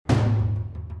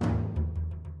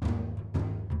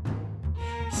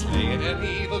Slaying an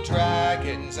evil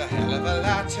dragon's a hell of a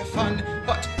lot of fun,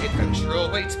 but adventure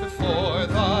awaits before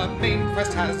the main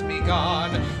quest has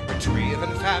begun.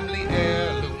 Retrieving family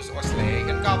heirlooms or slaying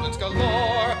goblins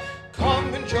galore.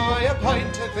 Come enjoy a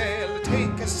pint of ale,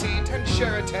 take a seat and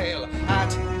share a tale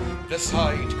at the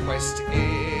Side Quest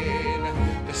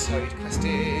Inn. The Side Quest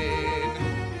Inn.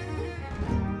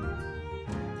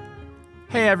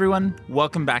 Hey everyone,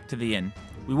 welcome back to the Inn.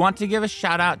 We want to give a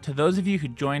shout out to those of you who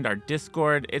joined our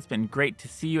Discord. It's been great to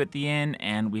see you at the Inn,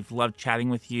 and we've loved chatting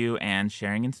with you and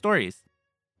sharing in stories.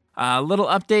 A little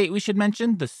update we should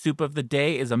mention, the soup of the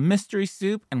day is a mystery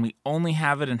soup, and we only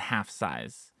have it in half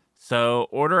size. So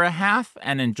order a half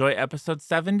and enjoy episode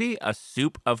 70, A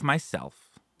Soup of Myself.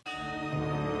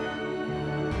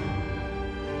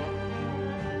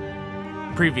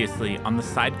 Previously on the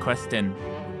Side Quest Inn,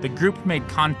 the group made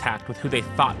contact with who they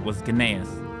thought was Gnaeus,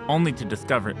 only to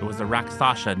discover it was a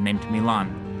Rakshasa named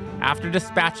Milan. After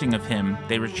dispatching of him,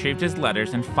 they retrieved his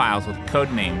letters and files with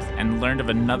code names and learned of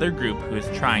another group who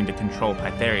is trying to control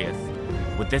Pytharius.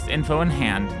 With this info in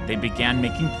hand, they began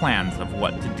making plans of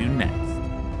what to do next.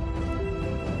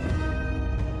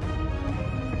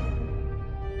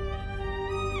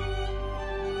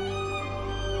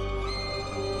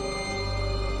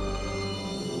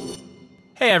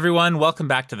 Hey everyone, welcome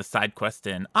back to the Side Quest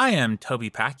Inn. I am Toby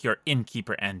Pack, your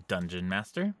innkeeper and dungeon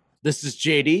master. This is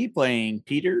JD playing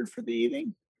Peter for the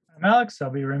evening. I'm Alex, I'll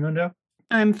be Raimundo.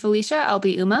 I'm Felicia, I'll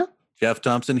be Uma. Jeff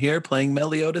Thompson here playing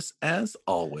Meliodas as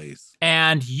always.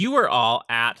 And you were all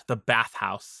at the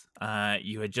bathhouse.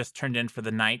 You had just turned in for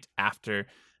the night after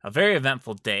a very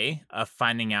eventful day of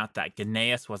finding out that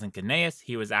Gnaeus wasn't Gnaeus.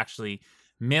 He was actually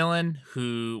Milan,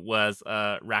 who was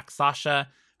a Rakshasa,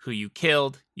 who you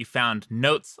killed. You found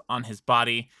notes on his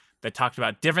body that talked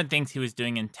about different things he was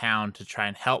doing in town to try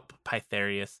and help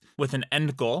Pytharius with an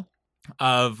end goal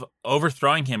of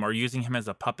overthrowing him or using him as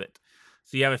a puppet.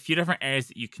 So you have a few different areas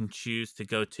that you can choose to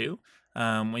go to.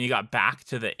 When you got back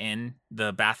to the inn,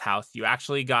 the bathhouse, you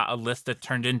actually got a list that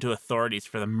turned into authorities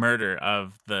for the murder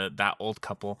of that old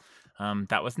couple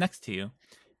that was next to you.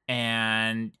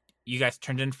 And you guys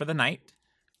turned in for the night.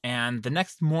 And the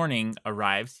next morning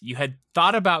arrives. You had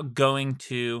thought about going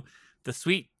to the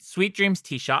Sweet Dreams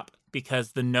tea shop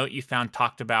because the note you found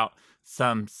talked about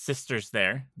some sisters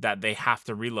there that they have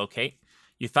to relocate.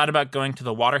 You thought about going to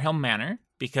the Waterhill Manor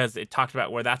because it talked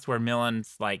about that's where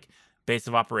Milan's base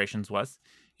of operations was.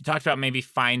 You talked about maybe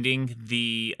finding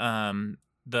the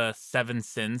Seven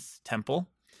Sins temple.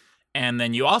 And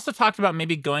then you also talked about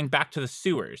maybe going back to the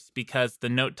sewers because the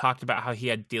note talked about how he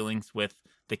had dealings with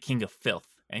the King of Filth.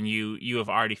 And you have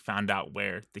already found out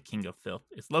where the King of Filth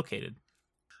is located.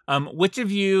 Which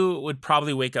of you would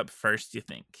probably wake up first, you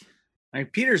think?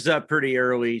 Peter's up pretty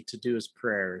early to do his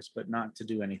prayers, but not to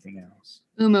do anything else.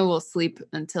 Uma will sleep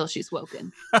until she's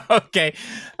woken. Okay.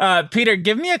 Peter,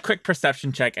 give me a quick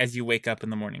perception check as you wake up in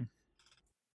the morning.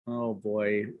 Oh,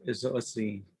 boy. Let's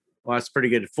see. Well, that's pretty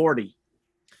good. 40.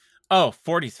 Oh,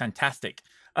 40 is fantastic.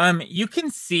 You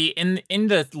can see in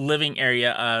the living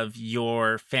area of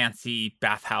your fancy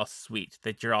bathhouse suite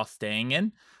that you're all staying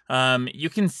in, you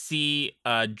can see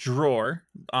a drawer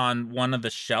on one of the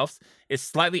shelves is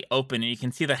slightly open, and you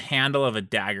can see the handle of a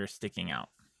dagger sticking out.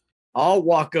 I'll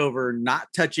walk over, not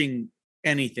touching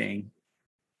anything,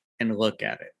 and look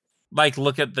at it.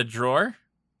 Look at the drawer?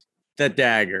 The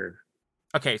dagger.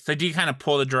 Okay, so do you kind of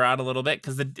pull the drawer out a little bit?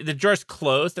 Because the drawer's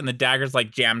closed, and the dagger's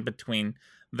jammed between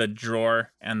the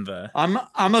drawer and the...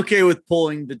 I'm okay with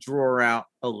pulling the drawer out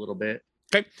a little bit.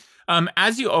 Okay.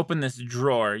 As you open this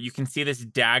drawer, you can see this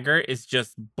dagger is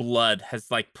just blood has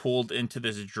pulled into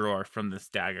this drawer from this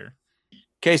dagger.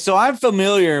 Okay, so I'm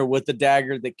familiar with the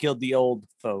dagger that killed the old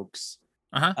folks.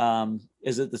 Uh-huh.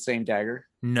 Is it the same dagger?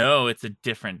 No, it's a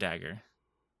different dagger.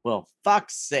 Well,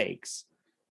 fuck's sakes.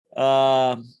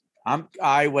 I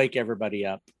wake everybody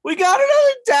up. We got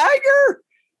another dagger?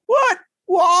 What?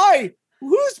 Why?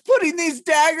 Who's putting these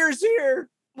daggers here?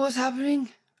 What's happening?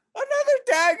 Another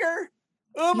dagger.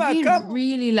 Uma, You're come.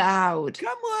 really loud.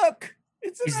 Come look.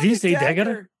 It's Is another this a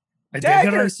dagger? A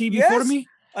dagger I see before yes. me?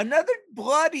 Another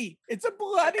bloody. It's a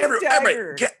bloody Everybody,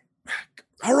 dagger.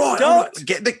 all right. Don't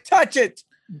get the touch it.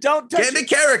 Don't touch get it. the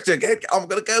character. I'm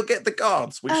gonna go get the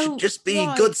guards. We should just be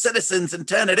right. good citizens and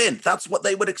turn it in. That's what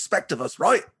they would expect of us,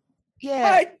 right?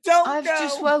 Yeah, I don't I've know.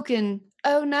 just woken.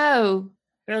 Oh no.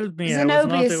 Help me, I was not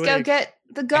Xenobius, go awake. get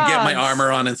the I guards. get my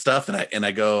armor on and stuff, and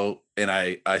I go and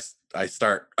I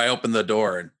open the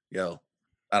door and yell,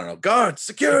 I don't know, guards, If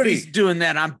security. he's doing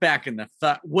that, I'm backing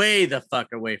way the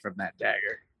fuck away from that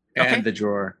dagger Okay. and the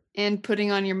drawer. And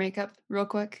putting on your makeup real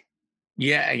quick.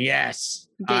 Yeah, yes.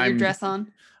 Get your dress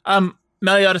on.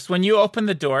 Meliodas, when you open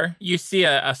the door, you see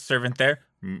a servant there.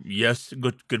 Yes,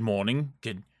 good morning.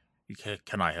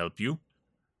 Can I help you?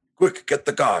 Quick, get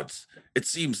the guards. It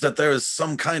seems that there is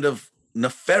some kind of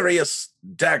nefarious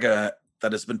dagger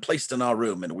that has been placed in our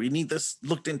room, and we need this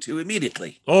looked into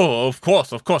immediately. Oh, of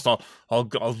course.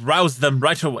 I'll rouse them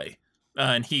right away.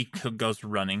 And he goes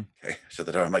running. Okay, shut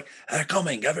the door. I'm like, they're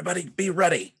coming. Everybody be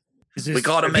ready. We This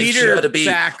got to make Peter sure to be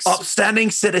backs-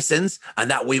 upstanding citizens and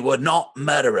that we were not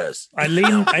murderers. I lean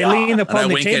And upon I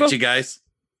the wink table. at you guys.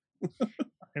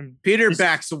 and Peter This-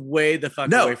 backs way the fuck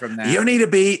No, away from that. you need to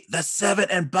be the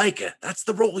servant and baker. That's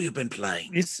the role you've been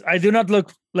playing. I do not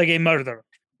look like a murderer.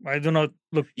 I do not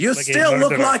look. You like still a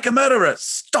look murderer. like a murderer.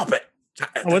 Stop it.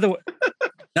 What the-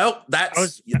 Nope, that's I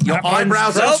was- your my arms-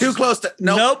 eyebrows are Nope. too close to.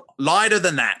 Nope, lighter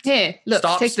than that. Here, look,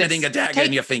 Stop take spitting this. a dagger take,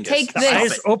 in your fingers. Take the this. Stop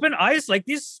eyes it. open, eyes like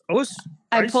this. Oh,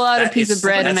 I pull out a That piece is- of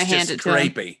bread and I that's hand just it to him.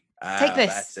 creepy. Take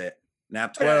this. That's it. Now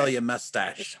twirl your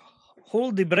mustache.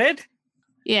 hold the bread.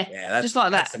 Yeah, Yeah, that's just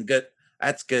like that's that. some good.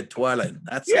 That's good twirling.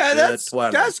 That's some Yeah, good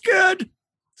twirling. that's good.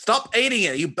 Stop eating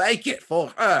it. You bake it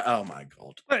for her. Oh my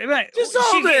god. Wait, Just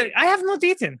hold it. I have not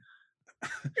eaten.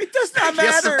 It does not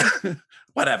Yes, matter.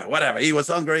 whatever. He was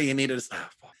hungry. He needed.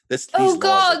 These Oh laws are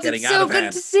God, getting it's out so of good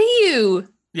hand. to see you.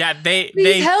 Yeah,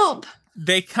 Please help.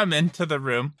 they come into the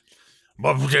room.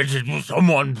 But did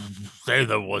someone say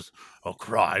there was a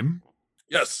crime?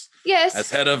 Yes. Yes. As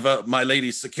head of my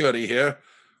lady's security here,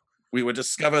 we were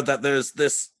discovered that there's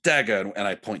this dagger, and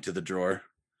I point to the drawer.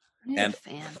 You're and- a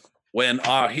fan.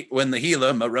 When the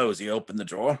healer Morosi opened the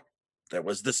drawer, there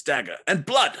was this dagger and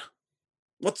blood.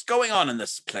 What's going on in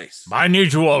this place? I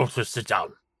need you all to sit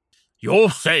down.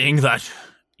 You're saying that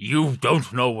you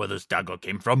don't know where this dagger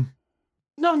came from,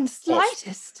 Not in the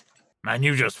slightest. and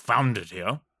you just found it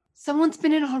here. Someone's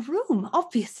been in our room,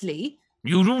 obviously.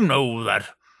 You do know that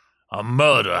a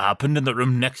murder happened in the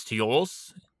room next to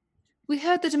yours. We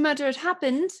heard that a murder had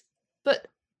happened, but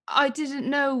I didn't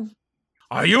know.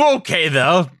 Are you okay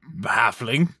there,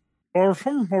 halfling? What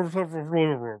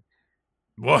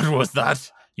was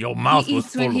that? Your mouth He was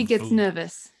eats full when he of gets food.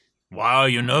 nervous. Why are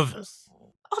you nervous?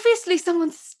 Obviously,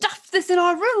 someone stuffed this in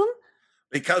our room.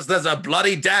 Because there's a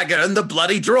bloody dagger in the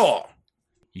bloody drawer.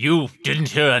 You didn't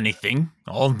hear anything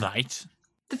all night.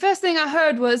 The first thing I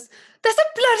heard was, "There's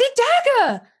a bloody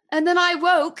dagger!" And then I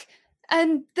woke,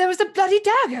 and there was a bloody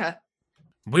dagger.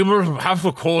 We will have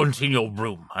to quarantine your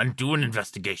room and do an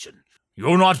investigation.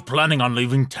 You're not planning on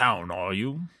leaving town, are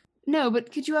you? No,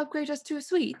 but could you upgrade us to a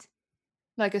suite?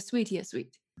 Like a sweetier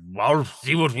suite. I'll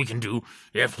see what we can do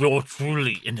if you're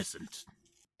truly innocent.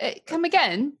 Come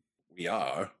again? We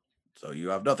are, so you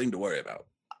have nothing to worry about.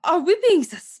 Are we being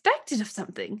suspected of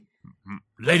something?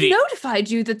 Lady, We notified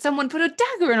you that someone put a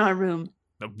dagger in our room.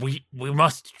 we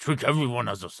must treat everyone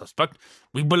as a suspect.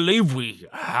 We believe we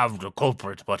have the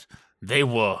culprit, but they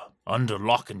were under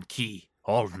lock and key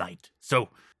all night. So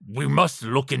we must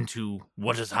look into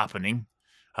what is happening.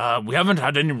 We haven't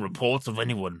had any reports of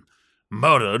anyone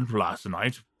murdered last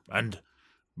night, and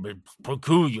it's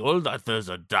peculiar that there's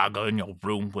a dagger in your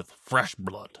room with fresh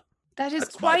blood. That is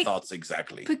That's my quite thoughts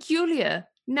exactly. peculiar.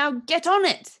 Now get on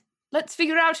it. Let's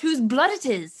figure out whose blood it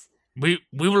is. We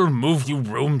will move you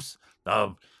rooms.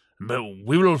 But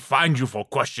we will find you for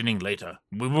questioning later.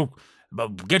 We will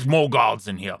get more guards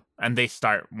in here, and they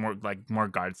start more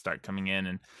guards start coming in,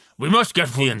 and we must get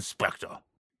the inspector.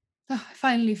 Oh, I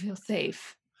finally feel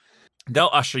safe. They'll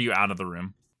usher you out of the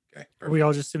room. Okay, Are perfect. we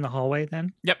all just in the hallway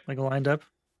then? Yep. Like lined up?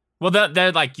 Well,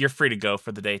 they're like, you're free to go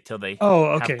for the day till they.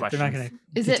 Oh, have okay. They're not questions. going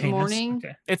to. Is it morning?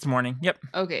 Okay. It's morning. Yep,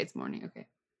 Okay, it's morning. Okay.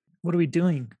 What are we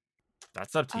doing?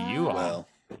 that's up to you all. Well,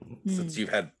 since you've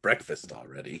had breakfast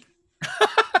already, I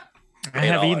ate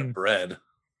have all our eaten. bread.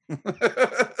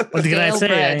 What can I Stale say?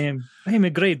 bread. I am a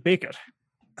great baker.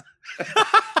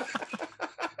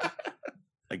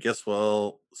 I guess.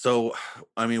 Well, so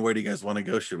I mean, where do you guys want to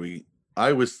go? Should we?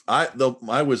 I was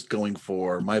going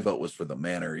for, my vote was for the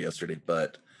manor yesterday,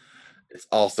 but it's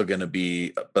also going to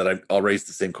be. But I'll raise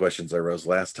the same questions I raised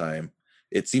last time.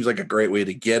 It seems like a great way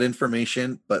to get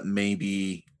information, but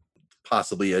maybe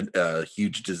possibly a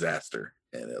huge disaster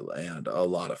and a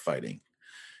lot of fighting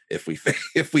if we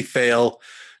if we fail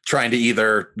trying to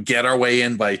either get our way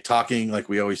in by talking like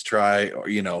we always try, or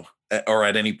or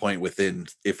at any point within,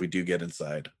 if we do get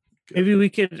inside. Maybe we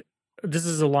could. This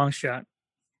is a long shot.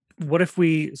 What if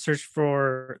we search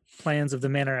for plans of the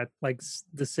manor at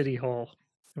the city hall,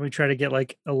 and we try to get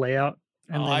like a layout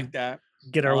I and then like that.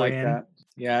 get our I way like in? that.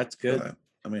 Yeah, it's good.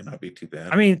 I mean, not be too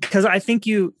bad. I mean, because I think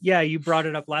you brought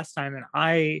it up last time, and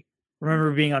I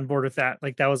remember being on board with that.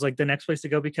 Like that was like the next place to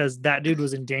go because that dude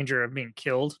was in danger of being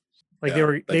killed. Like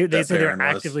Yeah, they that said they were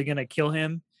Baron was. actively going to kill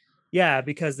him, Yeah,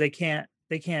 because they can't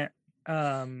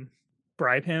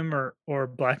bribe him or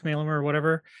blackmail him or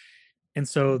whatever, and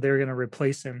so they're gonna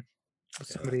replace him with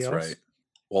somebody that's else. right.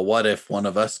 Well, what if one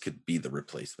of us could be the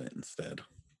replacement instead?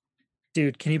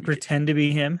 Dude, can you pretend to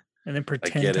be him and then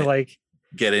pretend to like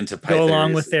get into go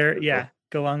along with Pythagoras'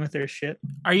 go along with their shit?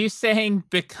 Are you saying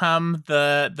become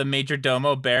the major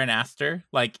domo Baron Aster,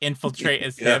 like infiltrate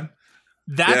as him?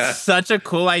 That's such a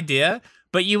cool idea,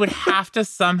 but you would have to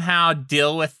somehow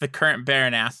deal with the current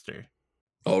Baron Aster.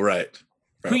 Oh, right.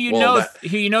 Who you know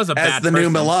is a bad as the person. new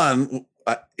Milan.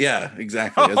 Yeah,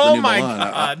 exactly. As Oh the new my Milan,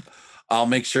 God. I'll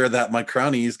make sure that my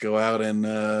cronies go out and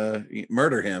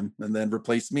murder him and then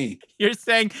replace me. You're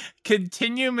saying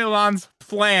continue Milan's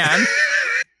plan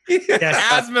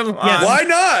as Milan. Yes. Why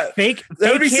not?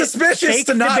 That would be suspicious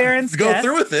to not go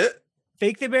through with it.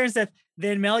 Fake the Baron's death.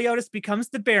 Then Meliodas becomes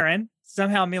the Baron.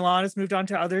 Somehow Milan has moved on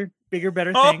to other bigger,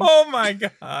 better things. Oh my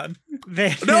God.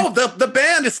 No, the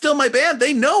band is still my band.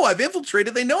 They know I've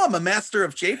infiltrated. They know I'm a master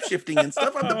of shape-shifting and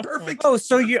stuff. I'm the perfect. Oh,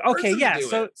 so you're okay, yeah.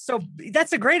 So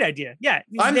that's a great idea. Yeah.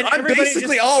 I'm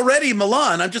basically already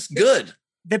Milan. I'm just good.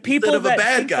 The people that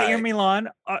think guy. that you're Milan,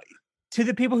 to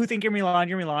the people who think you're Milan,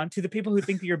 you're Milan. To the people who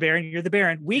think you're Baron, you're the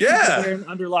Baron. We keep the Baron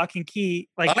under lock and key.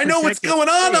 Like I know what's going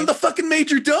on. I'm the fucking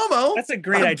major domo. That's a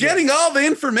great idea. I'm getting all the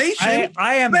information.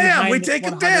 I am. Bam, we take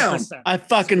it down. I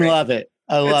fucking love it.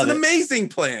 I love it. It's an amazing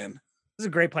plan. This is a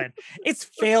great plan. It's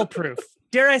fail proof.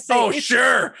 Dare I say? Oh,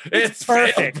 sure. It's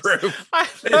perfect. fail-proof.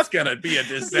 It's going to be a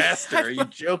disaster. Are you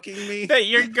joking me? That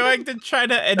you're going to try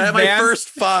to advance. At my first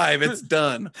 5, it's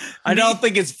done. I don't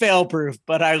think it's fail-proof,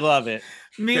 but I love it.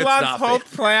 Milan's whole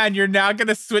plan, you're now going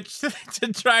to switch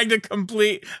to trying to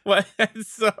complete what is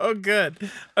so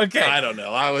good. Okay. I don't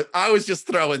know. I was just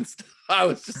throwing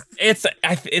stuff.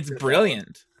 It's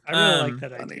brilliant. I really like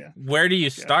that idea. Where do you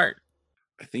start?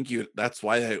 I think that's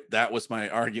why that was my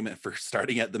argument for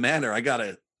starting at the manor. I got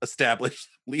to establish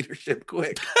leadership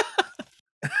quick.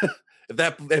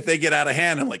 If they get out of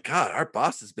hand, I'm like, God, our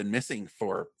boss has been missing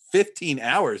for 15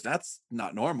 hours. That's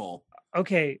not normal.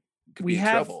 Okay. We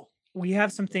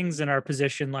have some things in our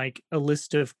position, like a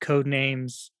list of code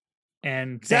names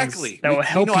and exactly that will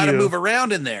help you know how to move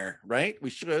around in there, right? We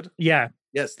should. Yeah.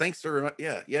 Yes. Thanks for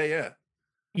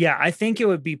Yeah, I think it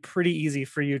would be pretty easy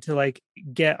for you to like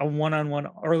get a one-on-one,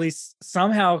 or at least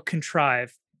somehow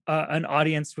contrive an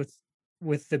audience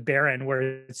with the Baron where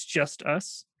it's just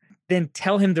us. Then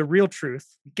tell him the real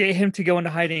truth, get him to go into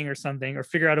hiding or something, or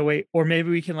figure out a way, or maybe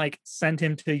we can like send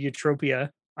him to Eutropia.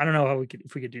 I don't know how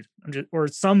if we could do that. Or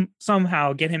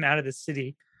somehow get him out of the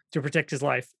city to protect his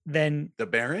life. Then the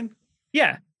Baron?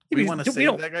 Yeah. We want to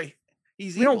save that guy.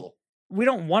 He's evil. We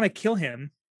don't want to kill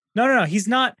him. No, he's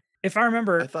not. If I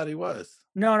remember, I thought he was.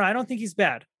 No, I don't think he's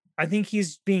bad. I think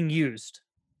he's being used.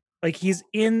 Like he's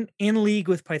in league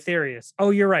with Pythagoras.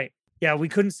 Oh, you're right. Yeah, we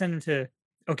couldn't send him to.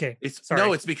 Okay, sorry.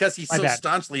 No, it's because he's so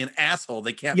staunchly an asshole.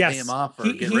 They can't pay him off. Or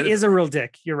he is a real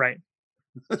dick. You're right.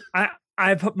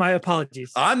 I put my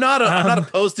apologies. I'm not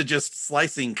opposed to just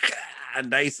slicing and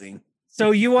dicing.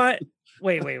 So you want?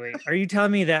 Wait. Are you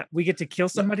telling me that we get to kill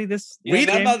somebody this? We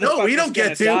don't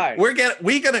get to. Die. We're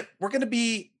gonna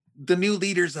be the new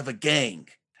leaders of a gang,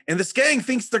 and this gang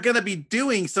thinks they're going to be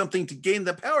doing something to gain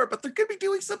the power, but they're going to be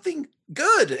doing something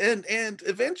good, and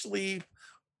eventually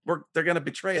they're going to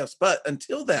betray us. But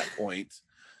until that point,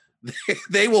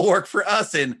 they will work for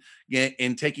us in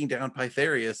taking down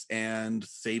Pythagoras and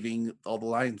saving all the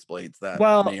lion's blades that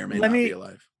may or may not be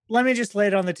alive. Let me just lay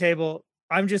it on the table.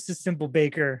 I'm just a simple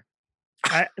baker.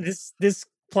 This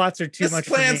plots are too much.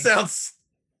 This plan for me. Sounds.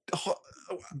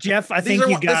 Jeff, I think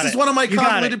you got it. This is one of my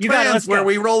convoluted plans where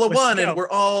we roll a 1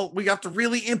 and we have to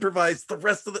really improvise the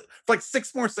rest of for like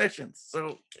 6 more sessions.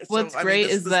 So what's great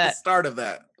is that the start of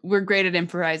that. We're great at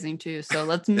improvising too. So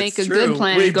let's make a true. good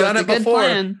plan. We've done it before.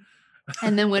 Plan.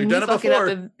 And then when we fuck it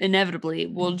up, inevitably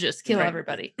we'll just kill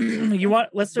everybody.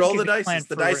 Let's roll the dice.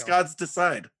 The dice gods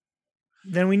decide.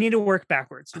 Then we need to work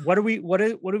backwards. What do we want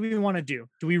to do?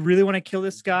 Do we really want to kill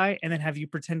this guy and then have you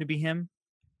pretend to be him?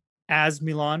 As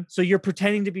Milan, so you're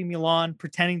pretending to be Milan,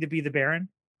 pretending to be the Baron.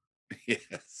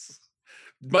 Yes,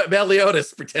 but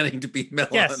Meliodas pretending to be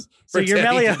Milan. Yes, so you're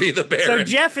Meliodas. To be the Baron. So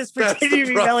Jeff is pretending to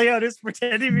be Meliodas,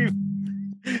 pretending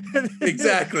to be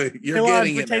exactly. You're Milan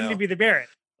getting pretending to be the Baron.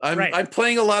 I'm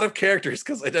playing a lot of characters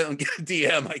because I don't get a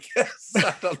DM. I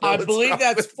guess I believe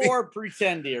that's 4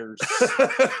 pretenders.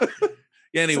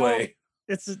 Anyway,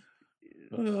 so it's.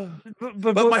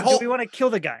 But do we want to kill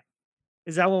the guy?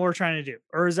 Is that what we're trying to do?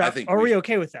 Or are we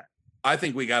okay with that? I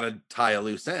think we got to tie a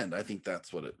loose end. I think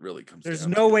that's what it really comes down to. There's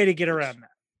no way to get around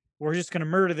that. We're just going to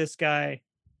murder this guy.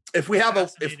 If we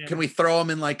have can we throw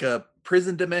him in like a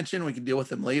prison dimension. We can deal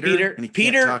with him later. Peter- and he can't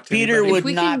Peter- talk to Peter anybody. would If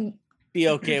we not can, be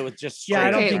okay with just Yeah, I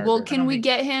straight don't up okay, think- well, murder. can don't we think-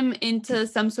 get him into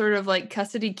some sort of like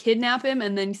custody, kidnap him,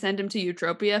 and then send him to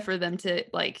Utopia for them to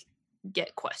like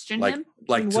question like him?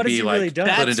 like And to what has be he like really done?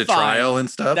 put That's into fine. trial and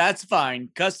stuff. That's fine.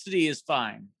 Custody is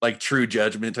fine. Like true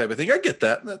judgment type of thing. I get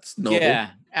that. That's noble.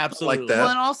 Yeah, absolutely. that. Well,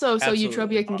 and also so Absolutely.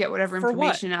 Utopia can get whatever For what?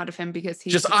 information out of him because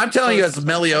he's Just I'm telling you, as exposed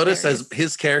to Meliodas, as nefarious.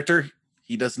 his character,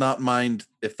 he does not mind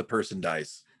if the person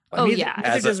dies. Oh, Neither- yeah. neither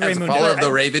As does a Raymundo. follower of But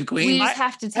the Raven Queen, We just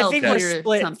have to tell I think Peter we're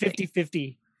split something.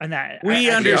 50-50 on that. We I think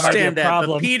there might be a understand that, but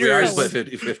problem. Peter we are is- split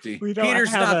 50-50. We don't Peter's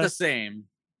have not a- the same.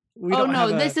 we Oh don't no,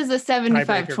 have this is a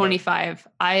tiebreaker 75-25.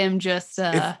 I am just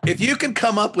If you can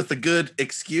come up with a good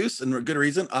excuse and a good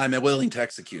reason, I'm willing to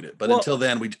execute it. But Well- until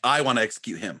then, I want to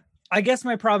execute him. I guess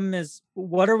my problem is,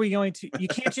 what are we going to? You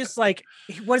can't just like,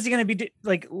 what is he going to be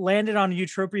like? Landed on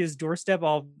Eutropia's doorstep,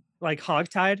 all like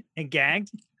hogtied and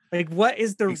gagged. Like, what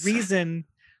is the He's- reason?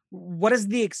 What is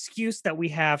the excuse that we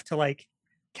have to like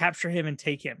capture him and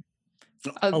take him?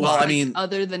 Well, I mean,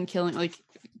 other than killing, like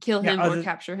kill Yeah, him other- or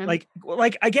capture him. Like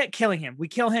I get killing him. We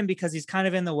kill him because he's kind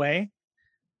of in the way.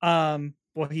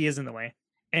 Well, he is in the way,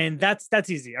 and that's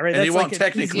easy. All right, and that's he like won't an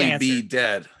technically easy be answer.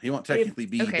 dead. He won't technically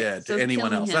be okay, dead so to anyone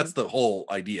killing else. him. That's the whole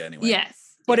idea, anyway.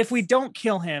 yes, But if we don't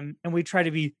kill him and we try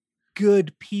to be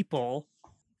good people,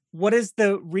 what is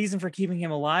the reason for keeping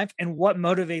him alive, and what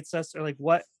motivates us, or like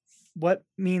what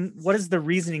is the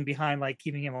reasoning behind like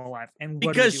keeping him alive, and what do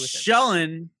we Because do with it?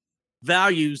 Shellen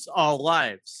values all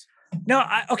lives. No,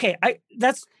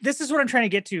 this is what I'm trying to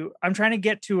get to. I'm trying to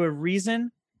get to a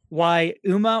reason why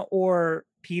Uma or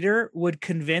Peter would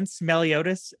convince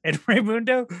Meliodas and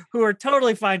Raymundo, who are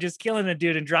totally fine just killing a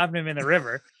dude and dropping him in the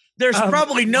river. There's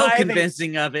probably no why they-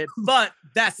 convincing of it, but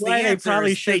that's the why they answer.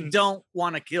 probably Is they shouldn't. don't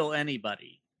want to kill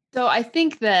anybody. So I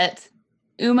think that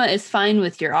Uma is fine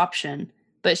with your option,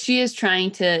 but she is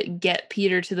trying to get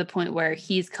Peter to the point where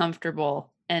he's comfortable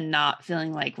and not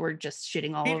feeling like we're just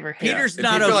shitting all over him. Peter's If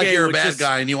not you feel like okay you're a with bad just-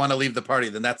 guy and you want to leave the party,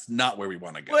 then that's not where we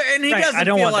want to go. Well, and he Right, I doesn't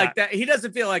don't feel want like that. He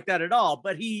doesn't feel like that at all.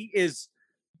 But he is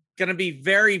going to be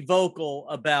very vocal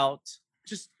about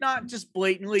not just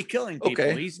blatantly killing people.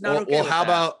 Okay. He's not well, okay. well,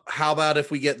 with how about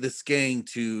if we get this gang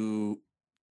to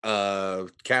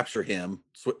capture him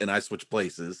and I switch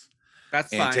places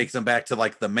that's and fine. takes him back to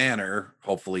like the manor,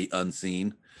 hopefully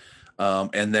unseen,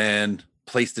 and then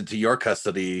placed into your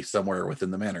custody somewhere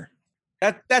within the manor.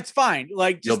 That's fine.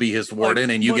 Like You'll just, be his warden,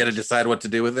 and you get to decide what to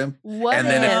do with him. What And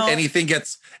then if,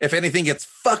 if anything gets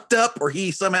fucked up or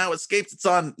he somehow escapes, it's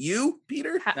on you,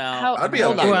 Peter. No, I'd be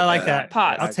hold okay on. Oh, I with like that.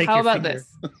 Pause. I'll take How your about finger.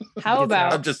 this? How Gets out.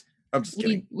 about I'm just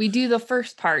kidding. we do the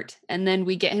first part and then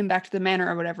we get him back to the manor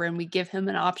or whatever, and we give him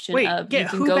an option Wait, of you get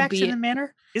can who go back be to the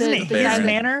manor? Isn't it the his guy that-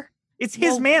 manor? It's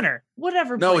his Well, manor.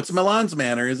 whatever. No, place. it's Milan's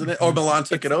manor, isn't it? Or Milan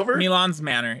took it over? Milan's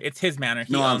manor. It's his manor.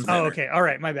 He Milan's owns manor. it. Oh, okay. All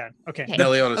right, my bad. Okay. Okay.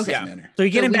 Meliodas' Okay. manor. So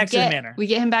you get So him we back to the manor. We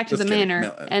get him back to Just the kidding. manor,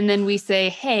 No, and then we say,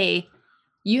 "Hey,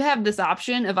 you have this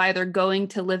option of either going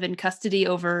to live in custody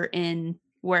over in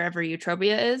wherever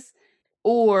Eutropia is,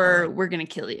 or we're gonna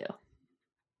kill you."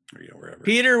 Or, wherever.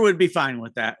 Peter would be fine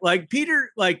with that. Like Peter,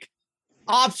 like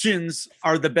options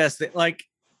are the best thing. Like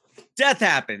death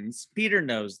happens. Peter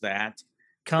knows that.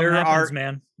 Come there happens, are-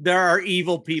 man. There are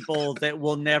evil people that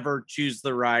will never choose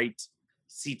the right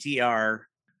CTR.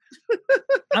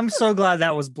 I'm so glad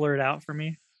that was blurred out for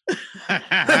me.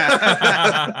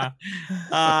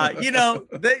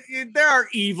 There are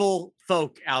evil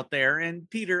folk out there, and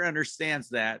Peter understands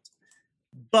that.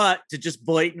 But to just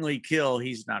blatantly kill,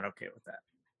 he's not okay with that.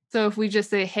 So if we just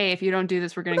say, "Hey, if you don't do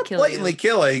this, we're We're gonna not kill blatantly you,"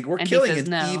 killing. We're And he killing says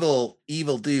an no.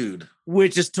 evil dude.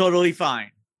 Which is totally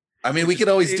fine. I mean, we could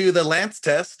always do the Lance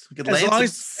test. We could As long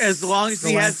Lance as The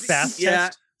he Lance has fast yeah.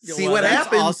 test? See what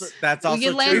happens. That's we also could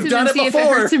true. lance We've him done and it see if it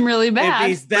before. hurts him really If bad.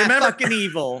 he's that Remember- fucking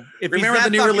evil. If he's Remember that the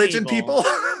new fucking religion evil, people?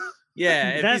 Yeah.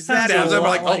 If That he's sounds that a evil, Sometimes I'm lot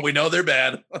like, like- oh, we know they're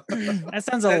bad. That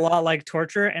sounds a lot like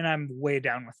torture, and I'm way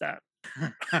down with that.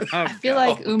 I feel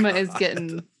like Uma is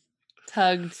getting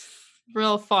tugged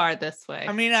real far this way.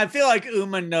 I mean, I feel like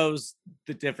Uma knows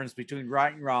the difference between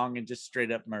right and wrong and just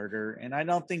straight up murder. And I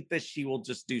don't think that she will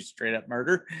just do straight up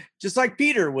murder, just like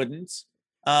Peter wouldn't.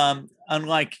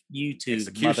 Unlike you two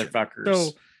Execution. motherfuckers.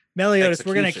 So, Meliodas,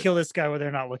 we're gonna Execution. kill this guy when they're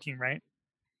not looking, right?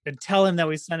 And tell him that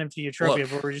we sent him to Eutropia, Look.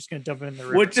 but we're just gonna dump him in the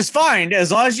river. Which is fine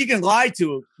as long as you can lie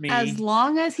to me. as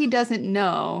long as he doesn't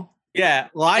know, Yeah,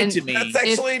 lie And to me. That's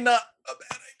actually not a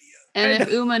bad idea. and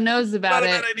if Uma knows about Not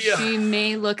a it, bad idea. she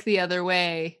may look the other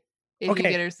way if you Okay.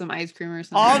 get her some ice cream or All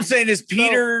something. I'm saying is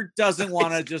Peter doesn't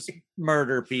want to just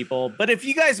murder people. But if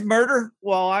you guys murder,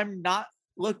 well, I'm not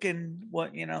looking.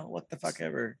 What the fuck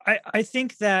ever. I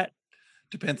think that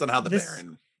Depends on how the This-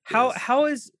 Baron. how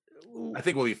is I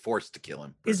think we'll be forced to kill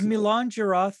him. is personally. Milan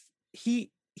Giroth?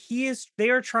 They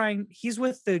are trying. He's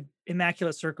with the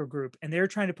Immaculate Circle group, and they're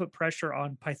trying to put pressure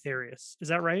on Pytharius. Is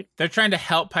that right? They're trying to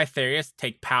help Pytharius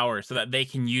take power so that they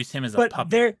can use him as a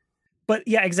puppet. But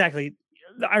yeah, exactly.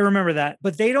 I remember that.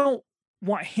 But they don't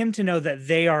want him to know that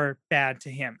they are bad to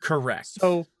him. Correct.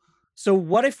 So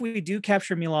what if we do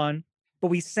capture Milan, but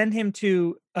we send him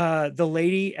to the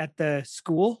lady at the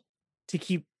school to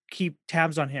keep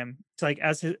tabs on him, to like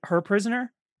as her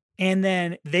prisoner, and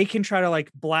then they can try to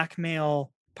like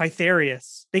blackmail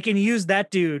Pytharius. They can use that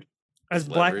dude as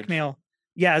blackmail,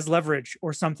 as leverage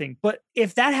or something. But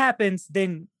if that happens,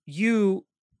 then you,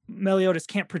 Meliodas,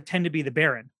 can't pretend to be the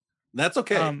Baron. That's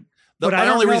okay. But my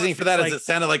only reasoning if for that it's is it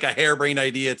sounded like a harebrained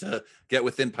idea to get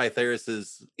within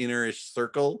Pytharis's innerish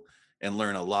circle and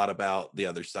learn a lot about the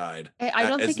other side. I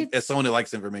don't think it's as someone who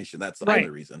likes information. That's the only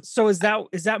reason. So is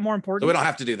that more important? So we don't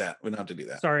have to do that. We don't have to do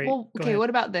that. Sorry. Well, okay. What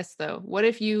about this though? What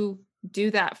if you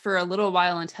do that for a little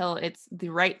while until it's the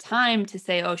right time to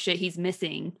say, "Oh shit, he's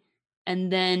missing,"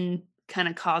 and then kind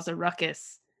of cause a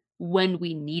ruckus when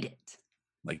we need it?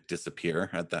 Like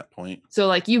disappear at that point. So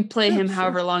like you play him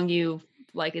however long you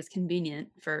like is convenient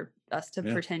for us to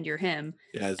pretend you're him.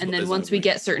 Yeah, and then once we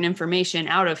get certain information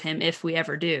out of him, if we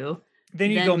ever do,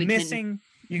 then you go missing.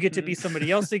 You get to be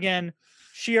somebody else again.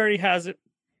 She already has it.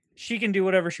 She can do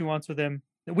whatever she wants with him.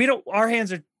 We don't. Our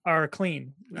hands are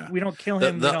clean. Yeah. We don't kill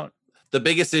him. We don't. The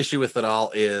biggest issue with it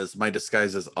all is my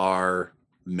disguises are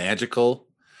magical,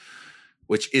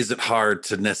 which isn't hard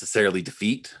to necessarily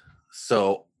defeat.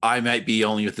 So I might be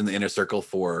only within the inner circle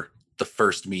for the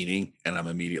first meeting and I'm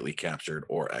immediately captured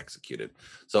or executed.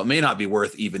 So it may not be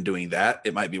worth even doing that.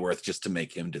 It might be worth just to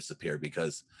make him disappear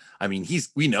because I mean,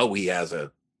 we know he has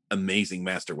a amazing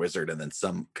master wizard and then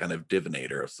some kind of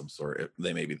divinator of some sort.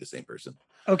 They may be the same person.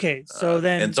 Okay. So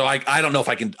and so I don't know if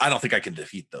I can, I don't think I can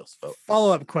defeat those folks.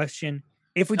 Follow-up question.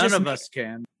 If we None just of us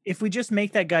can. If we just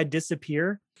make that guy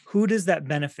disappear, who does that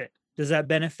benefit? Does that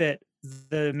benefit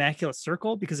the Immaculate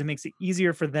Circle because it makes it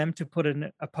easier for them to put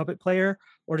in a puppet player,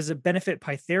 or does it benefit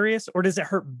Pytharius, or does it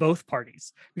hurt both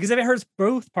parties? Because if it hurts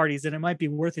both parties, then it might be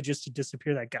worth it just to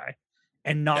disappear that guy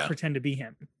and not pretend to be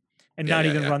him and not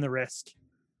even run the risk.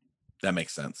 That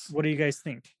makes sense. What do you guys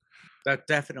think? That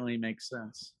definitely makes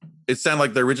sense. It sounded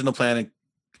like the original plan,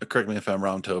 and correct me if I'm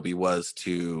wrong, Toby, was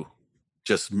to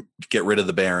just get rid of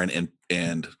the Baron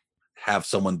and have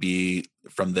someone be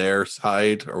from their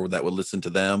side or that would listen to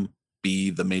them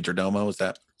be the major domo. Is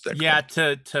that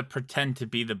to pretend to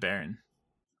be the Baron.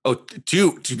 Oh,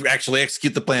 to actually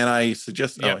execute the plan I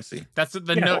suggest. Yep. Oh, I see. That's what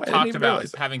the note talked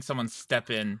about, having someone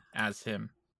step in as him.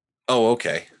 Oh,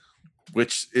 okay.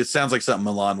 Which it sounds like something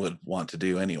Milan would want to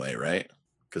do anyway, right?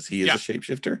 Because he is a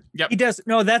shapeshifter. Yep. He does.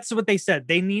 No, that's what they said.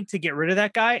 They need to get rid of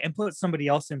that guy and put somebody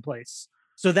else in place.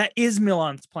 So that is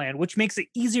Milan's plan, which makes it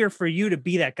easier for you to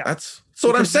be that guy. That's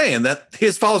what I'm saying. That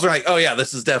his followers are like, oh yeah,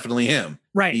 this is definitely him.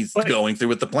 Right. He's going through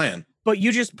with the plan. But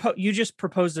you just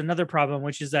proposed another problem,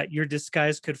 which is that your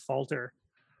disguise could falter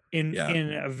in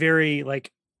a very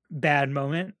like bad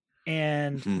moment,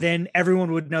 and then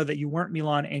everyone would know that you weren't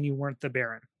Milan and you weren't the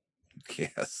Baron.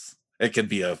 Yes. It could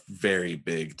be a very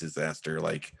big disaster.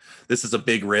 Like this is a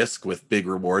big risk with big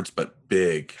rewards, but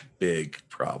big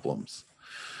problems.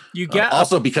 You get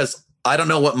also because I don't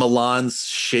know what Milan's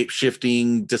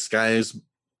shape-shifting disguise,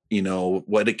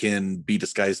 what it can be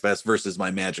disguised as versus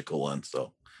my magical one.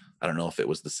 So I don't know if it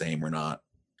was the same or not.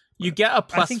 You get a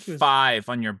 +5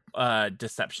 on your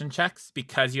deception checks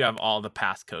because you have all the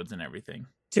passcodes and everything.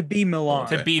 To be Milan.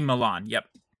 To be Milan, yep.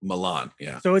 Milan,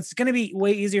 yeah. So it's going to be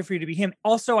way easier for you to be him.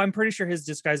 Also, I'm pretty sure his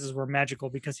disguises were magical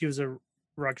because he was a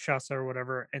Rakshasa or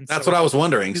whatever. And that's what I was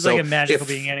wondering. He's like a magical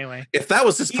being anyway. If that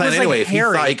was his plan anyway, if he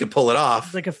thought he could pull it off.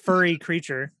 He's like a furry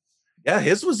creature. Yeah,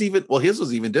 his was even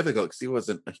difficult because he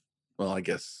wasn't, I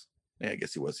guess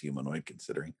he was humanoid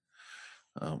considering.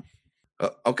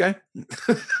 Okay.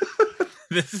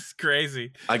 This is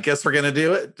crazy. I guess we're gonna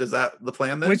do it. Is that the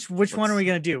plan then? Which one are we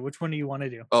gonna do? Which one do you want to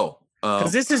do? Oh,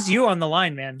 because this is you on the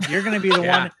line, man. You're gonna be the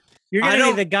one. You're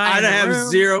gonna be the guy. I don't have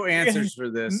zero answers for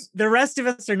this. The rest of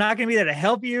us are not gonna be there to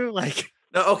help you. Like,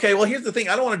 no, okay. Well, here's the thing.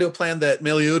 I don't want to do a plan that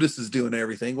Meliodas is doing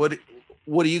everything.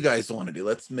 What do you guys want to do?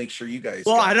 Let's make sure you guys.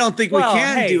 Well, I don't think we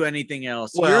can do anything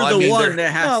else. Well, you're the one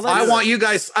that has. I want you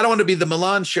guys. I don't want to be the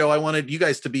Milan show. I wanted you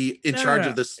guys to be in charge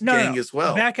of this gang as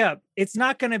well. Back up. It's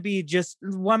not going to be just.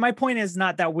 Well, my point is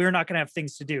not that we're not going to have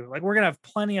things to do. Like we're going to have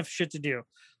plenty of shit to do.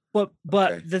 But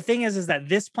the thing is that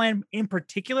this plan in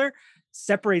particular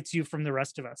separates you from the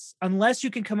rest of us, unless you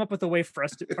can come up with a way for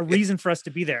us a reason for us to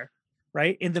be there.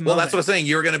 Right in the moment. Well, that's what I'm saying.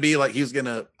 You're going to be like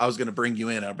I was going to bring you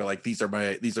in. I'll be like, these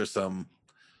are some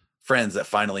friends that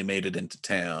finally made it into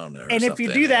town. And if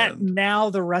you do that, and- now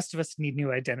the rest of us need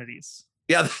new identities.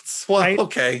 yeah, that's well, Right?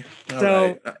 okay. All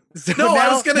So, right. so No, I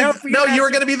now- was gonna. now if we No, you were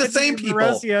imagine gonna be the same pretending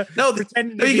people. Marozia, No,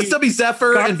 pretending no, to you can be still be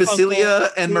Zephyr and Garfunkel Basilia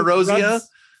and who Marozia. rubs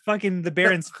fucking the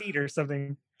Baron's feet or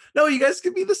something. No, you guys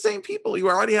can be the same people. You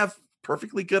already have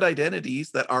perfectly good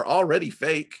identities that are already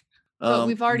fake. But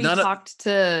we've already none of- talked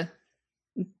to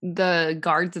the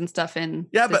guards and stuff in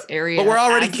Yeah, this area. But we're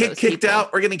already as those kicked people.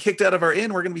 out. We're getting kicked out of our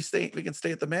inn. We're gonna be staying. We can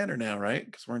stay at the manor now, right?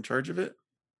 Because we're in charge of it.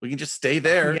 We can just stay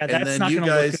there. Yeah, and that's then not you going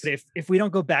to guys. look good if we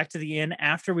don't go back to the inn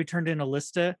after we turned in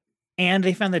Alista and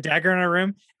they found the dagger in our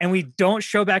room and we don't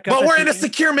show back up. But at we're the in a inn.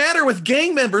 secure manor with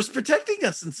gang members protecting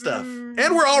us and stuff, and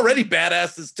we're already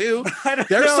badasses too. I don't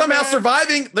They're know, somehow man.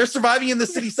 surviving. They're surviving in the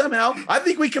city somehow. I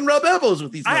think we can rub elbows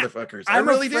with these motherfuckers. I I'm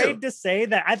really afraid do. to say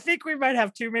that I think we might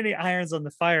have too many irons on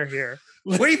the fire here.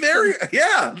 We very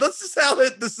yeah. This is how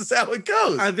it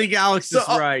goes. I think Alex So, is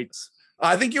right.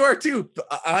 I think you are too.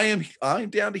 I'm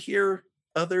down to hear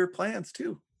other plans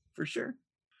too, for sure.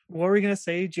 What were we gonna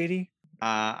say, JD?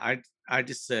 I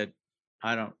just said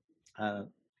I don't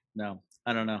no.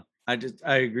 I don't know.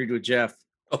 I agreed with Jeff.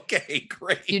 Okay,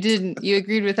 great. You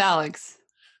agreed with Alex.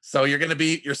 So you're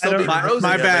still don't- being My, Rosie,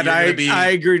 my but bad. You're gonna be, I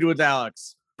agreed with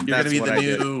Alex. you're gonna That's be what the I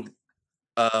did. new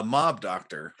mob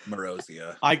doctor,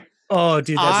 Morosia. Oh,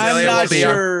 dude, that's I'm Basilia not will be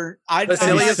sure.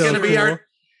 Basilia's so gonna be cool. our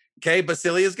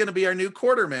Basilia's gonna be our new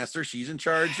quartermaster. She's in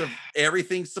charge of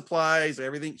everything, supplies,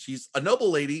 everything. She's a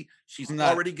noble lady. She's I'm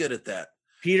not- already good at that.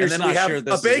 Peter's And then we not have sure a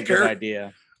this is a baker. good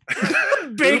idea. Who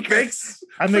Baker. bakes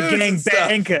I'm the foods gang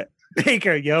and stuff.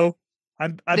 baker, yo. I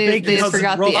They- bake they because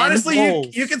forgot the rolls- end. Honestly,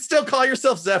 rolls. you can still call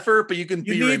yourself Zephyr, but you can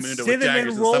You be need Raymundo with cinnamon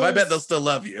daggers and stuff. I bet rolls. they'll still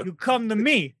love you. You come to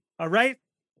me, all right?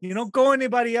 You don't go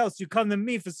anybody else. You come to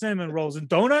me for cinnamon rolls and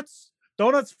donuts.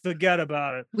 Donuts, forget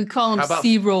about it. We call How them about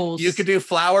sea rolls. You could do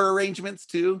flower arrangements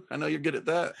too. I know you're good at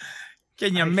that.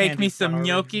 Can you I make can't me do some flower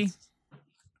gnocchi?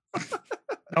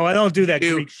 No, I don't do that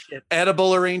You- Greek shit.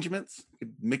 Edible arrangements. You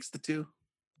could mix the two.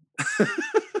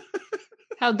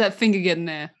 How'd that finger get in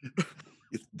there?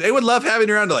 They would love having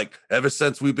you around. Like, ever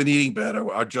since we've been eating better,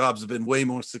 our jobs have been way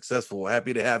more successful. We're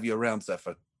happy to have you around,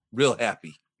 Zephyr. Real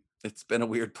happy. It's been a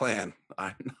weird plan.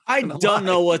 I gonna don't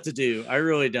know lie. what to do. I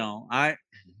really don't.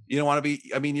 You don't want to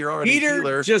be. I mean, you're already a Peter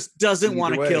healer. just doesn't either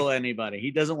want to way. kill anybody.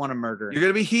 He doesn't want to murder. You're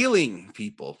gonna be healing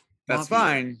people. That's healing.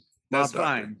 fine. That's That's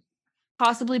fine.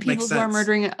 Possibly Makes people who are sense.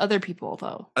 murdering other people,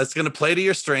 though. It's gonna play to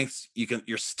your strengths.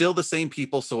 You're still the same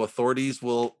people, so authorities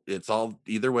will. It's all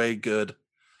either way good.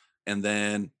 And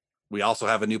then we also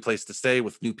have a new place to stay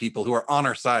with new people who are on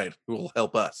our side who will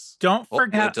help us. Don't Hopefully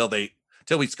forget.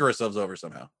 until we screw ourselves over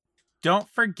somehow. Don't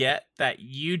forget that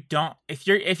you don't. If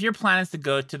your plan is to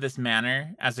go to this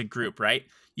manor as a group, right?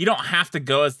 You don't have to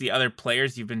go as the other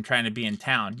players you've been trying to be in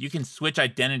town. You can switch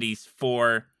identities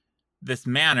for this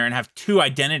manor and have two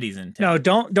identities in town. No,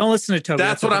 don't listen to Toby.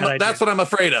 That's what I'm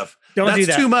afraid of. Don't That's do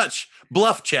that. too much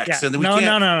bluff checks, Yeah. and then we No,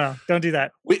 can't. no. Don't do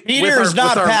that. Peter's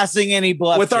not passing any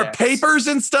bluff with our checks. papers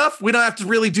and stuff. We don't have to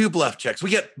really do bluff checks. We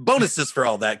get bonuses for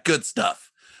all that good stuff.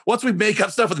 Once we make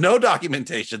up stuff with no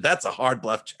documentation, that's a hard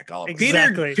bluff check. All of us.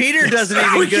 Exactly. Peter doesn't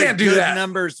even We get can't do good that.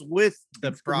 numbers with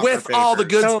the proper with all the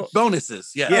papers. good So-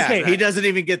 bonuses. Yeah, Yeah, Okay. he doesn't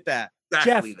even get that.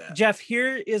 exactly that. Jeff,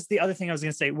 here is the other thing I was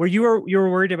going to say. Where you were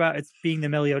worried about it being the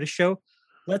Meliodas show.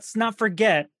 Let's not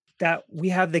forget that we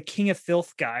have the King of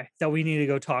Filth guy that we need to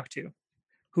go talk to,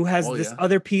 who has Oh, this yeah.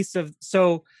 other piece of.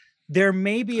 So there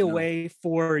may be I a know. way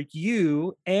for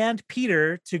you and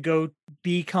Peter to go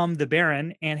become the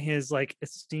Baron and his like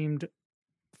esteemed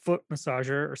foot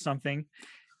massager or something,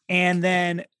 and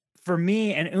then for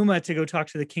me and Uma to go talk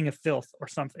to the King of Filth or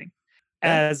something,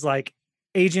 Yeah. as like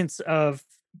agents of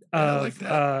Yeah, I like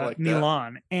that. I like that.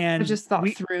 Milan. And I just thought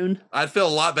we- Thrune. I'd feel a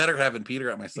lot better having Peter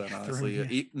at my side, Yeah, honestly.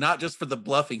 Throne, Not just for the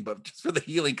bluffing, but just for the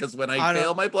healing. Because when I I don't-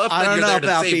 fail my bluff, I then don't you're know there to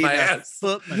about save being my a ass,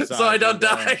 foot so I don't massager,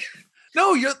 though. die.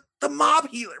 No, you're the mob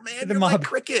healer, man. The You're mob. like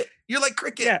cricket. You're like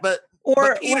cricket, Yeah. but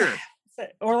or Peter.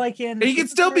 or like in And you can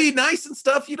still be nice and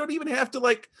stuff. You don't even have to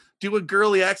like do a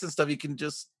girly accent stuff. You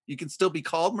can still be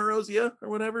called Morosia or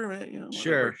whatever, right? You know, whatever.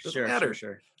 Sure, Doesn't sure, matter.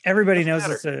 sure. everybody Doesn't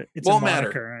knows it's a Won't matter.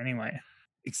 moniker anyway.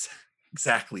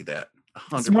 Exactly that.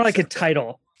 100%. It's more like a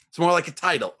title. It's more like a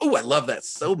title. Oh, I love that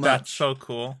so much. That's so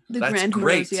cool. The That's Grand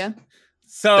great. Morosia.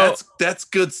 So That's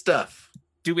good stuff.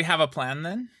 do we have a plan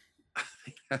then?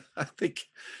 I think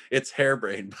it's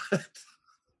harebrained, but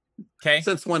Okay.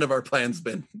 since one of our plans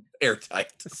been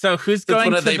airtight, So who's since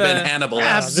going when to have they been the Hannibal? Wow,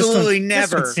 esque? Absolutely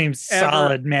This one never, seems ever,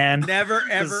 solid, man. Never, This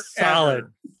ever, is solid.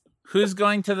 ever. who's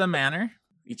going to the manor?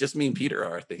 You just mean Peter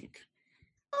are, I think.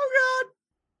 Oh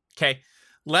Okay.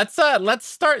 Let's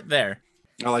start there.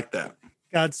 I like that.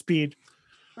 Godspeed.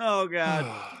 Oh God.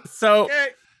 So Okay.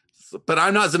 But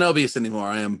I'm not Zenobius anymore.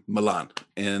 I am Milan,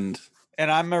 and And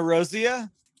I'm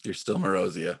Marosia. you're still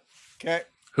Marozia, Okay.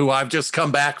 who I've just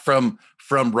come back from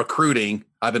recruiting.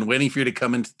 I've been waiting for you to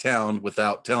come into town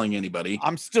without telling anybody.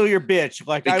 I'm still your bitch.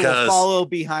 Like I will Because- follow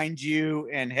behind you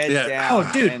and head Yeah. down.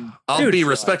 Oh, dude. and I'll Dude, be shit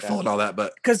like respectful that. and all that,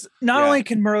 but Because not Yeah. only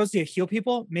can Marozia heal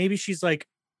people, maybe she's like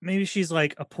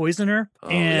a poisoner, Oh,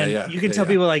 and yeah, you can yeah, tell yeah.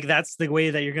 people like that's the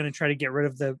way that you're going to try to get rid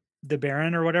of the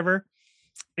Baron or whatever.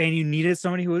 And you needed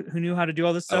somebody who knew how to do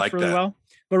all this I stuff like really that. well.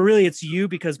 But really, it's you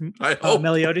because I hope.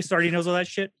 Meliodas already knows all that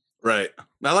shit. Right.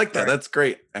 I like that. Right. That's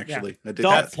great. Actually, I did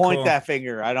Don't that. point cool. that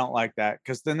finger. I don't like that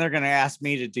because then they're gonna ask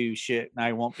me to do shit and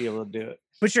I won't be able to do it.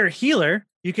 But you're a healer.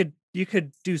 You could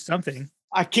do something.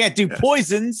 I can't do Yeah.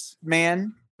 poisons,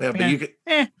 man. Yeah, but Yeah. you could.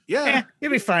 Eh, Yeah,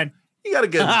 you'll be fine. you got a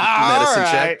good All medicine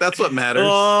right. check. That's what matters.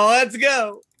 Oh, let's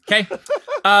go. Okay.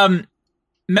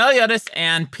 Meliodas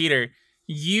and Peter,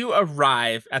 you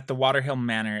arrive at the Waterhill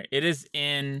Manor. It is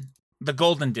in the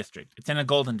Golden District. It's in a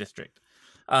Golden District.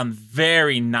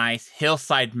 Very nice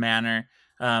hillside manor.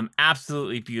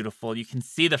 Absolutely beautiful. You can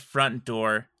see the front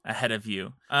door ahead of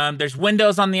you. There's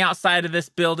windows on the outside of this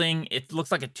building. It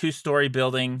looks like a 2-story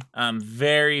building.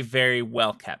 Very, very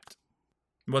well kept.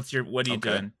 What are you Okay.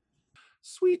 doing?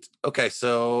 Sweet. Okay,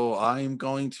 so I'm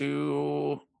going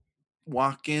to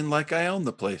walk in like I own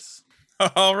the place.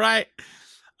 All right.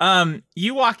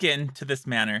 You walk into this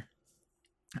manor,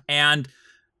 and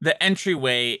the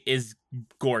entryway is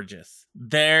gorgeous.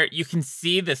 There, you can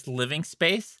see this living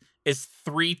space is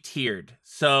 3-tiered.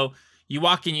 So you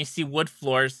walk in, you see wood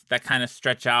floors that kind of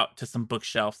stretch out to some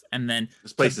bookshelves, and then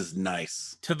This place is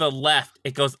nice. to the left,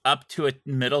 it goes up to a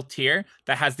middle tier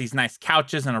that has these nice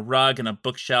couches and a rug and a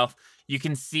bookshelf. You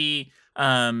can see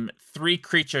 3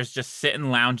 creatures just sitting,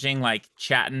 lounging, like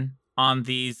chatting on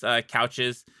these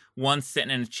couches. One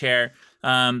sitting in a chair.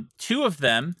 2 of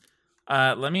them.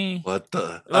 Let me What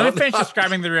the? finish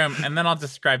describing the room, and then I'll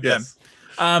describe Yes,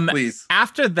 them. please.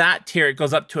 After that tier, it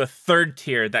goes up to a 3rd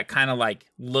tier that kind of like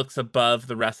looks above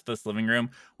the rest of this living room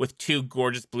with 2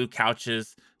 gorgeous blue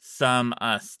couches, some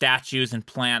statues and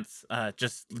plants,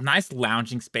 just nice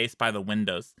lounging space by the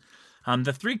windows.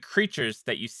 The 3 creatures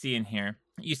that you see in here,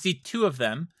 you see 2 of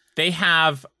them. They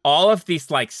have all of these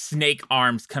like snake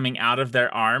arms coming out of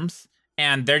their arms,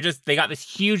 and they got this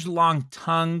huge long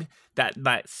tongue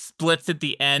that splits at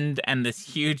the end, and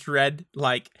this huge red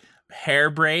like hair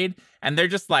braid, and they're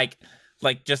just like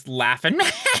just laughing.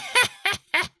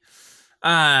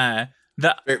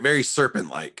 Very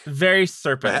serpent-like. Very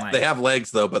serpent-like. They have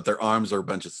legs though, but their arms are a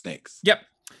bunch of snakes. Yep.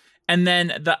 And then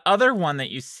the other one that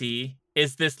you see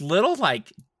is this little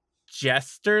like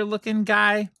jester looking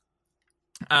guy.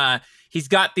 He's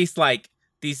got these like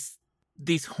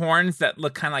these horns that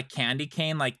look kind of like candy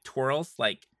cane, like twirls,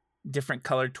 like different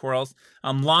colored twirls.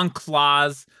 Long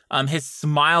claws. His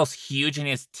smile's huge, and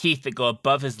he has teeth that go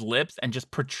above his lips and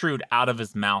just protrude out of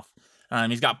his mouth.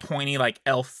 He's got pointy like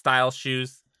elf style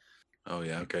shoes. Oh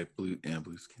yeah, okay. Blue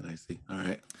skin. I see. All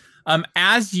right.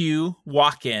 As you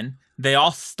walk in, they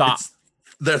all stop.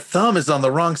 Their thumb is on the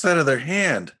wrong side of their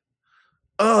hand.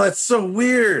 Oh, that's so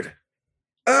weird.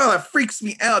 Oh, that freaks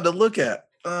me out to look at.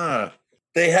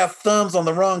 They have thumbs on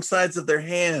the wrong sides of their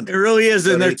hand. It really is,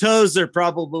 So and their they- toes are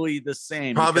probably the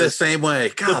same. Probably the because same way.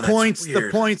 God, The points, that's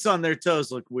weird. the points on their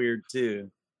toes look weird too.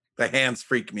 The hands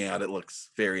freak me out. It looks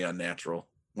very unnatural.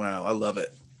 Wow, I love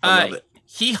it. I love it.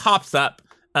 He hops up,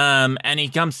 and he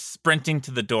comes sprinting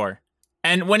to the door.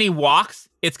 And when he walks,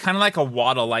 it's kind of like a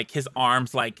waddle, like his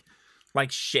arms like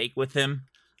shake with him.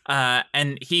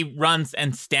 And he runs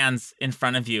and stands in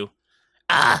front of you.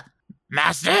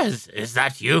 Masters, is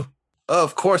that you?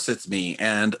 Of course it's me,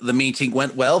 and the meeting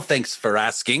went well. Thanks for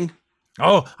asking.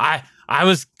 Oh, I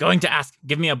was going to ask.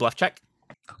 Give me a bluff check.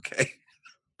 Okay.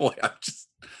 Boy,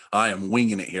 I am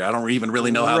winging it here. I don't even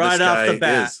really know how Right this off guy the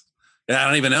bat. is. Yeah, I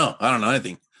don't even know. I don't know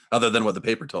anything other than what the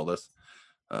paper told us.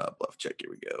 Bluff check. Here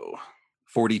we go.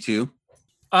 42.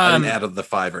 I didn't add up the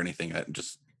 5 or anything.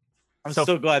 I'm So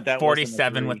so glad that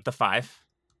 47 wasn't a with the 5.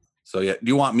 So yeah, do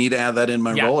you want me to add that in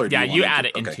my Yeah, roll, or do yeah, you, want you me add to?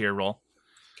 it into Okay. your roll.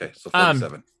 Okay, so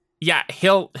 47. Yeah,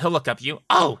 he'll look up you.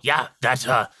 Oh, yeah, that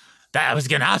I was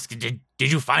gonna ask. Did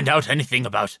you find out anything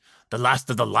about the last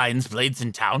of the lion's blades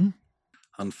in town?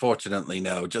 Unfortunately,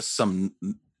 no. Just some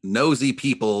nosy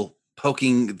people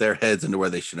poking their heads into where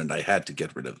they shouldn't. I had to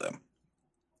get rid of them.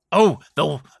 Oh,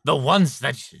 the ones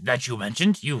that you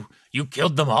mentioned. You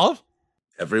killed them all?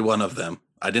 Every one of them.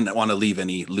 I didn't want to leave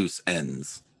any loose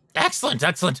ends. Excellent.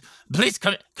 Please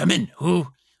come in. Who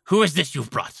is this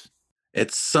you've brought?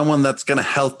 It's someone that's going to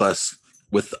help us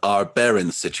with our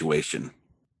Baron situation.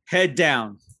 Head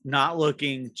down. not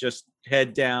looking, just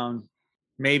head down,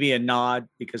 maybe a nod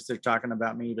because they're talking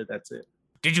about me, but that's it.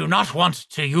 Did you not want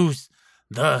to use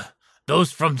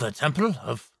those from the temple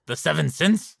of the seven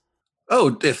sins?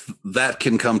 Oh, if that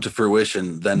can come to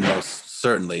fruition, then most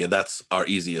certainly that's our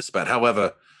easiest bet.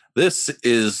 However, this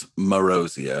is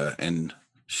Morosia, and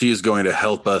she is going to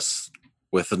help us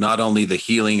with not only the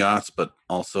healing arts, but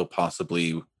also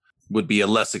possibly would be a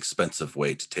less expensive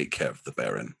way to take care of the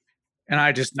Baron. And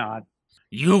I just nod.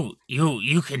 You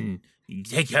can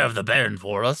take care of the Baron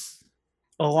for us.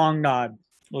 A long nod,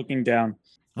 looking down.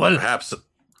 Well,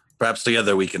 Perhaps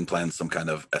together we can plan some kind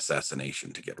of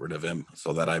assassination to get rid of him,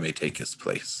 so that I may take his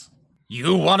place.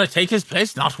 you want to take his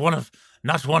place? Not one of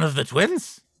the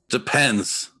twins?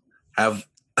 Depends. Let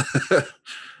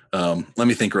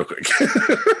me think real quick.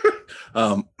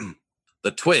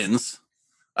 The twins,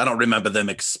 I don't remember them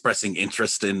expressing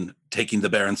interest in taking the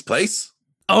Baron's place.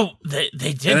 Oh, they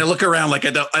did. And I look around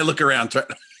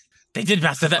They did,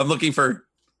 Master. I'm looking for...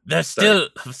 They're still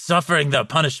suffering their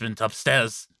punishment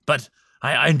upstairs, but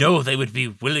I know they would be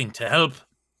willing to help.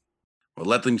 Well,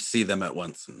 let them see them at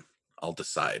once, and I'll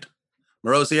decide.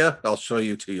 Morosia, I'll show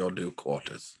you to your new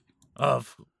quarters.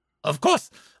 Of course.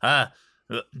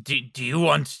 Do you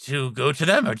want to go to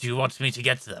them, or do you want me to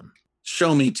get to them?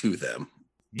 Show me to them.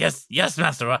 Yes,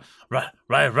 Master.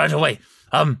 Right away.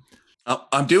 I'm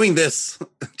doing this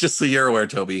just so you're aware,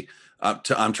 Toby.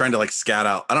 I'm trying to like scout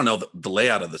out. I don't know the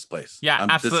layout of this place. Yeah,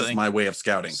 absolutely. This is my way of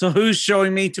scouting. So who's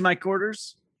showing me to my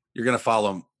quarters? You're gonna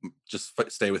follow him. Just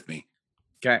stay with me.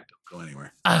 Okay. Don't go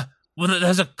anywhere. Well,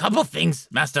 there's a couple things,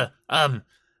 Master.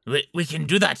 We can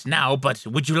do that now, but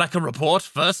would you like a report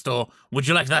first, or would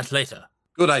you like that later?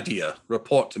 Good idea.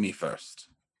 Report to me first.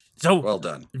 So, Well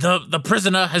done. The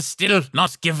prisoner has still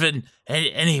not given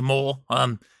any more.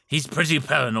 He's pretty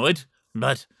paranoid,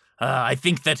 but I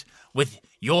think that with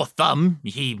your thumb,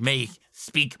 he may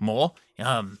speak more.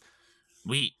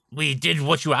 We did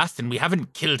what you asked, and we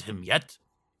haven't killed him yet.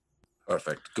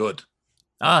 Perfect. Good.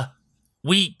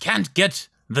 We can't get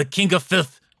the King of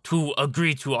Filth to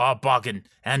agree to our bargain,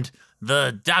 and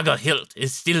the dagger hilt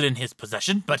is still in his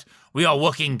possession, but we are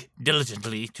working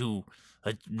diligently to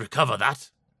recover that.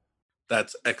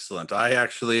 That's excellent. I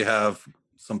actually have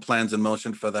some plans in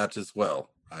motion for that as well.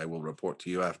 I will report to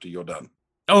you after you're done.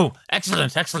 Oh,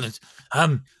 excellent. That's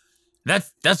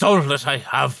all that I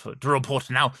have to report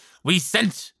now. We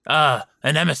sent an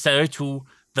emissary to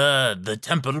the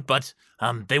temple, but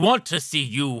they want to see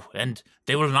you, and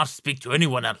they will not speak to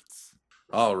anyone else.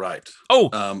 All right. Oh,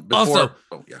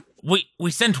 yeah.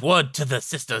 we sent word to the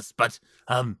sisters, but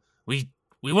we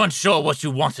weren't sure what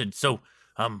you wanted, so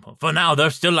for now they're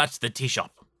still at the tea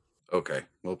shop. Okay,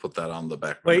 we'll put that on the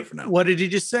back burner for now. What did you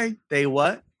just say? They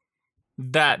what?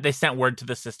 That they sent word to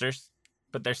the sisters,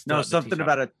 but they're still at the something tea shop.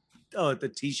 about at the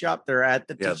tea shop. They're at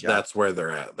the tea shop. That's where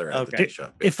they're at. They're at the Okay. tea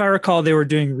shop. If I recall, they were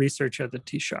doing research at the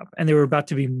tea shop, and they were about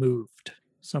to be moved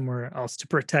somewhere else to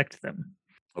protect them.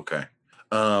 Okay.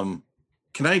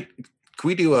 Can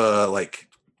we do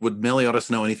would Meliodas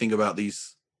know anything about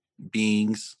these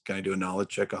beings? Can I do a knowledge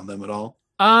check on them at all?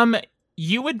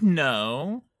 You would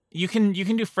know. You can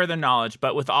do further knowledge,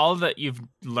 but with all that you've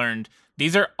learned,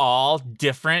 these are all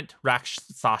different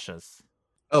Rakshasas.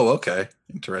 Oh, okay.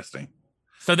 Interesting.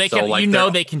 So they can,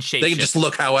 they can shape. They can just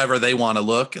look however they want to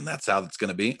look, and that's how it's going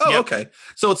to be. Oh, Yep. Okay.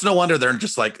 So it's no wonder they're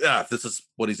just like, this is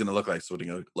what he's going to look like. So what he's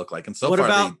going to look like. And so What far,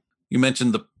 about- you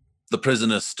mentioned the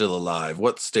prisoner's still alive.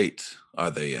 What state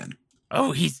are they in?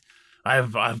 Oh,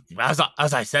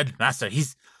 as I said, Master,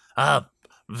 he's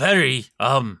very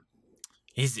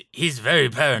he's very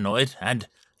paranoid, and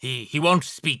he won't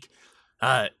speak.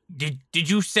 Did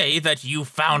you say that you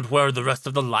found where the rest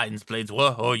of the lion's blades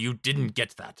were, or you didn't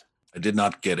get that? I did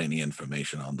not get any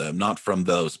information on them, not from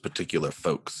those particular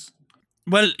folks.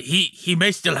 Well, he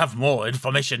may still have more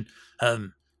information.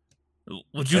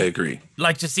 Would you I agree.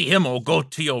 like to see him, or go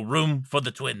to your room for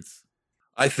the twins?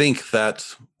 I think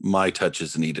that my touch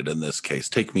is needed in this case.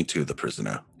 Take me to the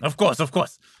prisoner. Of course.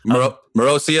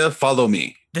 Morosia, follow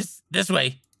me. This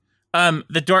way.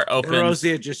 The door opens.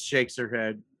 Rosia just shakes her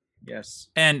head. Yes.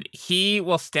 And he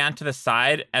will stand to the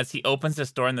side as he opens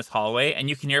this door in this hallway, and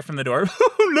you can hear from the door,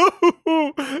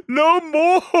 "Oh, no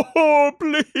more,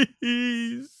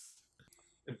 please."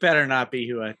 It better not be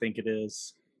who I think it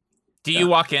is. Do you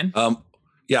walk in?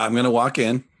 Yeah, I'm gonna walk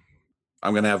in. I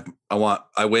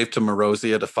wave to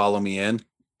Morosia to follow me in.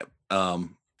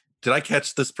 Did I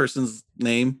catch this person's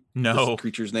name? No. This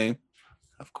creature's name?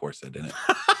 Of course I didn't.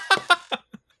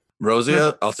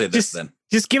 Morosia, I'll say this then.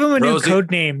 Just give them a Rosie- new code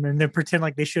name and then pretend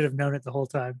like they should have known it the whole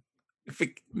time.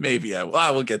 Maybe I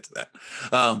will get to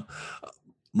that.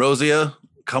 Morosia,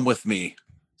 come with me.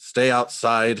 stay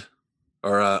outside,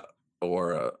 or I'll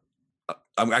look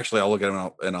at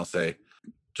him and I'll say,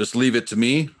 just leave it to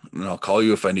me, and I'll call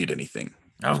you if I need anything.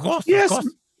 Of course. Yes, Of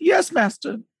course. yes,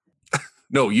 master.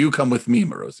 No, you come with me,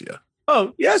 Marozia.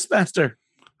 Oh, yes, master.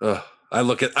 I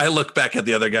look back at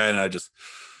the other guy and I just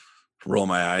roll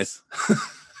my eyes.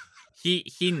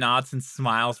 He nods and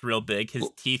smiles real big, his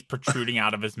teeth protruding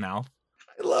out of his mouth.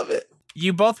 I love it.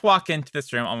 You both walk into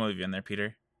this room. I'll move you in there,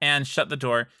 Peter, and shut the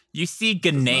door. You see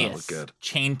Gnaeus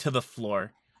chained to the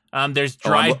floor. There's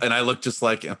dry, and I look just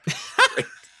like him.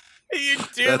 You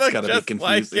do That's look gotta be just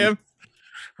like confusing. him.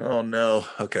 Oh no.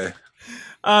 Okay.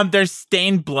 There's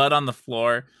stained blood on the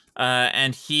floor,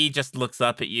 and he just looks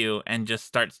up at you and just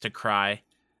starts to cry.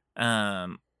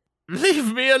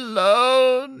 Leave me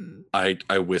alone. I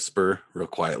whisper real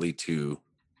quietly to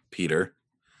Peter.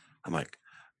 I'm like,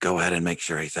 go ahead and make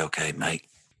sure he's okay, mate.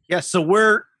 Yeah. So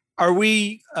we're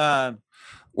gonna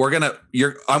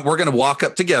walk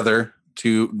up together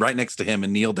to right next to him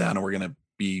and kneel down, and we're gonna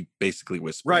be basically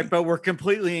whispering. right, but we're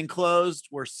completely enclosed.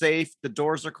 We're safe. The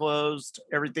doors are closed.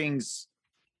 Everything's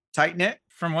tight knit.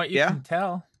 From what you can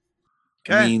tell.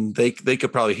 Okay. I mean, they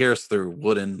could probably hear us through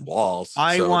wooden walls.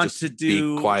 I so want just to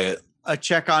do be quiet. a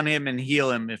check on him and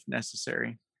heal him if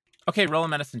necessary. Okay, roll a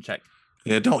medicine check.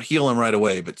 Yeah, don't heal him right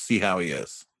away, but see how he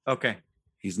is. Okay.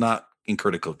 He's not in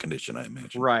critical condition, I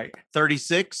imagine. Right.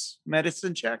 36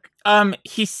 medicine check.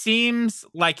 He seems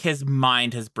like his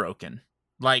mind has broken.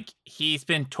 Like he's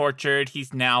been tortured.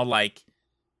 He's now like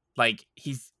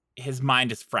his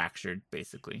mind is fractured,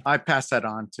 basically. I pass that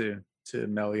on to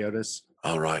Meliodas.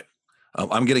 All right.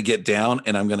 I'm gonna get down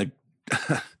and I'm gonna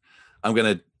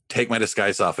take my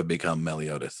disguise off and become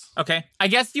Meliodas. Okay. I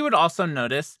guess you would also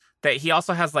notice that he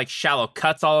also has like shallow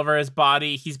cuts all over his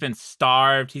body. He's been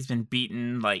starved. He's been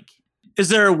beaten. Like, is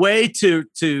there a way to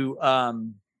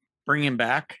bring him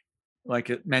back,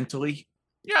 like mentally?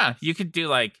 Yeah, you could do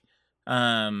like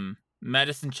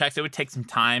medicine checks. It would take some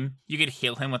time. You could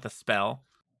heal him with a spell,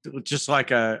 just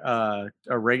like a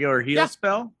regular heal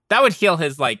spell. That would heal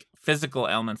his like physical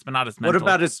ailments, but not his mental.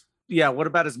 What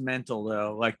about his mental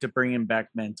though? Like to bring him back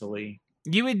mentally.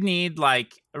 You would need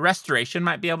like a restoration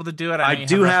might be able to do it. I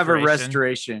do have a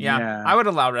restoration. Yeah, I would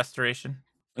allow restoration.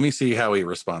 Let me see how he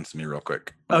responds to me real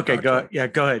quick. Okay, go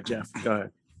ahead, Jeff. Go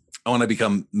ahead. I want to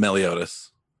become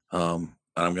Meliodas. And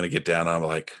I'm going to get down and I'm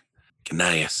like,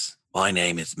 Gnaeus, my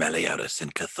name is Meliodas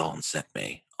and Cathon sent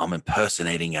me. I'm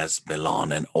impersonating as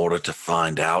Milan in order to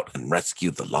find out and rescue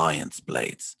the lion's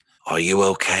blades. Are you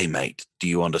okay, mate? Do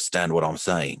you understand what I'm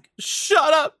saying?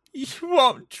 Shut up. You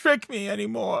won't trick me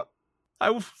anymore.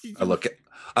 I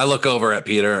look over at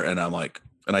Peter and I'm like,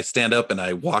 and I stand up and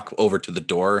I walk over to the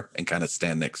door and kind of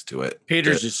stand next to it.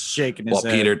 Peter's just shaking his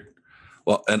head.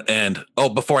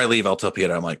 Before I leave, I'll tell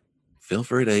Peter, I'm like, feel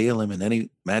free to heal him and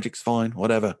any magic's fine,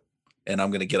 whatever. And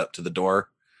I'm going to get up to the door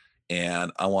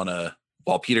and I want to,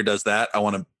 while Peter does that, I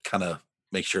want to kind of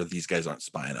make sure these guys aren't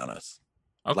spying on us.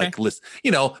 Okay. Like, listen,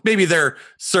 maybe they're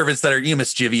servants that are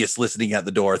mischievous listening at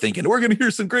the door thinking, we're going to hear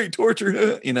some great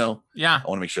torture, Yeah. I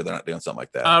want to make sure they're not doing something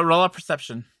like that. Roll a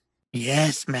perception.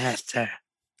 Yes, master.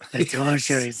 The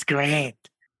torture is great.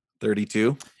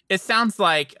 32. It sounds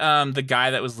like the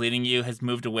guy that was leading you has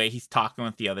moved away. He's talking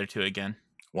with the other two again.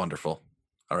 Wonderful.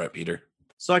 All right, Peter.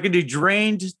 So I can do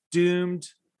drained, doomed,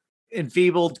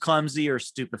 enfeebled, clumsy, or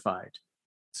stupefied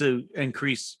to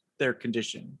increase their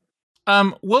condition.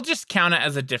 We'll just count it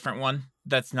as a different one.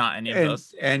 That's not any of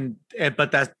those.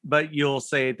 But you'll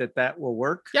say that will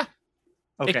work. Yeah.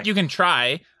 Okay. You can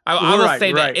try. I will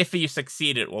say that if you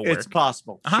succeed, it will work. It's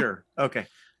possible. Uh-huh. Sure. Okay.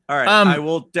 All right. I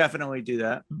will definitely do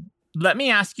that. Let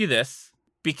me ask you this,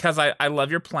 because I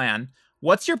love your plan.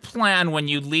 What's your plan when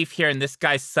you leave here and this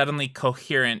guy's suddenly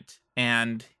coherent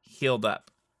and healed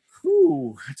up?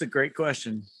 Ooh, that's a great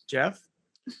question, Jeff.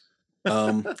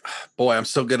 Boy, I'm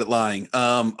so good at lying.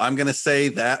 I'm gonna say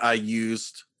that I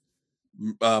used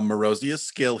Marozia's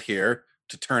skill here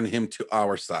to turn him to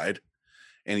our side,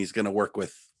 and he's gonna work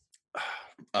with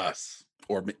us,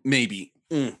 or maybe.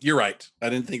 You're right. I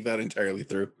didn't think that entirely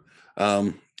through.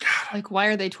 Like, why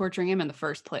are they torturing him in the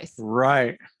first place?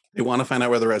 Right. They want to find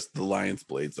out where the rest of the lion's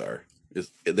blades are.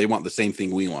 They want the same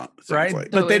thing we want, right?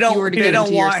 Like. But so they don't. If you were to they get don't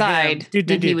him to your want side. him.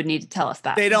 Then he would need to tell us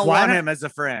that. They don't want him as a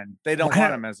friend. They don't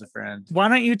want him as a friend. Why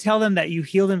don't you tell them that you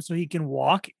healed him so he can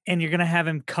walk, and you're gonna have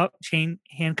him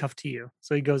handcuffed to you,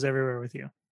 so he goes everywhere with you.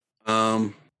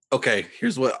 Okay.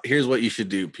 Here's what you should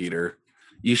do, Peter.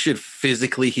 You should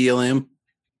physically heal him,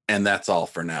 and that's all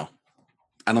for now.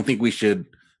 I don't think we should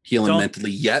heal him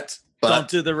mentally yet. But don't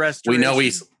do the restoration. We know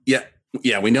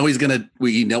we know he's gonna.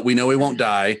 We know he won't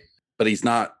die, but he's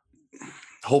not.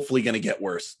 hopefully going to get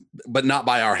worse, but not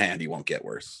by our hand. He won't get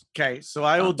worse. Okay, so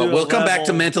I will do. But we'll come back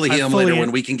to level- mentally I heal him fully- later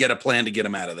when we can get a plan to get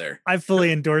him out of there. I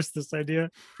fully endorse this idea.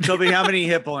 Toby, how many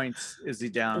hit points is he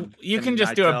down? You can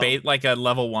just do I a tell- like a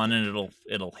level 1 and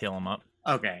it'll heal him up.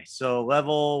 Okay, so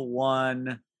level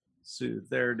 1 soothe.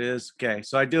 There it is. Okay,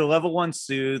 so I do a level 1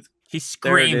 soothe. He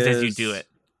screams as you is. do it.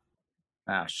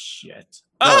 Ah, shit.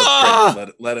 No, it's Ah! great.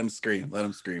 Let him scream. Let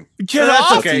him scream. Get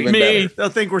that's off okay. Even me! better. They'll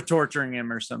think we're torturing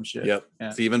him or some shit. Yep,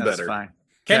 it's even that's better. Fine.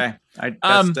 'Kay. Okay, that's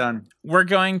Um, done. We're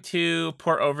going to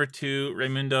pour over to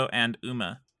Raimundo and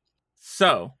Uma.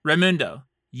 So, Raimundo,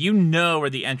 you know where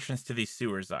the entrance to these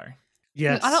sewers are.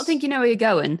 Yes. I don't think you know where you're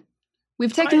going.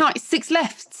 We've taken like 6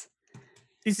 lefts.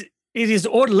 it is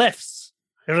all lefts.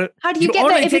 How do you get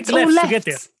only there if take it's all lefts to lefts? get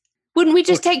there. Wouldn't we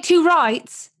just take 2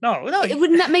 rights? No,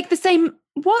 Wouldn't that make the same?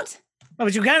 What? no,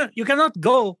 but you cannot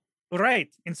go right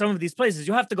in some of these places.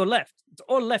 You have to go left. It's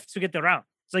all left to get around.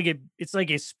 It's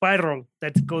like a spiral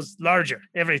that goes larger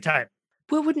every time.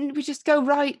 Well, wouldn't we just go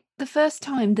right the first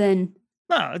time then?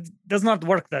 No, it does not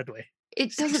work that way.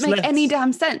 It 6 doesn't make any lefts.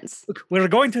 damn sense. Look, we're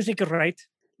going to take a right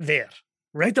there,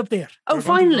 right up there. Oh, We're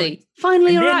going to go right. finally,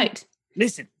 And you're then- right.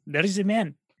 Listen, there is a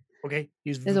man. Okay,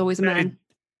 There's always a man.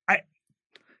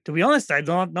 To be honest, I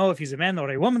don't know if he's a man or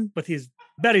a woman, but he's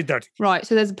very dirty. Right,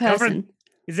 so there's a Covered-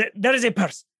 person, There is a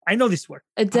person. I know this word.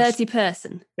 a dirty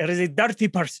person. There is a dirty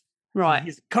person. Right.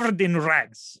 He's covered in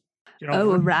rags. You know,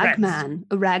 Oh, a rag rags. man,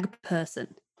 a rag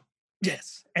person.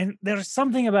 Yes, and there's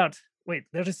something about. Wait,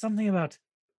 there is something about.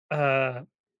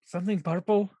 Something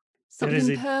purple is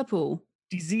Something a- purple.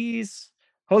 disease.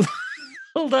 Hold,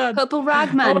 hold on. Purple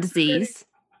ragman Oh, disease.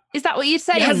 Is that what you're Yes,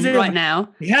 saying it- right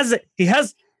now? He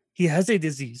has a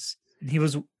disease.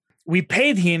 And we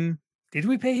paid him. Did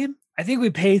we pay him? I think we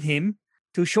paid him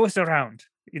to show us around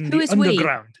in Who the is we?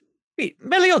 underground.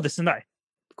 Meliodas and I.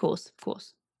 Of course, of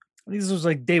course. This was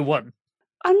like day 1.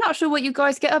 I'm not sure what you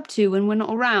guys get up to when we're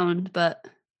not around, but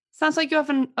sounds like you're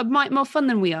having a mite more fun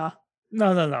than we are.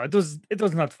 No. It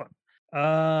was not fun.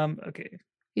 Okay.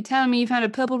 You're telling me you found a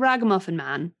purple ragamuffin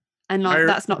man, and like I-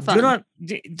 that's not fun.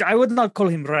 I would not call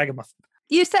him ragamuffin.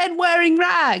 You said wearing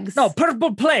rags. No,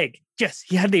 purple plague. Yes,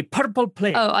 he had a purple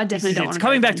plague. Oh, I This definitely is- don't It's want to.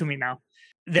 coming back to me now.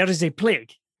 There is a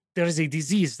plague. There is a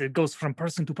disease that goes from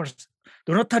person to person.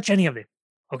 Do not touch any of them.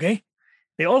 Okay?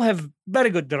 They all have very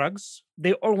good drugs.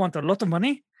 They all want a lot of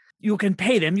money. You can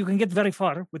pay them. You can get very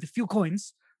far with a few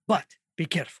coins, but be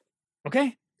careful.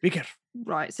 Okay? Be careful.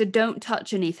 Right, so don't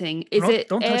touch anything. Is Don't- it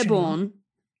don't touch airborne?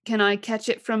 Can I catch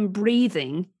it from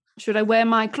breathing? Should I wear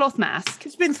my cloth mask?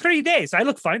 It's been 3 days. I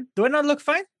look fine. Do I not look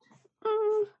fine?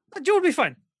 Mm, You will be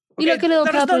fine. you look a little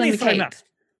There is no purple in need the for a cape. mask.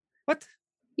 What?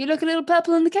 You look a little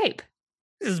purple in the cape.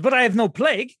 But I have no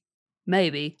plague.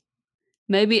 Maybe.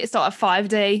 Maybe it's not a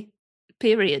 5-day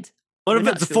period. What if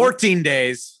We're it's not sure. 14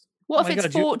 days? What Oh if my it's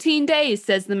God, you- 14 days,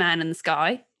 says the man in the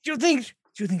sky? Do you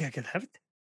think I can have it?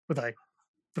 But I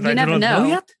You do never not know.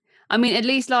 yet. I mean, at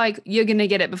least like you're gonna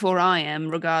get it before I am,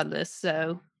 regardless.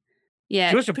 So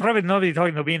yeah. You should probably not be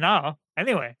talking to me now.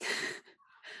 Anyway,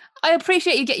 I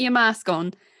appreciate you getting your mask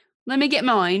on. Let me get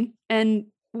mine and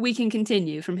we can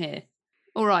continue from here.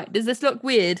 All right. Does this look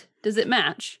weird? Does it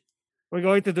match? we're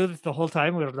going to do this the whole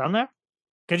time we're down there.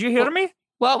 Can you hear Well- me?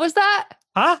 What was that?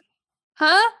 Huh?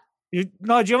 Huh? You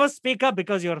must speak up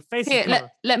because your face Here, is covered.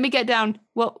 let me get down.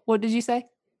 What did you say?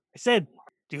 I said,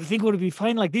 do you think we'll be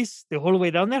fine like this the whole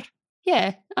way down there?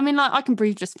 Yeah. I mean, like I can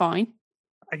breathe just fine.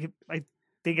 I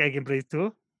think I can breathe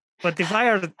too. But if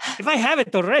I have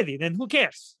it already, then who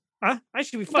cares? Huh? I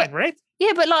should be But- fine, right?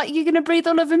 Yeah, but like you're gonna breathe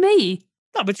all over me.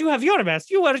 No, but you have your mask.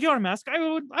 You wear your mask. I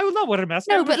will not wear a mask.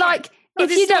 I No, will be but fine. like No, if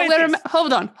this you is the don't way wear it a is.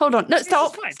 hold on. No, This is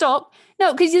stop. fine. Stop.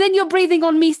 No, because then you're breathing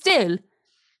on me still.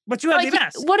 But you have Like, the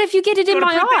mask. what if you get it in You're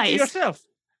my protecting eyes? yourself.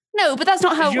 No, but that's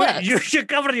not how it you, works. You should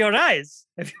cover your eyes.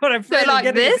 If you're afraid like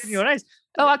of getting it this? in your eyes.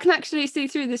 Oh, I can actually see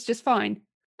through this just fine.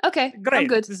 Okay, Great. I'm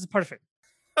good. This is perfect.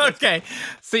 Okay,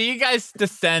 so you guys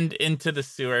descend into the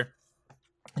sewer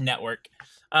network.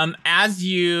 As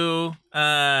you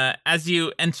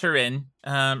enter in,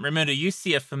 Raimundo, you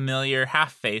see a familiar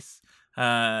half face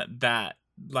that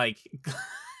like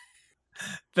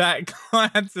that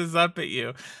glances up at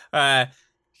you.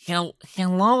 Hello.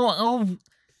 Oh,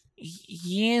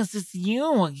 yes, it's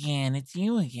you again. It's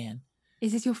you again.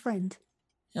 Is this your friend?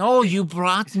 Oh, you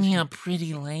brought me a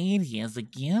pretty lady as a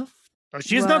gift. No,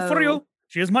 she is not for Whoa. you.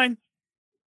 She is mine.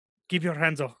 Keep your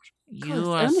hands off her. You this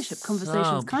are ownership conversation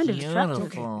so is kind of distracting.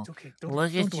 beautiful. It's okay. Don't,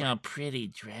 Look don't at worry. your pretty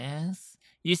dress.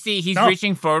 You see, he's No.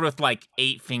 reaching forward with like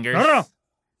 8 fingers. No.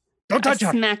 Don't I touch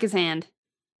her. smack his hand.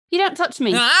 You don't touch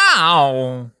me.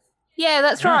 Ow! Yeah,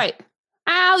 that's Yeah. right.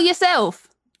 Ow, yourself.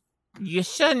 You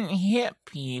shouldn't hit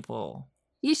people.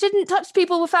 You shouldn't touch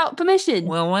people without permission.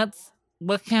 Well,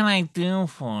 what can I do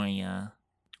for you?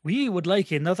 We would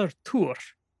like another tour.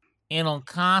 It'll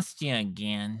cost you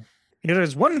again. Here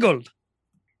is 1 gold.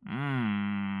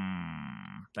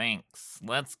 Thanks.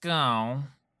 Let's go.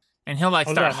 And he'll like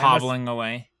Hold start on, I must- hobbling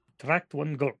away. Tract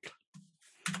 1 gold.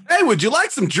 Hey, would you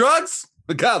like some drugs?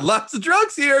 We got lots of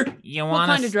drugs here. You What want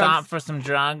kind to of stop drugs? for some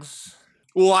drugs?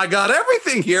 Well, I got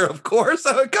everything here, of course.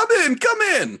 Come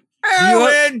in.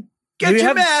 Heroin. do Get you your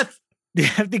have- meth. They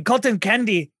have the cotton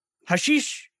candy.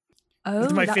 Hashish. Oh,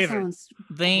 my that favorite. sounds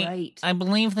They, great. I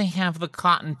believe they have the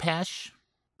cotton pesh.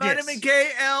 Vitamin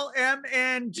K, L, M,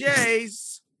 and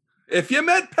J's. If you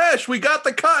meant Pesh, we got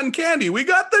the cotton candy. We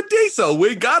got the diesel.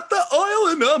 We got the oil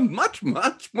and much,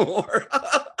 much more.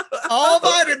 All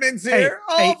vitamins Hey, here.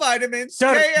 All hey, vitamins.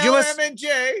 sir, K, you L, must- M, and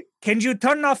J. Can you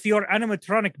turn off your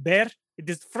animatronic bear? It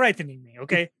is frightening me,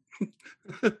 okay?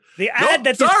 The Nope, ad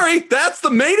that is- sorry, that's the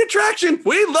main attraction.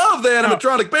 We love the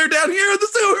animatronic bear down here in the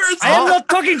sewers. I am not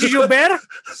talking to you, bear.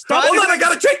 Stop. Hold on, I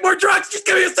gotta take more drugs. Just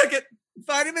give me a second.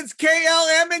 Vitamins K, L,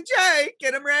 M, and J.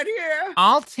 Get them right here.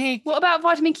 I'll take What about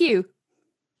vitamin Q?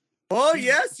 Oh,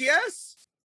 yes, yes.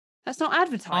 That's not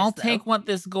advertised. I'll though. take what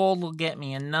this gold will get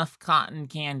me. Enough cotton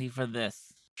candy for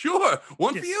this. Sure,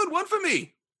 one Yes. for you and one for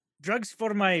me. Drugs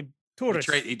for my tourist.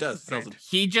 He does. Sells them.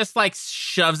 He just like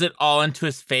shoves it all into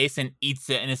his face and eats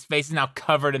it, and his face is now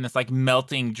covered in this like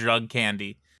melting drug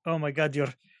candy. Oh my god, do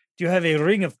you have a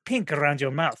ring of pink around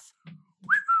your mouth?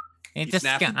 It He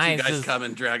snaps and two guys disguises come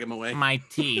and drag him away. my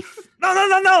teeth. No,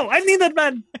 I need that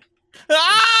man.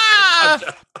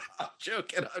 Ah! I'm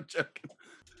joking.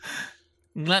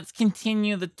 Let's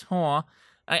continue the tour.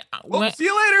 Well, see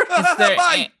you later. Is there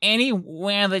Bye.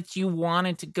 anywhere that you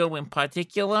wanted to go in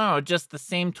particular, or just the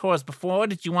same tour as before?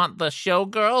 Did you want the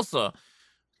showgirls, or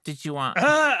did you want?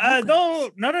 No,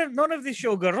 none of the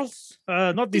showgirls.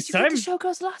 Not this Did you get time. the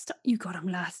showgirls last time? You got them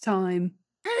last time.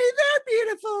 Hey, they're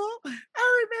beautiful.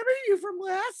 I remember you from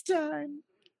last time.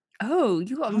 Oh,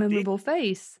 you got a Oh, they- memorable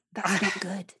face. That's not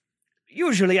good.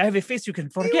 Usually I have a face you can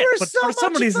forget, were but so for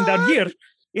some much reason down fun. here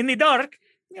in the dark,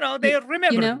 they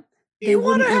remember. You know, they You wanna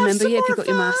wouldn't have remember some you if you more got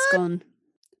your mask fun? on.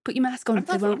 Put your mask on. I'm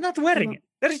They not, won't. I'm not they wearing won't. it.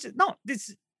 There is no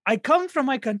this. I come from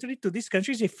my country to this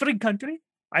country. It's a free country.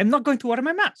 I'm not going to wear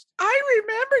my mask. I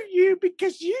remember you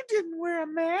because you didn't wear a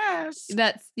mask.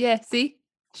 Yeah. See,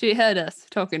 she heard us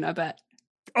talking. I bet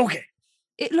Okay,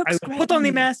 it I looks will great. put on the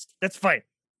you. mask. That's fine.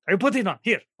 I put it on.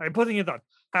 Here, I'm putting it on.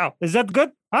 How is that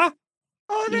good? Huh?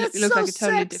 Oh, You that's look so like a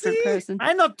totally different sexy. person.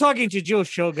 I'm not talking to you,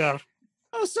 showgirl.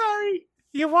 Oh, sorry.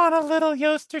 You want a little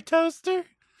Yoster toaster?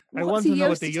 I What's want a to know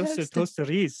what the Yoster Yoster toaster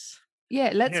is.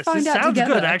 Yeah, let's Yes, find this out sounds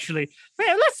together. good, actually.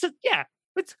 Well,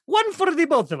 it's one for the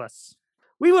both of us.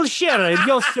 We will share a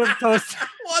Yoster toaster.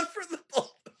 One for the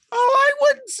both. Oh, I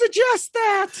wouldn't suggest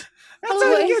that. That's Oh,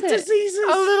 how what you is get it? diseases.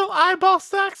 A little eyeball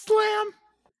sack slam?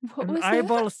 What An was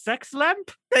eyeball sex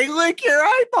lamp? They lick your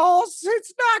eyeballs.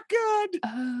 It's not good.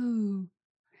 that? Oh,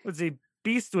 Was a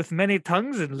beast with many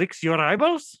tongues and licks your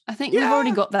eyeballs? I think we've already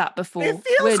Yeah, got that before. it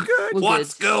feels good. We're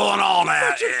What's good. going on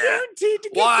out But you're here? guaranteed to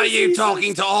get Why are you diseases.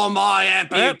 talking to all my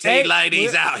amputee hey,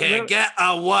 ladies we're- out here? we're- Get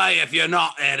away if you're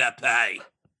not here to pay.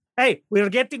 Hey, we're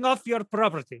getting off your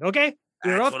property, okay?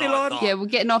 We're That's off what the I lawn. thought. Yeah, we're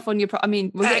getting off on your. we're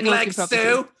Peg getting off your leg property.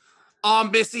 Stu,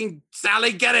 I'm missing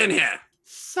Sally. Get in here.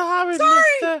 Sorry, Sorry,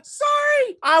 mister.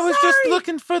 sorry. I was just sorry.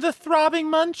 looking for the throbbing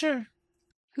muncher.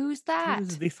 Who's that?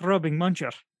 Who's the throbbing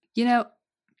muncher? You know,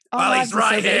 our Well, lives he's are so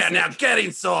right here. basic. Now get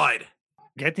inside.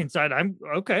 Get inside. I'm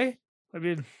okay. I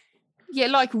mean, Yeah,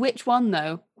 like which one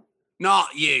though?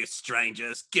 Not you,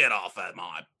 strangers. Get off at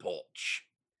my porch.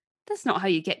 That's not how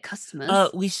you get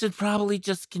customers. We should probably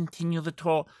just continue the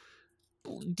tour.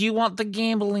 Do you want the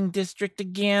gambling district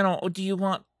again, or do you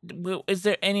want? Is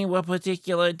there anywhere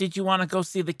particular? Did you want to go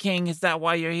see the king? Is that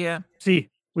why you're here? see,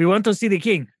 we want to see the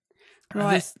king.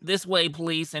 Right. This way,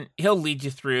 please, and he'll lead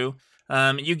you through.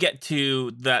 You get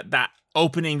to that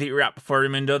opening that you were at before,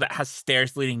 Raimundo, that has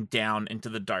stairs leading down into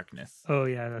the darkness. Oh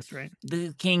yeah, that's right.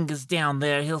 The king is down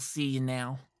there. He'll see you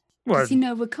now. What? Does he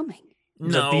know we're coming?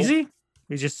 Is No, that easy?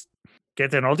 We just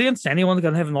get an audience. Anyone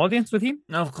can have an audience with him.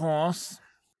 of course.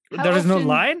 How There is no often-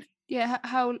 line. Yeah.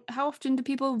 How often do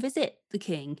people visit the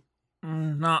king?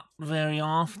 Not very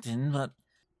often, but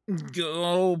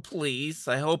go, please.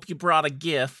 I hope you brought a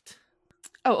gift.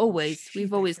 Oh, always. We've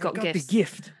Shit, always I got forgot gifts. The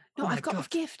gift. No, Oh my I've got God. a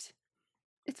gift.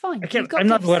 It's fine. I You've can't. got I'm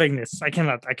not gifts. wearing this. I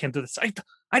cannot. I can't do this.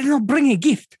 I did not bring a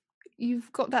gift.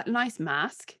 You've got that nice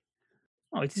mask.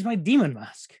 Oh, it is my demon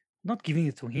mask. I'm not giving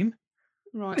it to him.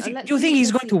 Right. Is he- let's do you think see,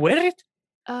 he's let's going see. to wear it?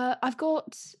 I've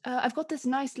got this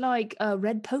nice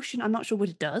red potion. I'm not sure what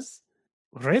it does.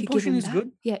 Red Could give potion him is that.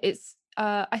 good. Yeah, it's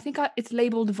it's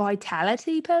labeled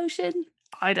vitality potion.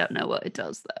 I don't know what it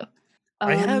does though.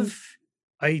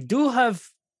 I do have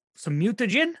some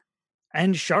mutagen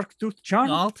and shark tooth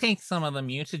charm. I'll take some of the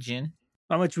mutagen.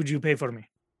 How much would you pay for me?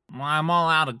 Well, I'm all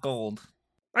out of gold.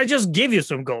 I just gave you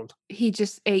some gold. He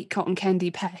just ate cotton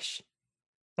candy pesh.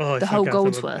 Oh, The whole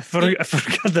gold's worth. I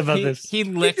forgot about He, this. he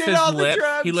licks did his all the lips. He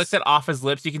drugs. licks it off his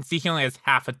lips. You can see he only has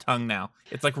half a tongue now.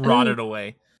 It's like rotted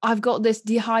away. I've got this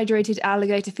dehydrated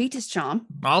alligator fetus charm.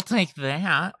 I'll take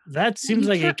that. That seems You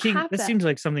like a can't king. have That that. seems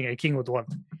like something a king would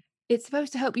want. It's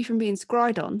supposed to help you from being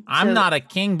scryed on. I'm so- not a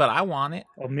king, but I want it.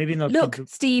 Or maybe not. Look, good-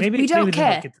 Steve, maybe, we don't maybe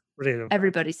not care. get rid of it.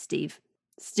 Everybody's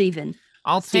Steven.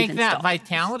 I'll Steven, take that stop.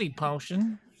 vitality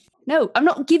potion. No, I'm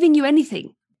not giving you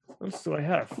anything. What else do I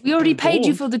have? We already paid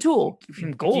you Gold. for the tour. Give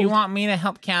him Do gold. you want me to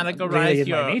help categorize Really in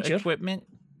my your nature. equipment?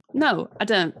 No, I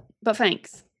don't. But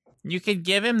thanks. You could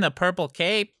give him the purple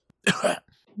cape.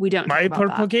 We don't. my talk about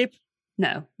purple that. cape?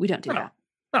 No, we don't do No. that.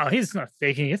 No, he's not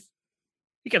taking it.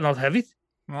 He cannot have it.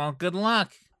 Well, good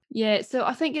luck. Yeah, so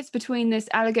I think it's between this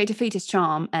alligator fetus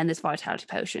charm and this vitality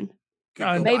potion. Could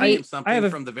No, go maybe- buy him I something have a-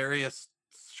 from the various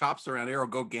shops around here, or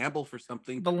go gamble for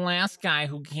something. The last guy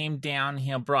who came down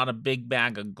here brought a big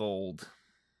bag of gold.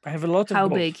 I have a lot of How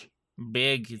gold. big?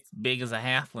 Big, it's big as a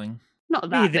halfling. Not He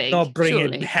that did big. not bring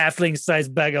surely. a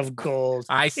halfling-sized bag of gold.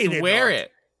 I He did swear not.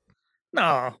 it.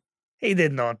 No, he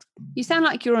did not. You sound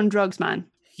like you're on drugs, man.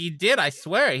 He did. I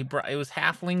swear. He brought. It was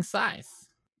halfling size.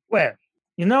 Well,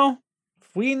 you know,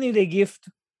 if we need a gift,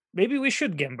 maybe we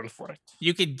should gamble for it.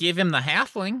 You could give him the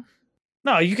halfling.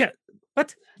 No, you can't.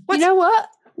 What? You know what?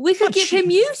 We could But give him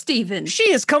she- you, Stephen.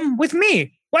 She has come with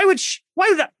me. Why would she? Why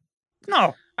would that?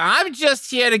 No. I'm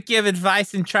just here to give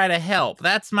advice and try to help.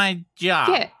 That's my job.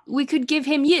 Yeah, we could give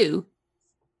him you.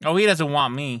 Oh, he doesn't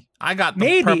want me. I got the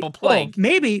Maybe. purple plague. Oh,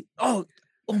 maybe. Oh,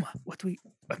 my. What do we?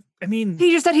 I mean,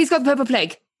 He just said he's got the purple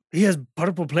plague. he has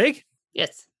purple plague.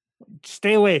 Yes.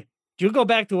 Stay away. You go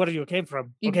back to where you came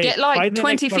from. You okay, get, like, find the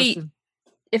next 20 feet. person.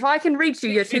 If I can reach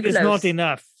you, you're too Feet is close. not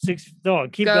enough. No,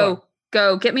 keep going.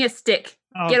 Go. Get me a stick.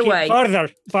 Oh, Get keep away.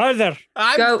 Farther.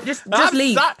 I'm, Go. Just I'm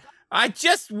leave. I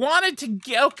just wanted to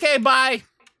get. Okay, bye.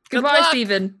 Good Goodbye, luck.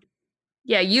 Stephen.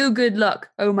 Yeah, you good luck.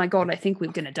 Oh my god, I think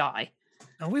we're gonna die.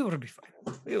 No, we will be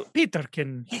fine. Peter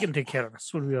can take care of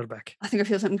us when we are back. I think I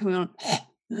feel something coming on.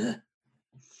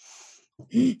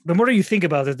 The more you think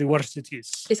about it, the worse it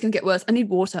is. It's gonna get worse. I need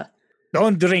water.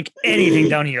 Don't drink anything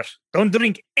down here. Don't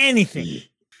drink anything.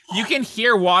 You can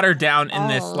hear water down in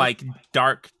this Oh. like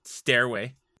dark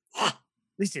stairway.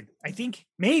 Listen, I think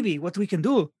maybe what we can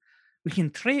do, we can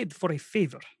trade for a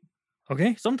favor.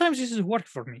 Okay? Sometimes this has worked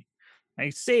for me. I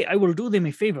say I will do them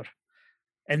a favor,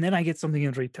 and then I get something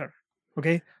in return.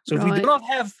 Okay? So if we Right. do not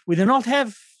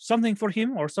have something for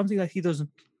him or something that he doesn't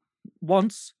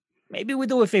wants, maybe we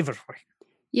do a favor for him.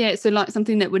 Yeah, so like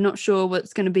something that we're not sure what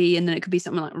it's gonna be, and then it could be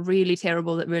something like really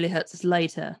terrible that really hurts us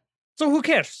later. So who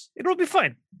cares? It will be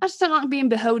fine. I just don't like being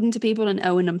beholden to people and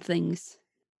owing them things.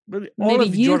 But all Maybe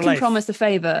of you your can life promise a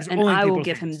favor is and owing I will people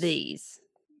give him things. these.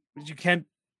 But you can't.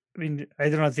 I mean, I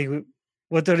do not think.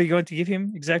 What are you going to give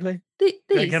him exactly? I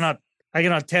These.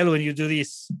 cannot tell when you do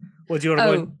this what you're Oh,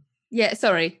 going yeah,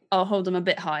 sorry. I'll hold them a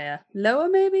bit higher. Lower,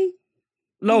 maybe?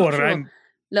 lower. sure. I'm.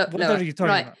 What What are you talking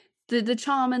right. about? The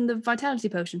charm and the vitality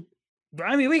potion.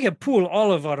 I mean, we can pool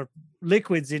all of our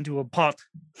liquids into a pot.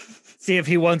 See if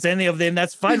he wants any of them.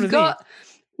 That's fine with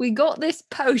We got this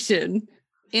potion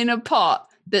in a pot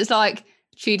that's like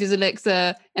cheetah's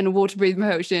elixir and a water breathing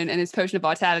potion and this potion of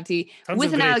vitality Tons with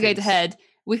of an great alligator things. head.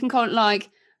 We can call it like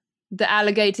the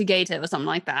alligator gator or something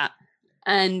like that.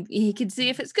 And he could see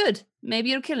if it's good.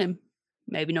 Maybe it'll kill him.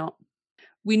 Maybe not.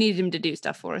 We need him to do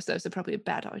stuff for us though, so probably a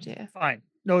bad idea. me. Fine.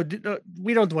 No,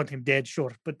 we don't want him dead,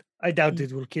 sure, but I doubt Mm.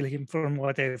 it will kill him from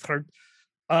what I've heard.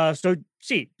 So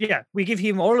see, yeah, we give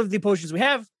him all of the potions we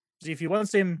have. See if he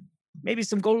wants them, maybe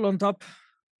some gold on top.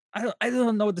 I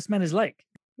don't know what this man is like.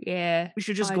 Yeah. We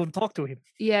should just I- go and talk to him.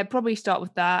 Yeah, probably start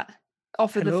with that.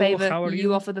 Offer the Hello, favor. how are You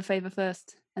you? offer the favor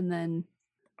first. And then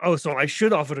Oh, so I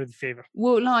should offer her the favor.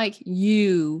 well, like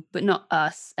you, but not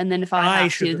us. And then if I I have to,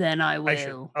 should- then I I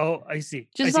should. will. Oh, I see.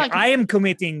 Just I see. like- I am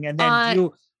committing, and then I-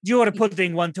 you are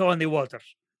putting one toe in the water.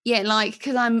 Yeah, like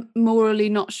because I'm morally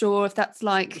not sure if that's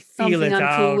like Feel something it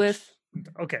I'm cool out. with.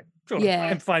 Okay, sure. Yeah.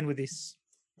 I'm fine with this.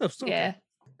 That's okay. Yeah.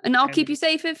 And I'll keep And- you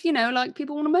safe if, like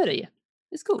people want to murder you.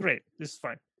 It's cool. Great. This is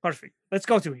fine. Perfect. Let's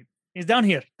go to him. He's down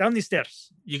here, down the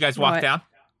stairs. You guys walk Right. down.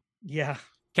 Yeah.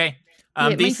 Okay. Yeah,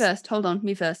 me These, first. Hold on,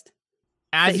 me first.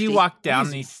 as you Safety. walk down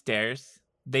Easy. these stairs,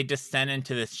 they descend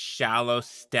into this shallow,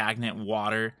 stagnant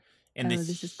water in Oh, this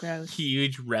this is gross.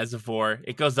 huge reservoir.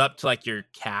 It goes up to like your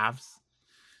calves.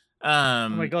 Oh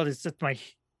my god, it's at my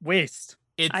waist.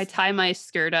 I tie my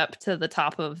skirt up to the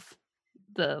top of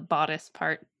the bodice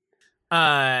part.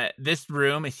 This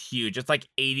room is huge. It's like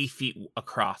 80 feet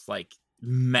across, like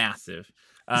massive.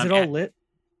 Is it all lit?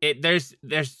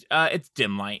 It's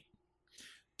dim light.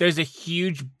 There's a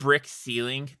huge brick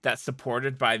ceiling that's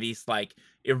supported by these like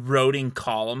eroding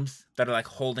columns that are like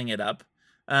holding it up.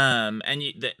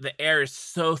 The air is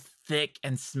so thick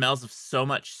and smells of so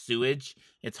much sewage.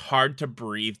 It's hard to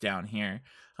breathe down here.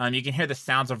 You can hear the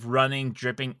sounds of running,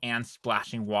 dripping, and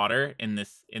splashing water in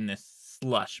this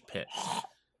slush pit.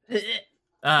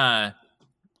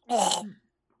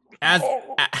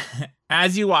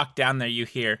 As you walk down there, you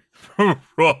hear,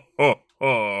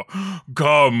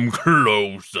 "Come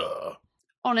closer."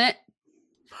 On it.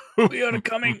 We are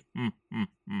coming.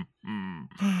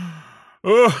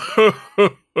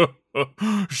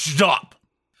 Stop.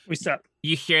 We stop.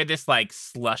 You hear this like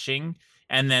slushing,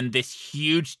 and then this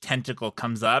huge tentacle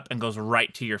comes up and goes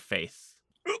right to your face.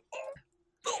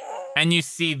 And you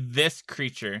see this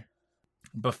creature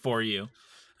before you.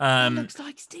 It looks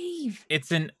like Steve.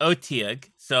 It's an Otiug,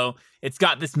 so it's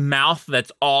got this mouth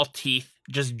that's all teeth,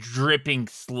 just dripping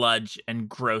sludge and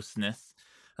grossness.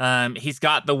 He's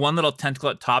got the one little tentacle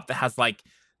at top that has like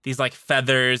these like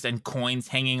feathers and coins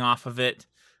hanging off of it.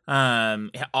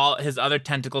 All his other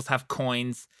tentacles have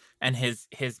coins, and his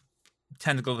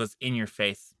tentacle goes in your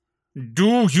face.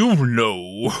 Do you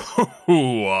know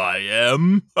who I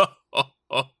am?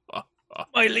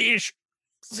 My liege,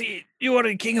 see, you are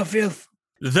the king of filth.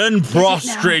 Then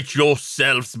prostrate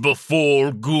yourselves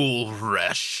before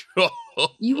Gulresh.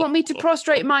 You want me to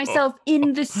prostrate myself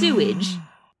in the sewage?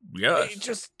 Yes. Hey,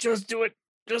 just do it.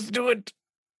 Just do it.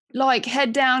 Like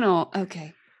head down or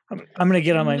okay. I'm gonna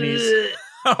get on my knees.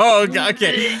 Oh,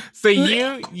 okay. So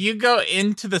you go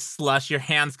into the slush, your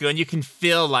hands go, and you can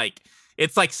feel like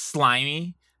it's like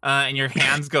slimy, and your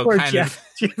hands go Poor kind Jeff.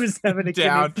 Jeff was having a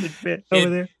down kidney fit over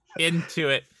there. into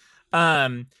it.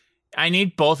 I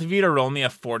need both of you to roll me a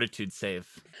fortitude save.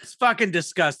 It's fucking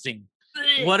disgusting.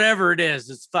 Whatever it is,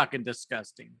 it's fucking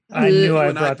disgusting. I knew I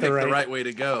And I brought picked the the right. right way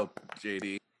to go,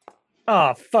 JD.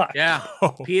 Oh fuck. Yeah.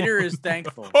 Peter is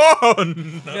thankful. Oh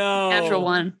no. No. Natural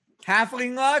one.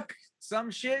 Halfling luck?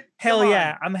 Some shit? Hell Come on.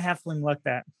 yeah, I'm a halfling luck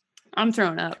that. I'm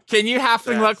throwing up. Can you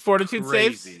halfling luck That's fortitude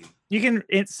saves? crazy. You can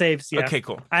it saves, yeah. Okay,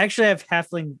 cool. I actually have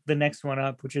halfling the next one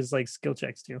up, which is like skill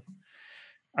checks too.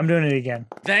 I'm doing it again.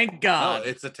 Thank Oh, God.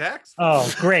 it's attacks?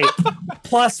 Oh, great.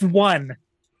 +1.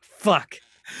 Fuck.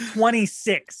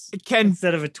 26 Can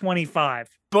instead of a 25.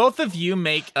 both of you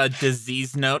make a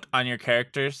disease note on your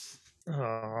characters?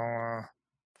 Oh,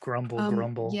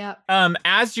 grumble. Yeah.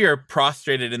 As you're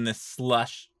prostrated in this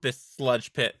sludge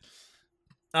pit,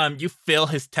 you feel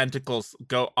his tentacles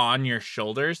go on your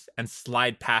shoulders and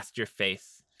slide past your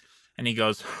face. And he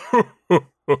goes,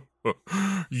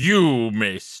 "You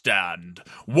may stand.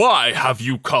 Why have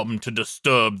you come to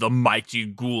disturb the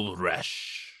mighty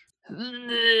Gulresh?"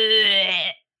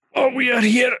 Oh, we are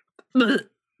here.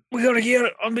 We are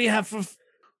here on behalf of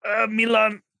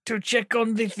Milan to check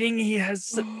on the thing he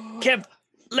has kept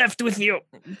left with you.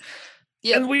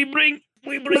 Yep. And we bring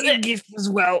a gift as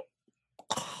well.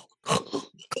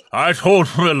 I told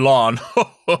Milan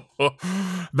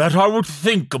that I would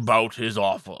think about his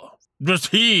offer. Does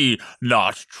he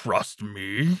not trust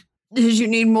me? Did you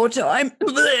need more time?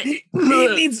 He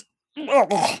needs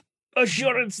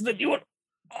assurance that you will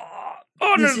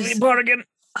honor This is- the bargain.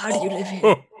 How do you live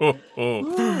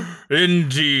here?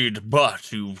 Indeed,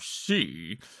 but you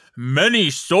see, many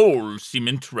souls seem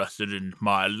interested in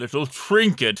my little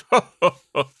trinket.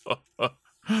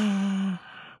 I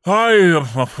am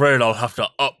afraid I'll have to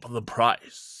up the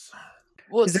price.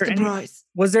 What's Is there the any- price?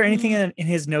 Was there anything in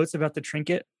his notes about the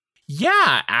trinket?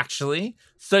 Yeah, actually.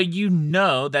 So you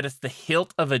know that it's the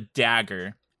hilt of a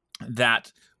dagger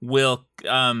that will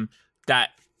that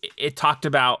it talked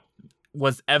about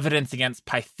was evidence against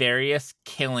Pytharius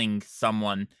killing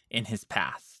someone in his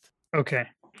past. Okay.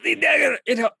 The dagger,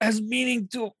 it has meaning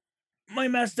to my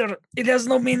master. It has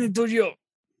no meaning to you.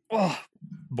 Oh,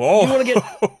 Oh. wanna get-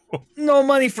 no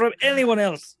money from anyone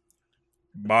else.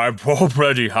 I've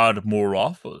already had more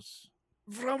offers.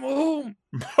 From whom?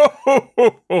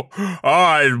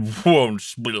 I won't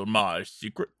spill my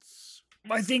secrets.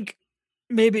 I think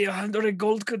maybe 100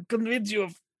 gold could convince you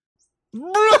of.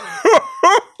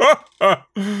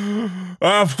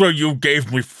 After you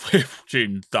gave me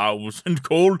 15,000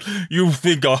 gold, you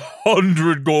think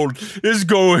 100 gold is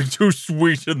going to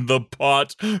sweeten the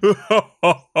pot?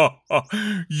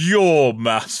 Your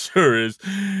master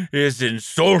is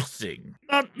insulting.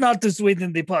 Not to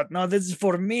sweeten the pot. No, this is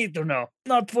for me to know,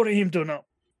 not for him to know.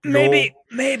 Maybe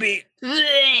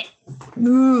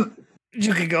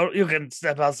you can go. You can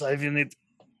step outside if you need.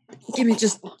 Give me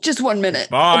just 1 minute.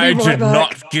 I I'll be right did back.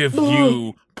 not give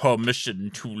you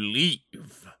permission to leave.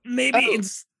 Maybe Oh.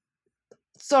 it's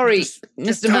Sorry, Just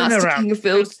Mr. turn Master around. King of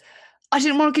Filth. I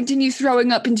didn't want to continue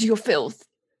throwing up into your filth.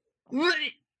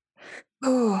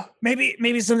 Oh,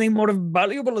 maybe something more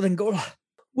valuable than gold.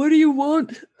 what do you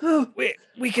want? Oh,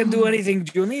 We can do anything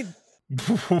you need.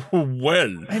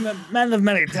 Well, I'm a man of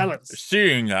many talents.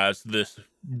 seeing as this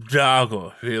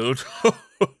dagger hilt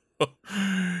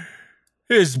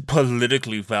is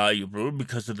politically valuable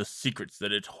because of the secrets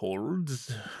that it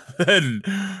holds, then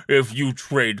if you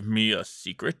trade me a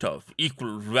secret of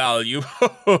equal value,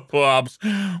 perhaps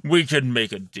we can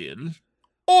make a deal.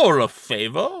 Or a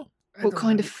favor. what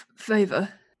kind of favor?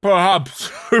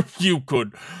 Perhaps if you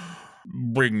could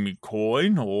bring me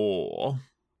coin, or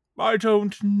I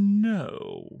don't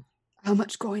know. How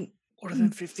much coin? More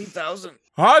than 50,000.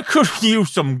 I could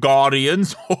use some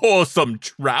guardians or some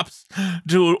traps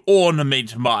to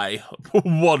ornament my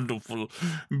wonderful,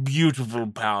 beautiful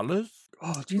palace.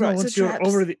 Oh, do you know Right, so once you're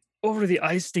traps. over the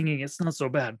eye stinging, it's not so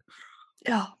bad.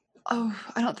 Yeah. Oh,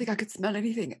 I don't think I could smell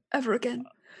anything ever again.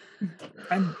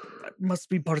 And that must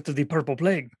be part of the purple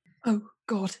plague. Oh,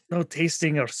 God. No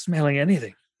tasting or smelling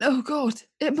anything. Oh, God.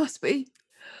 It must be.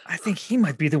 I think he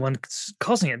might be the one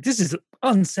causing it. This is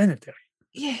unsanitary.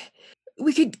 Yeah.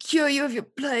 We could cure you of your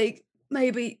plague.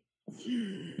 Maybe.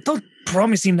 Don't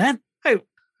promise him that.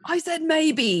 I said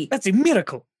maybe. That's a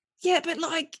miracle. Yeah, but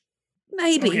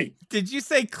maybe. Okay. Did you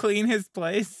say clean his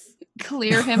place?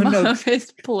 Clear him No. of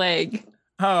his plague.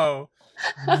 Oh.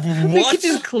 We What? could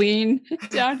just clean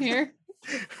down here.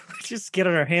 Just get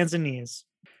on our hands and knees.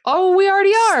 Oh, we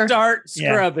already are. Start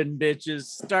Yeah. scrubbing, bitches.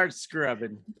 Start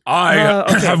scrubbing. I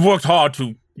okay. have worked hard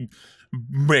to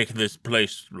make this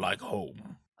place like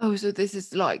home. Oh, so this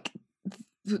is like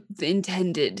the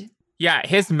intended. Yeah,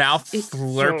 his mouth It's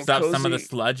slurps so up some of the cozy.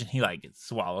 sludge and he like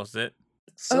swallows it.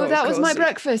 Oh, that was my cozy.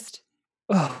 breakfast.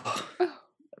 Oh.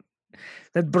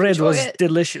 That bread Enjoy was it.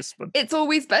 delicious, but It's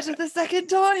always better the second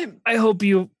time. I hope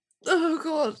you Oh,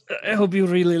 God.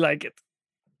 really like it.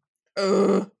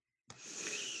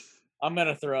 I'm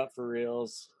gonna throw up for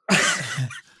reals.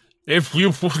 If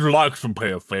you would like to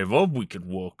pay a favor, we could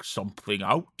work something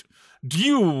out. Do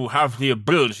you have the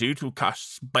ability to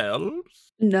cast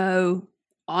spells? No,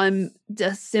 I'm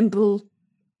just simple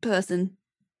person.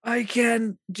 I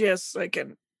can do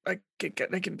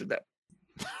that.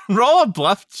 Roll a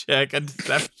bluff check and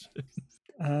deception.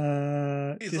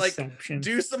 He's like, Deception.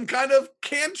 do some kind of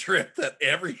cantrip that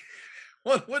everyone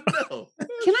would know.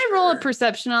 Can I roll a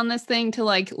perception on this thing to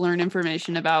learn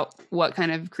information about what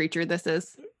kind of creature this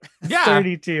is Yeah.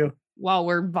 32. while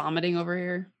we're vomiting over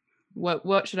here?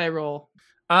 What should I roll?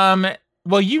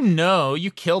 Well,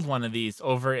 you killed one of these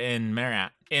over in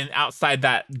Marat, outside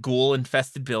that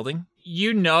ghoul-infested building.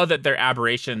 You know that they're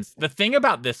aberrations. The thing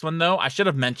about this one, though, I should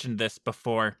have mentioned this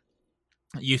before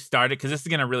you started, because this is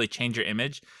going to really change your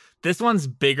image. This one's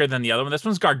bigger than the other one. This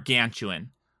one's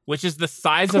gargantuan, which is the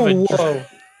size of a... Whoa.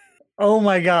 Oh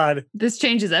my god. This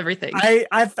changes everything.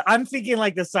 I'm thinking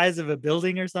like the size of a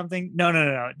building or something.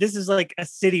 No. This is like a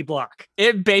city block.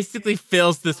 It basically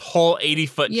fills this whole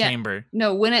 80-foot Yeah. chamber.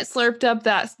 No, when it slurped up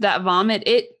that vomit,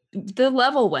 the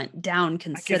level went down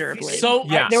considerably. So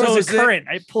Yeah. There so was is a current.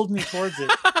 It pulled me towards it.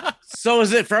 So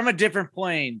is it from a different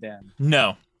plane then?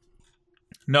 No.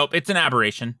 Nope, it's an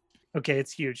aberration. Okay,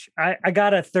 it's huge. I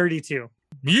got a 32.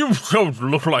 You don't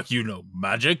look like you know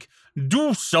magic.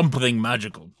 Do something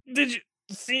magical. Did you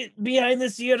see behind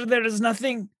this ear? There is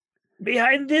nothing.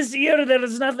 Behind this ear, there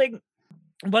is nothing.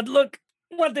 But look,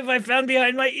 what have I found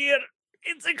behind my ear?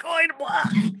 It's a coin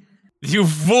block. You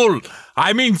fool!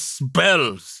 I mean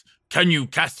spells. Can you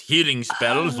cast healing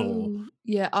spells or... Oh,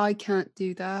 yeah, I can't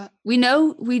do that. We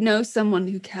know someone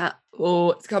who can.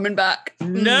 Oh, it's coming back.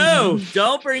 No,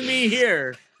 don't bring me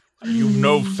here. You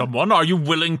know someone? Are you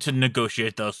willing to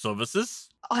negotiate their services?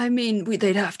 I mean,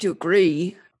 they'd have to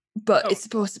agree, but Oh. it's a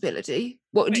possibility.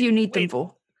 What do Wait, you need them wait.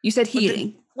 for? You said did-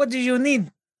 healing. What do you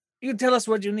need? You tell us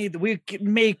what you need. We're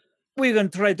gonna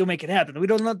try to make it happen. We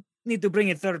don't not need to bring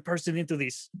a third person into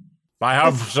this. I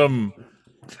have some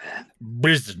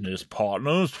business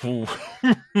partners who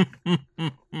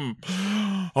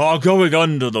are going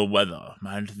under the weather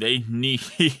and they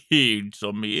need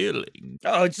some healing.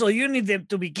 Oh, so you need them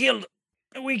to be killed.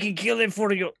 We can kill them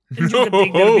for you. And you can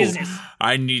take their business.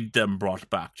 I need them brought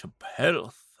back to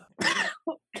health.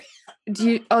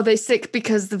 Are they sick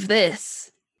because of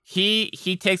this? He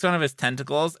takes one of his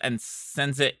tentacles and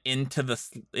sends it into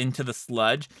the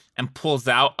sludge and pulls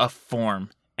out a form.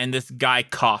 And this guy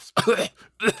coughs.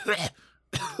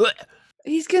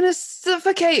 He's gonna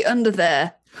suffocate under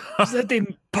there. Is that a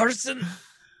person?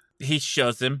 He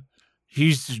shows him.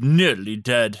 He's nearly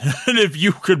dead. And if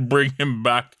you could bring him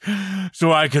back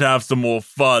so I could have some more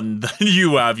fun, then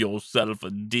you have yourself a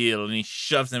deal. And he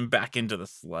shoves him back into the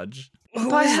sludge.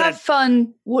 By have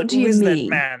fun, what do Who you is mean? that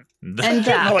man? And I don't know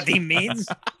that. what he means.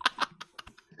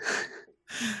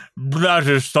 That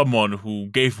is someone who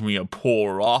gave me a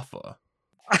poor offer.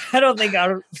 I don't think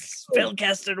our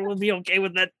spellcaster will be okay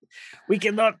with that. We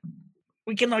cannot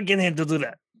get him to do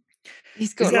that.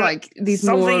 He's got there like these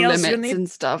something moral else you limits need? and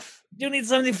stuff. Do you need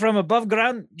something from above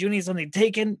ground? Do you need something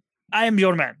taken? I am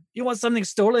your man. You want something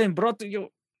stolen and brought to you?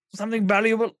 Something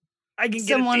valuable? I can get it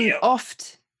to Someone you.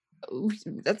 offed.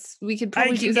 We could I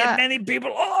probably can do get that many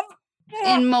people off.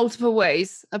 in multiple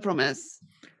ways. I promise.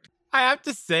 I have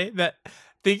to say that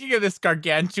thinking of this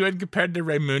gargantuan compared to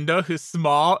Raimundo, who's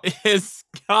small, is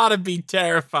gotta be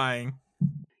terrifying.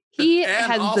 He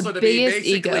And has also the to be biggest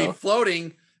basically ego.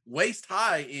 floating waist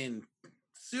high in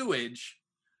sewage.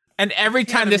 And every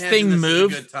Can't time this imagine thing this is a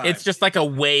moves, good time. it's just like a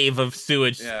wave of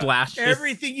sewage Yeah. splash.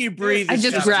 Everything you breathe I is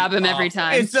just sounds grab him every awful.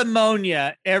 time. It's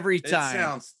ammonia every It time.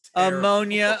 sounds terrible.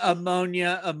 Ammonia.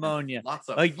 Lots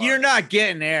of Like you're farts. not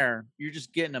getting air. You're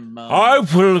just getting ammonia. I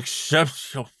will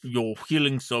accept your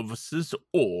healing services,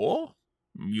 or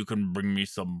you can bring me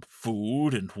some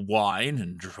food and wine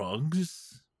and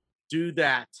drugs. Do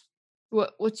that.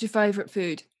 What's your favorite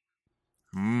food?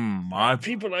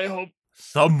 People, I hope.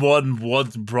 Someone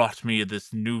once brought me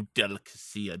this new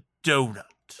delicacy, a donut.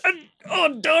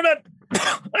 Donut.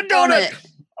 A donut.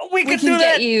 We can do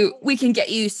that. We can get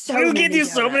you so We'll many get you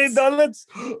so many donuts.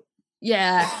 donuts.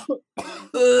 Yeah.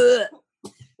 Do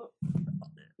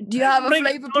you have a Bring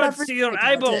flavor donuts preference? to your Think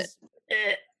about eyeballs.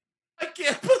 it. I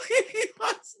can't believe he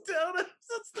wants donuts.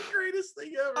 That's the greatest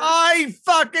thing ever. I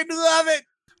fucking love it.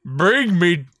 Bring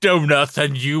me donuts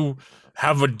and you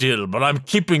have a deal, but I'm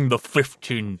keeping the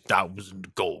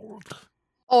 15,000 gold.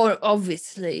 Oh,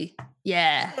 obviously.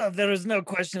 Yeah. Oh, there is no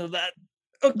question of that.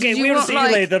 Okay, Did you we'll want, see like,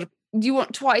 you later. Do you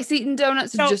want twice eaten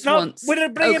donuts or No, just no, once? we're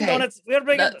bringing Okay, donuts. We're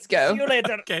bringing. let's go. See you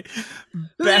later. Okay.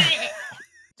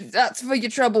 That's for your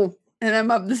trouble. And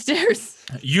I'm up the stairs.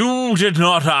 You did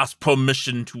not ask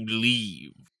permission to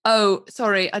leave. Oh,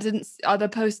 sorry. I didn't. Are they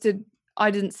posted? I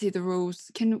didn't see the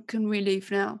rules. Can we leave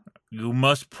now? You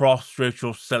must prostrate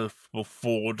yourself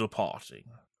before departing.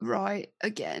 Right.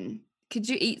 Again. Could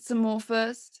you eat some more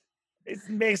first? It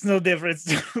makes no difference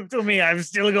to me. I'm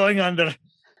still going under.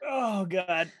 Oh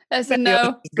God. I said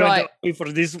no. It's going Right. to be for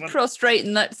this one. Prostrate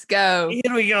and let's go.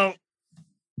 Here we go.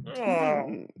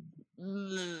 Oh.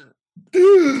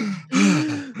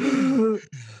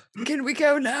 Can we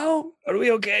go now? Are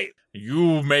we okay?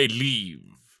 You may leave.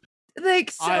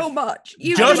 Thanks so I've- much.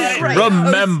 You Just were great.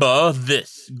 remember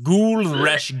this.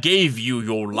 Gulresh gave you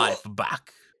your life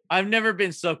back. I've never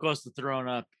been so close to throwing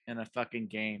up in a fucking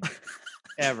game.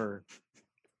 Ever.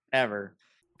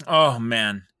 Oh,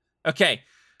 man. Okay.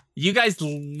 You guys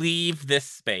leave this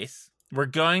space. We're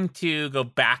going to go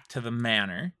back to the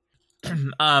manor.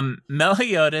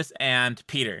 Meliodas and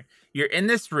Peter, you're in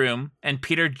this room, and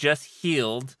Peter just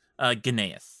healed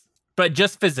Gnaeus, but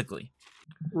just physically.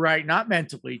 Right, not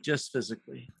mentally, just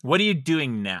physically. What are you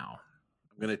doing now?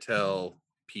 I'm gonna tell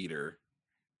Peter.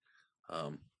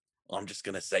 I'm just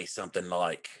gonna say something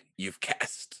like, "You've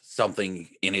cast something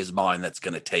in his mind that's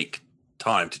gonna take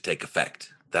time to take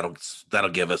effect. That'll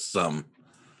give us some.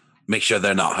 Make sure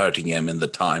they're not hurting him in the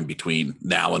time between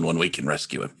now and when we can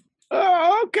rescue him."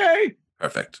 Oh, okay.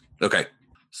 Perfect. Okay.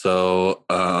 So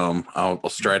I'll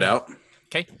stride out.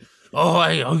 Okay. Oh,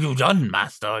 are you done,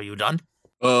 Master? Are you done?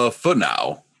 For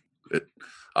now,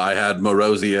 I had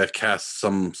Morosia cast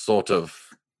some sort of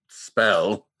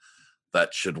spell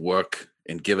that should work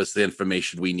and give us the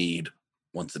information we need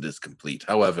once it is complete.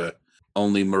 However,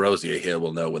 only Morosia here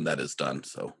will know when that is done,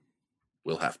 so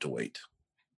we'll have to wait.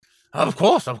 Of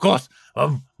course.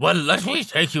 Well, let me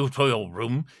take you to your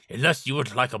room, unless you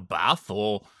would like a bath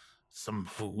or some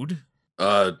food.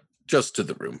 Just to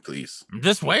the room, please.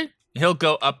 This way. He'll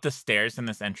go up the stairs in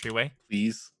this entryway.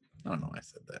 Please. Oh no, I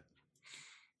said that.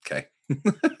 Okay.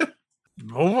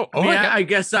 I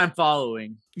guess I'm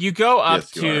following. You go up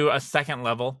Yes, you to a second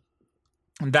level.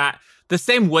 That the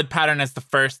same wood pattern as the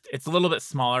first. It's a little bit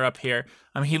smaller up here.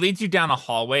 He leads you down a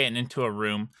hallway and into a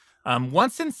room.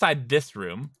 Once inside this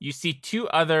room, you see two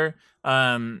other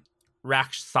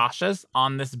rakshasas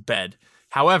on this bed.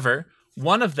 However,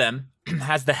 one of them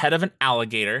has the head of an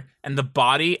alligator and the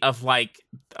body of like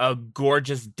a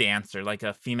gorgeous dancer, like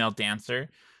a female dancer.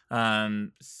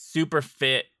 Super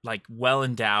fit, like well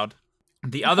endowed.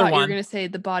 The I other thought you were one, going to say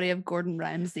the body of Gordon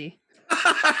Ramsay.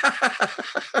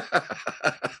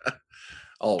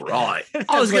 All right.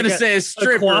 I was Like gonna say a a coif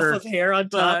stripper, of hair on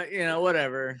top. but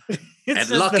whatever. It And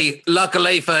says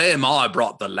luckily for him, I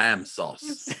brought the lamb sauce.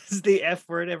 says the F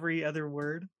word every other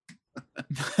word.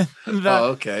 Oh,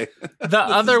 okay. The This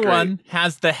other is great. one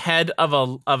has the head of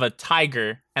a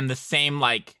tiger and the same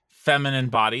like feminine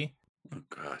body. Oh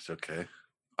gosh, okay.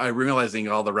 I'm realizing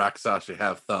all the Raksashi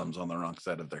have thumbs on the wrong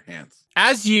side of their hands.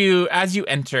 As you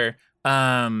enter,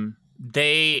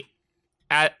 they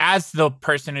as the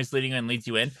person who's leading you and leads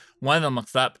you in, one of them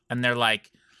looks up and they're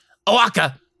like,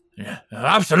 "Oaka,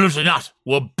 absolutely not.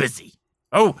 We're busy."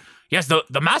 "Oh, yes,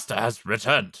 the master has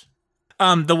returned."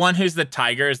 The one who's the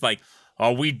tiger is like,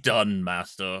 "Are we done,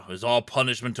 master? Is our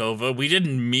punishment over? We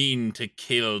didn't mean to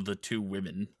kill the 2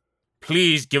 women.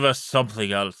 Please give us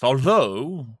something else.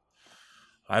 Although,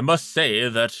 I must say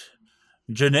that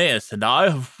Janaeus and I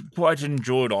have quite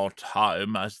enjoyed our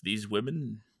time as these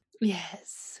women."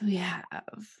 Yes, we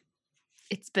have.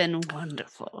 It's been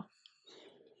wonderful.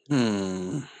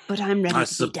 But I'm ready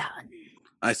to be done.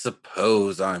 I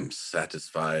suppose I'm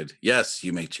satisfied. Yes,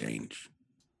 you may change.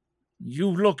 "You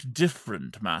look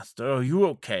different, master. Are you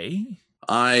okay?"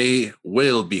 I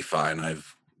will be fine.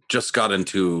 I've just got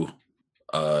into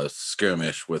a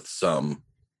skirmish with some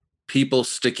people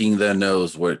sticking their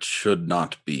nose where it should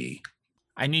not be.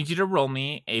 I need you to roll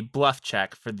me a bluff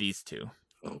check for these 2.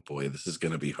 Oh boy, this is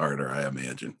going to be harder, I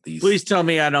imagine. These Please tell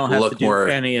me I don't have Look to do more-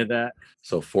 any of that.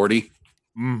 So 40?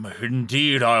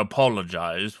 Indeed, I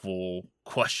apologize for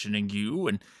questioning you.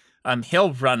 And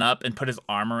he'll run up and put his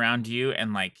arm around you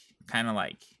and like kind of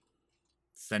like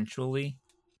sensually.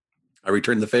 I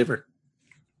return the favor.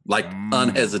 Like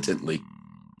unhesitantly.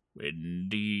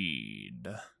 Indeed.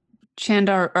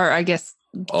 Chandar, or I guess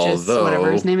just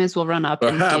whatever his name is, will run up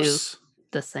and do Perhaps,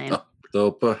 the same.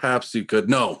 though perhaps you could.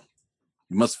 No,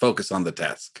 you must focus on the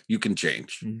task. You can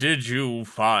change. Did you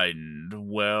find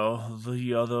where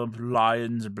the other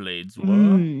lion's blades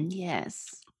were?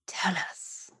 Yes. Tell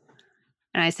us.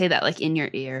 And I say that like in your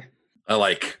ear. I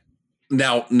like,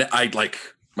 now I like,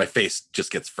 my face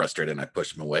just gets frustrated and I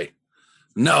push him away.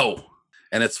 No.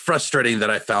 And it's frustrating that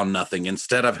I found nothing.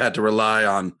 Instead, I've had to rely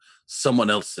on someone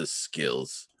else's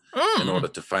skills in order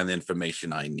to find the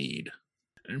information I need.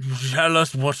 Tell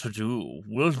us what to do.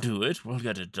 We'll do it. We'll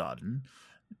get it done.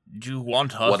 Do you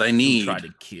want us What I need- to try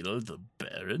to kill the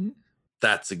Baron?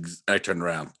 I turn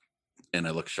around and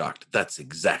I look shocked. That's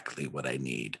exactly what I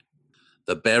need.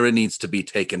 The Baron needs to be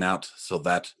taken out so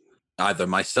that either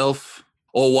myself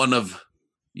or one of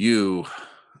you,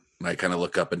 and I kind of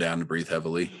look up and down and breathe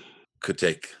heavily, could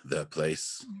take the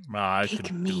place. I Pick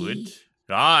could do me. it.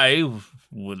 I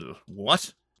will.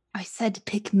 What? I said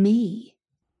pick me.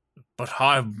 But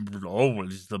I'm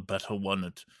always the better one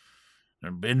at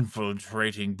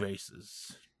infiltrating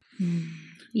bases.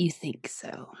 You think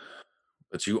so?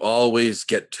 But you always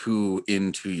get too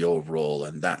into your role,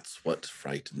 and that's what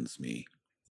frightens me.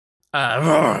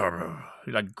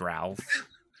 He like growls.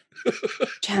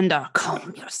 Chandar,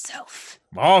 calm yourself.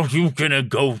 Are you gonna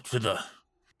go to the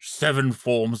 7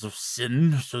 forms of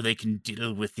sin so they can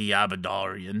deal with the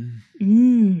Abadarian?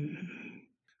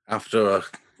 After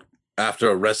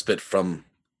a respite from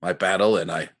my battle, and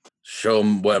I show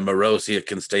him where Morosia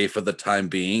can stay for the time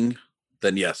being,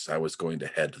 then yes, I was going to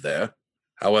head there.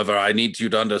 However, I need you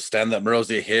to understand that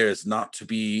Morosia here is not to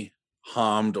be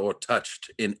harmed or touched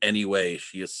in any way.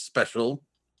 She is special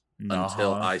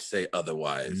until I say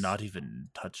otherwise. Not even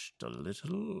touched a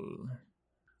little.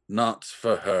 Not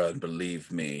for her, and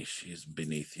believe me, she's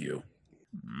beneath you.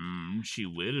 She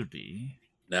will be.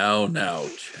 Now,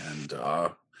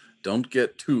 Chandar, don't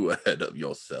get too ahead of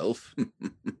yourself.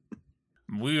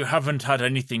 We haven't had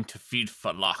anything to feed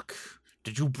Falak.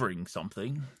 Did you bring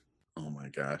something? Oh my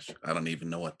gosh, I don't even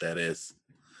know what that is.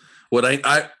 What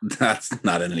I that's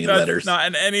not in any That's letters. not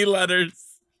in any letters.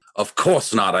 Of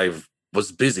course not. I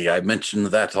was busy. I mentioned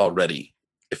that already.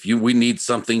 If we need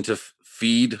something to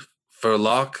feed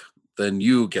Furlock, then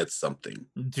you get something.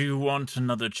 Do you want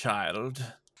another child?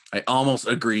 I almost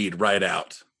agreed right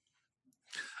out.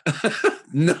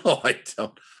 No, I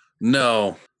don't.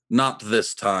 No, not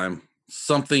this time.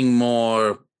 Something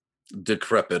more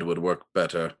decrepit would work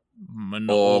better. An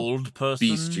Or old person?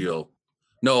 Bestial.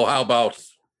 No, how about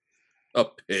a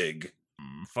pig?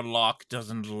 Falak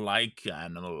doesn't like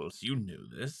animals. You knew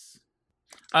this.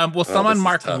 Will someone this is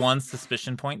mark tough. 1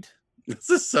 suspicion point? This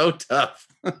is so tough.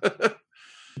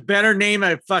 Better name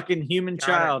a fucking human Got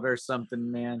it. child or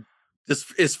something, man.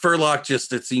 This is Furlock.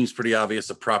 Just, it seems pretty obvious,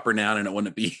 a proper noun, and it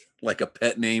wouldn't be like a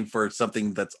pet name for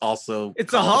something that's also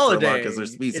It's a called holiday. Furlock as their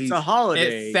species. It's a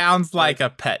holiday. It sounds like a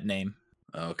pet name.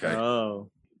 Okay. Oh.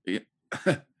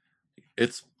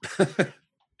 It's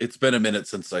it's been a minute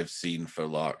since I've seen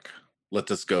Furlock. Let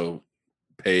us go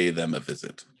pay them a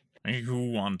visit. You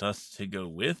want us to go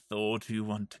with, or do you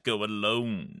want to go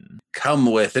alone?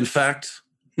 Come with. In fact,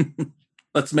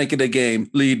 let's make it a game.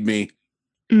 Lead me.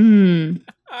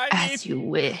 As you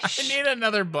wish. I need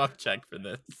another buff check for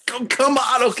this. Oh, come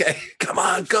on. Okay. Come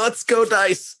on. Let's go,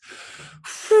 dice.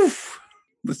 Whew.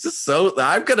 This is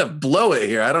I'm going to blow it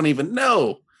here. I don't even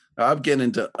know. I'm getting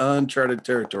into uncharted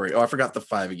territory. Oh, I forgot the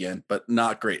 5 again, but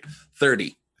not great.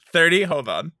 30. 30? Hold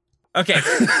on. Okay.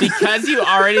 Because you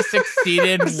already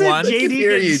succeeded one. I can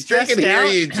hear you,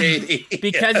 JD.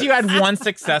 Because you had one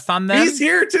success on them. He's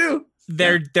here too.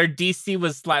 Their DC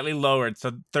was slightly lowered,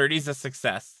 so 30 is a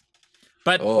success.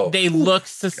 But they look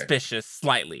suspicious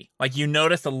slightly. Like you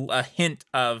notice a hint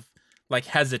of like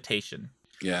hesitation.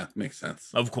 Yeah, makes sense.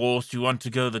 Of course, you want to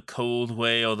go the cold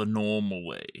way or the normal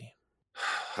way.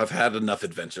 I've had enough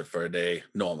adventure for a day.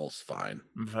 Normal's fine.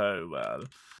 Very well.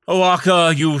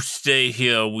 Owaka, you stay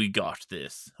here. We got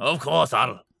this. Of course,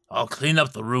 I'll clean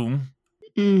up the room.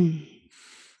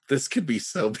 This could be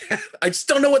so bad. I just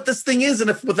don't know what this thing is, and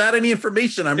if without any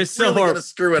information, I'm It's really so gonna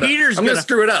screw it up. I'm gonna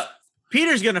screw it up.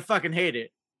 Peter's gonna fucking hate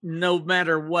it, no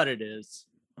matter what it is.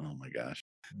 Oh my gosh.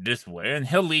 This way, and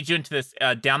he'll lead you into this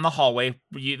down the hallway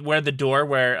where the door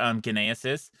where Gnaeus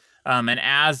is. And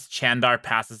as Chandar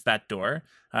passes that door,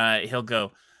 he'll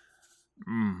go,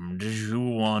 did you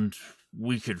want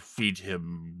we could feed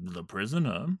him the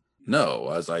prisoner? No,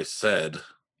 as I said,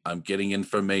 I'm getting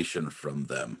information from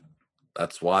them.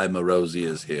 That's why Morosi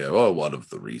is here, or one of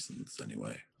the reasons,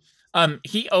 anyway.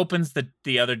 He opens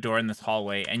the other door in this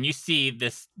hallway, and you see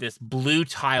this blue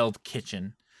tiled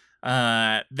kitchen.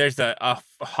 There's a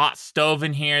hot stove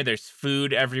in here. There's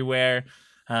food everywhere.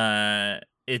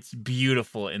 It's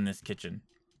beautiful in this kitchen.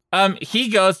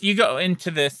 You go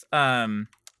into this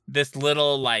this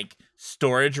little like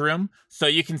storage room, so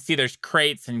you can see there's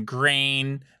crates and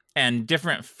grain and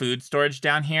different food storage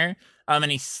down here.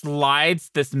 And he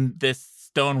slides this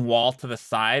stone wall to the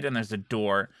side, and there's a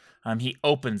door. He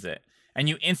opens it, and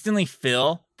you instantly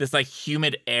feel this like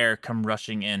humid air come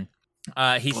rushing in.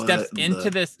 He steps into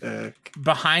this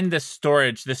behind this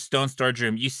stone storage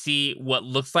room. You see what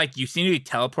looks like you seem to be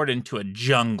teleported into a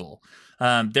jungle.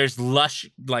 There's lush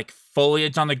like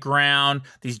foliage on the ground,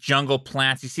 these jungle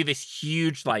plants. You see this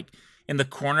huge like in the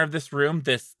corner of this room,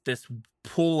 this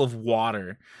pool of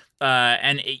water.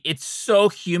 And it's so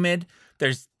humid.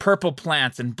 There's purple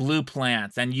plants and blue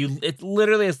plants, and it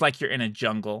literally is like you're in a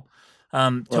jungle.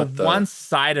 To one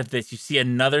side of this, you see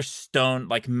another stone,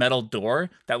 like metal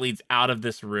door that leads out of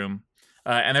this room.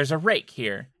 And there's a rake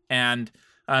here. And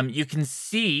you can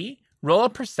see, roll a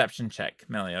perception check,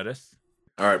 Meliodas.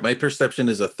 All right, my perception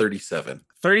is a 37.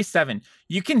 37.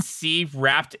 You can see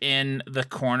wrapped in the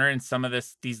corner in some of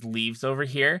these leaves over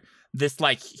here, this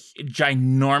like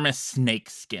ginormous snake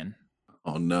skin.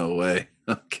 Oh, no way.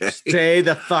 Okay. Stay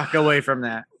the fuck away from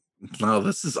that. No,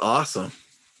 this is awesome.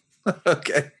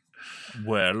 Okay.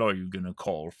 Well, are you going to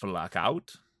call Furlock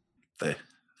out?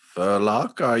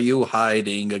 Furlock, are you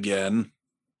hiding again?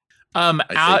 I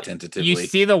say tentatively. You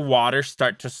see the water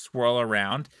start to swirl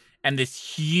around, and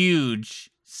this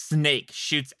huge snake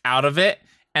shoots out of it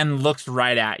and looks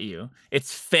right at you.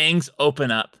 Its fangs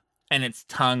open up, and its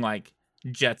tongue like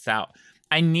jets out.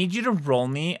 I need you to roll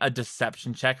me a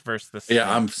deception check versus the snake.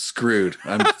 Yeah, I'm screwed.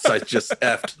 I just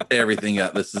effed everything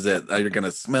up. This is it. You're going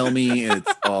to smell me, and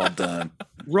it's all done.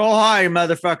 Roll high,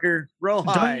 motherfucker. Roll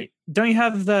high. Don't you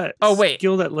have the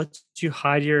skill that lets you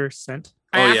hide your scent?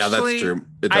 Yeah, that's true.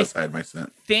 It does hide my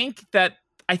scent.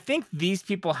 I think these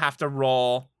people have to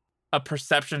roll a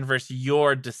perception versus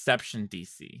your deception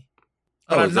DC.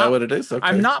 But is that what it is? Okay.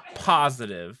 I'm not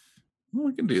positive. Well,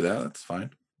 we can do that. That's fine.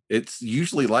 It's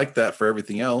usually like that for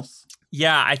everything else.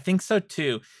 Yeah, I think so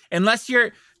too. Unless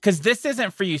because this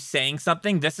isn't for you saying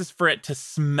something. This is for it to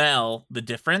smell the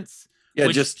difference. Yeah,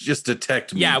 just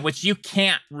detect me. Yeah, which you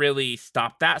can't really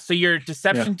stop that. So your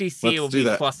deception DC will be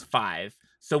 +5.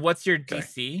 So what's your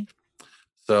DC?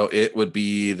 So it would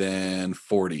be then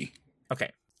 40.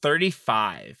 Okay,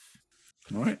 35.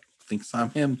 All right, thinks I'm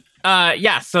him.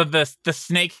 Yeah, so the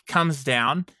snake comes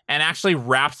down and actually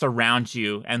wraps around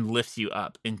you and lifts you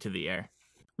up into the air.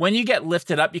 When you get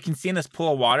lifted up, you can see in this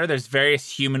pool of water, there's various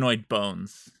humanoid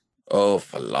bones. Oh,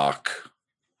 Furlock,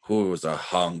 who is a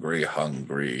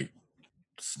hungry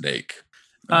snake.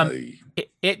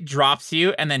 It drops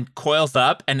you and then coils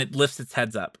up, and it lifts its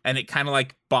heads up, and it kind of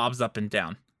like bobs up and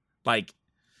down, like,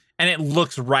 and it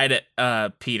looks right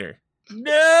at Peter.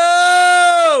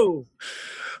 No!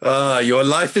 Your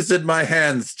life is in my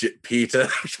hands, Peter.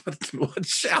 What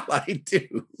shall I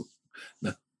do?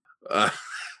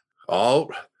 Oh,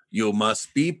 you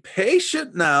must be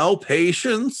patient now.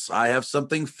 Patience. I have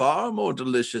something far more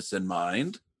delicious in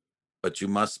mind. But you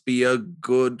must be a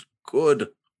good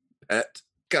pet.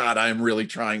 God, I'm really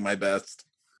trying my best.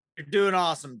 You're doing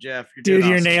awesome, Jeff. Dude,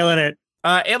 you're nailing it.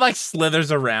 It like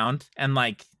slithers around and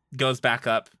like goes back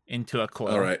up into a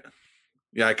coil. All right.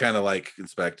 Yeah, I kind of like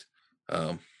inspect.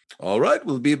 All right,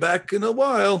 we'll be back in a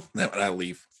while. Then I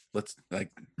leave. Let's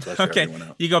Okay, everyone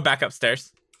out. you go back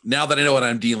upstairs. Now that I know what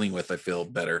I'm dealing with, I feel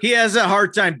better. He has a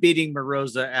hard time beating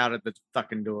Moroza out of the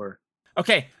fucking door.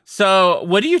 Okay, so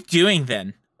what are you doing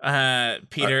then,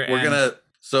 Peter? We're gonna.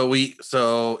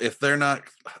 So if they're not,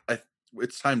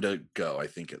 it's time to go. I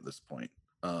think at this point.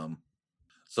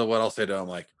 So what I'll say to them,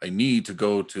 like, I need to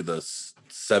go to the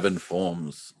seven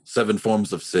forms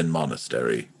of sin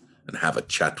monastery and have a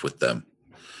chat with them.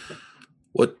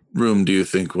 What room do you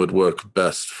think would work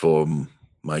best for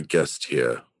my guest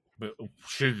here?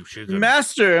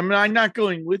 Master, am I not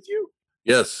going with you?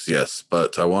 Yes,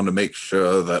 but I want to make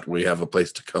sure that we have a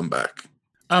place to come back.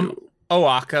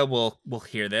 Oaka will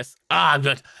hear this.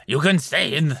 But you can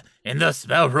stay in the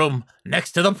spell room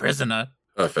next to the prisoner.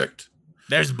 Perfect.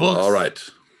 There's books. All right.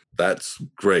 That's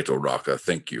great, Oraka.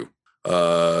 Thank you.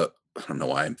 I don't know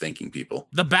why I'm thanking people.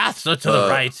 The baths are to the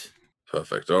right.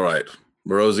 Perfect. All right.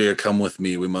 Morozia, come with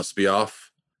me. We must be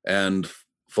off. And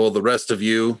for the rest of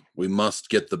you, we must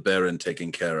get the Baron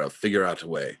taken care of. Figure out a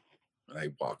way. And I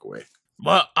walk away.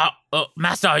 Well,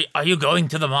 Master, are you going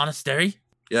to the monastery?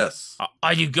 Yes.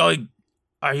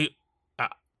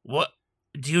 What?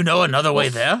 Do you know another way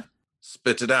there?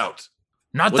 Spit it out.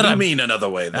 Not what that do you I'm, mean another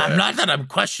way there? Not that I'm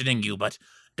questioning you, but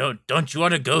don't you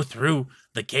want to go through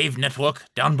the cave network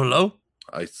down below?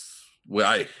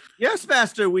 Yes,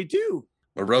 Master, we do.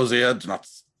 Morozia, not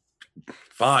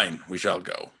fine. We shall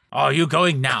go. Are you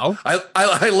going now?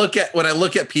 I look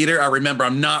at Peter. I remember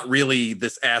I'm not really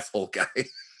this asshole guy.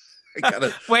 I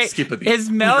gotta skip a beat. Is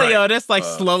Meliodas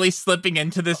slowly slipping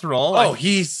into this role? Oh,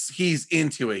 he's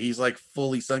into it. He's like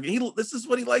fully sunk. This is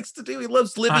what he likes to do. He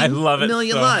loves living a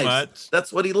million lives. Much.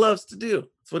 That's what he loves to do.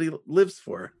 That's what he lives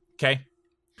for. Okay.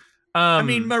 I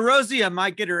mean, Morozia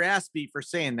might get her ass beat for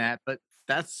saying that, but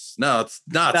it's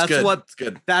good. It's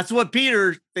good. That's what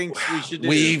Peter thinks we should do.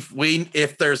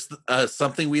 If there's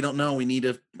something we don't know, we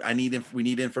need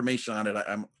information on it.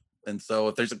 And so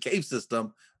if there's a cave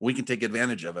system, we can take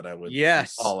advantage of it. I would.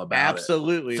 Yes, all about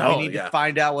absolutely. So, we need to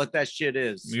find out what that shit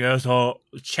is. Yes,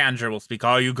 Chandra will speak.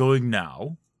 Are you going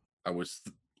now? I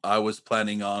was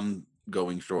planning on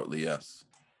going shortly. Yes.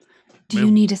 Do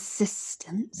you need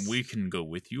assistance? We can go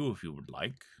with you if you would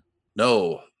like.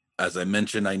 No, as I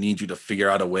mentioned, I need you to figure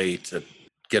out a way to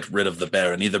get rid of the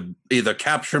Baron. Either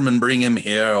capture him and bring him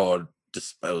here, or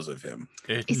dispose of him.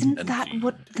 Isn't that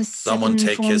what the someone seven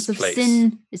take forms his of place.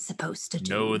 sin is supposed to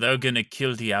do? No, they're gonna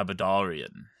kill the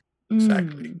Abadarian.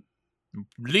 Exactly.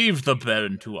 Leave the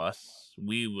Baron to us.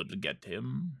 We will get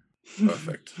him.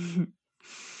 Perfect.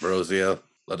 Morozia,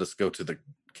 let us go to the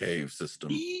cave system.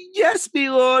 Yes, my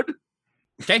lord.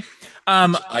 Okay.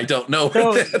 I don't know what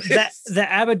that is. The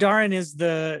Abadaran is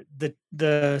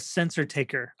the sensor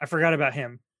taker. I forgot about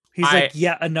him. He's like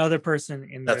yet another person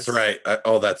in That's this. right.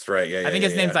 That's right. Yeah. I think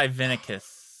his name's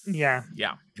Ivinicus. Yeah.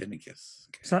 Vinicus.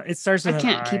 Okay. So it starts with I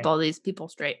can't an keep I. all these people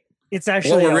straight. It's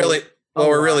actually what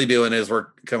we're really doing is we're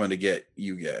coming to get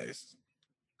you guys.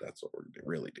 That's what we're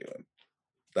really doing.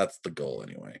 That's the goal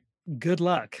anyway. Good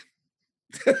luck.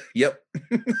 Yep.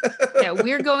 Yeah,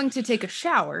 we're going to take a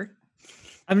shower.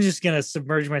 I'm just gonna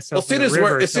submerge myself. As soon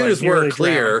as we're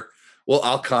clear,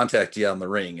 I'll contact you on the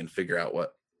ring and figure out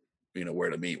what where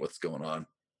to meet, what's going on,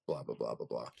 blah blah blah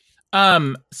blah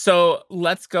blah. So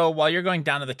let's go while you're going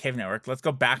down to the cave network. Let's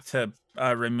go back to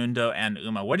Raimundo and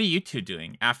Uma. What are you two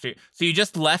doing after? So you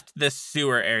just left this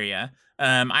sewer area.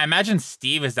 I imagine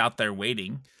Steve is out there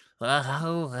waiting.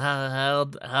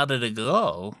 How did it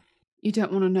go? You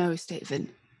don't want to know, Stephen.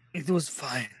 It was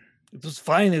fine.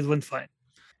 It went fine.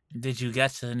 Did you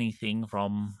get anything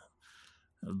from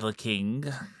the king?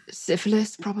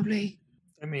 Syphilis, probably.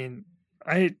 I mean,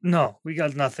 we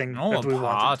got nothing No, that we a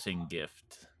wanted. parting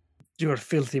gift. You're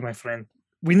filthy, my friend.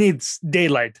 We need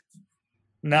daylight.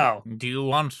 Now. Do you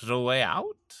want the way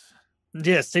out?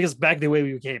 Yes, take us back the way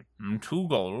we came. 2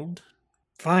 gold.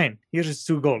 Fine. Here's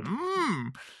 2 gold.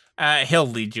 He'll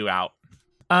lead you out.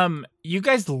 You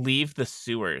guys leave the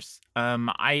sewers.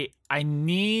 I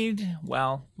need,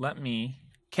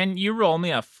 can you roll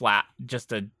me a flat,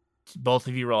 both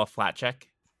of you roll a flat check?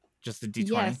 Just a d20?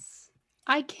 Yes,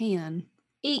 I can.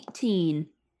 18.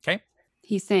 Okay.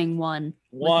 He's saying 1.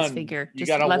 With his figure. You Just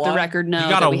got a let the 1? record know You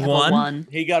got that a we have 1? a 1.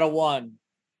 He got a 1.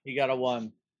 He got a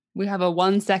 1. We have a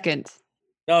 1 second.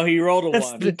 No, he rolled a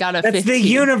That's 1. You got a That's 15. the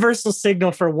universal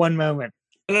signal for one moment.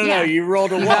 No, Yeah. you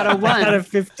rolled a You 1. got a 1. Out of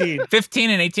 15. 15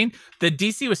 and 18. The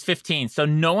DC was 15, so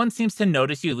no one seems to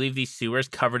notice you leave these sewers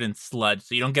covered in sludge,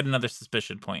 so you don't get another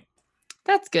suspicion point.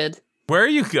 That's good. Where are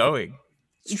you going?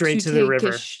 Straight to the take a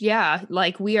river. yeah,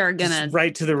 like we are gonna. Just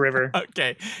right to the river.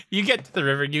 Okay, you get to the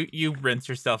river. You rinse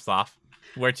yourselves off.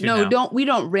 Where to No, now? we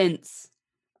don't rinse.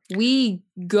 We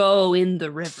go in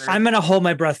the river. I'm gonna hold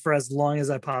my breath for as long as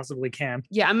I possibly can.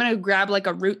 Yeah, I'm gonna grab like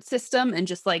a root system and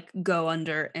just like go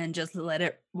under and just let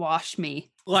it wash me.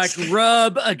 Like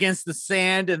rub against the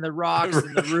sand and the rocks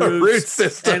and the Root roots.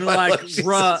 system. And I like love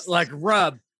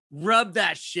Jesus. rub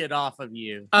that shit off of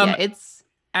you. Yeah, it's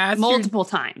As multiple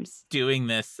times. you're doing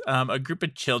this, a group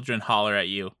of children holler at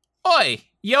you. Oi,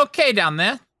 you okay down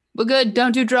there? We're good.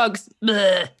 Don't do drugs.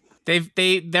 Bleh.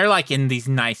 They're like in these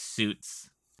nice suits.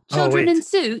 Children wait. in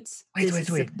suits. Wait, This wait,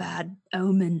 is wait. a bad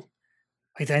omen.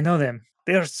 Wait, I know them.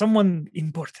 They are someone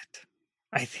important,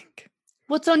 I think.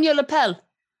 What's on your lapel?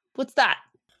 What's that?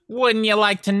 Wouldn't you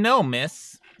like to know,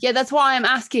 miss? Yeah, that's why I'm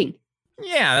asking.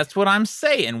 Yeah, that's what I'm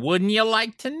saying. Wouldn't you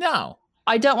like to know?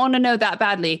 I don't want to know that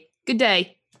badly. Good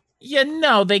day. You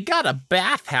know, they got a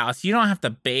bathhouse. You don't have to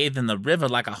bathe in the river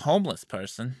like a homeless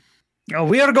person. Oh,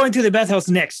 we are going to the bathhouse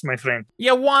next, my friend.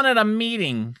 You wanted a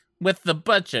meeting with the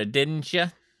butcher, didn't you?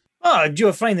 Oh, did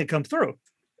you finally come through?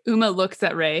 Uma looks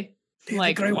at Ray. They're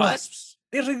Like, the grey what? wasps.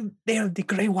 They're the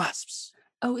grey wasps.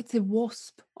 Oh, it's a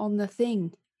wasp on the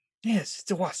thing. Yes,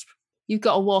 it's a wasp. You've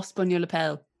got a wasp on your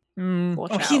lapel. Hmm.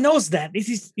 Watch Oh, out. he knows that.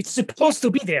 It's supposed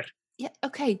to be there. Yeah,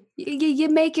 okay.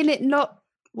 You're making it not...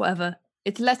 Whatever.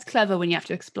 It's less clever when you have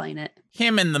to explain it.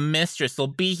 Him and the mistress will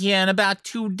be here in about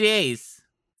 2 days.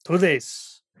 2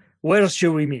 days. Where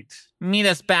shall we meet? Meet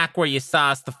us back where you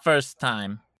saw us the first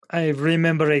time. I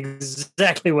remember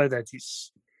exactly where that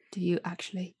is. Do you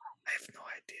actually? I have no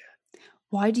idea.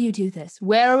 Why do you do this?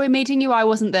 Where are we meeting you? I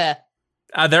wasn't there.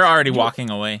 They're already walking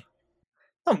away.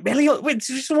 Oh, Melio, wait,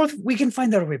 we can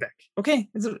find our way back. Okay?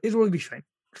 It will be fine.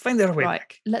 Find our way Right.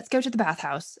 back. Let's go to the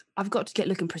bathhouse. I've got to get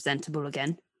looking presentable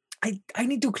again. I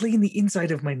need to clean the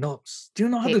inside of my nose. Do you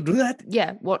know how Okay. to do that?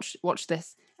 Yeah, watch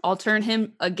this. I'll turn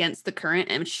him against the current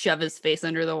and shove his face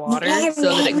under the water so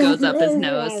that it goes up his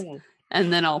nose.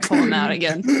 And then I'll pull him out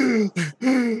again.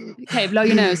 Okay, blow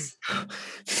your nose.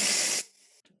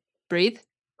 Breathe.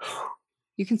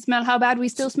 You can smell how bad we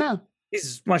still smell.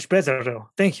 It's much better though.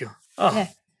 Thank you. Oh, Yeah,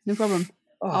 no problem.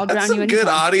 oh. I'll That's drown some you good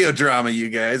anytime. audio drama, you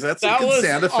guys. That's some That good was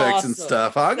sound effects and awesome.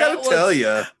 stuff. I That gotta was- tell you,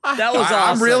 That was awesome.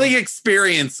 I'm really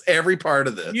experienced every part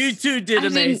of this. You two I did didn't-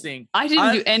 amazing. I didn't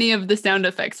I- do any of the sound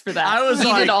effects for that. I was he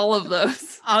like- did all of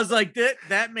those. I was like,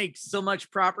 that makes so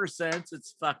much proper sense.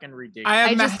 It's fucking ridiculous.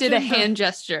 I just did a imagine hand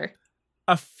gesture.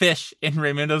 a fish in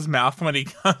Raimundo's mouth when he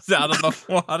comes out of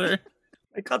the water.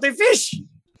 I caught a fish.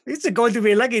 It's going to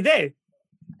be a lucky day.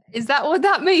 Is that what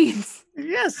that means?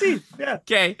 Yeah, see. Yeah.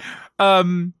 Okay.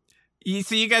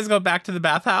 So you guys go back to the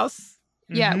bathhouse?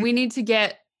 Yeah, Mhm. we need to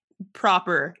get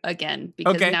proper again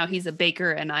because Okay. now he's a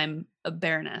baker and I'm a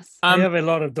baroness. I have a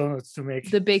lot of donuts to make.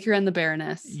 The baker and the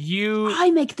baroness. You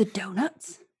I make the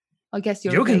donuts. I guess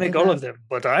you're. You a can baker make all now. of them,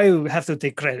 but I have to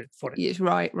take credit for it. Yes,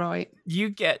 right. you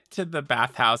get to the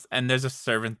bathhouse and there's a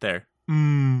servant there.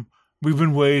 We've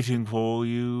been waiting for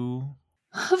you.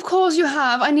 Of course you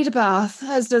have. I need a bath,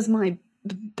 as does my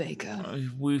baker.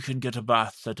 We can get a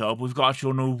bath set up. We've got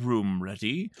your new room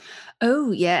ready.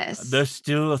 Oh yes. There's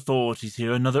still authorities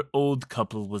here. Another old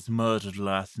couple was murdered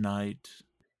last night.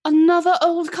 Another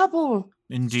old couple.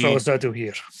 Indeed. So sad to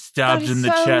hear. That Stabbed is in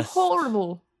the so chest.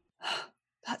 horrible.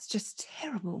 That's just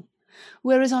terrible.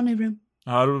 Where is our new room?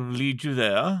 I'll lead you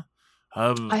there.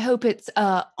 I hope it's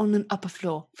on an upper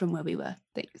floor from where we were.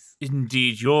 Thanks.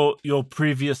 Indeed, your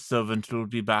previous servant will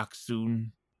be back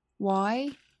soon.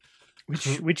 Why?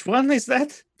 Which one is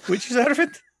that? Which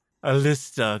servant?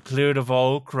 Alista, cleared of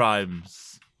all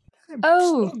crimes. I'm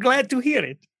Oh. so glad to hear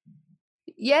it.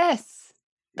 Yes,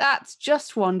 that's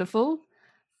just wonderful.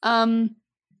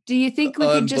 Do you think we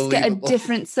could just get a Unbelievable.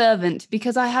 different servant?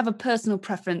 Because I have a personal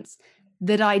preference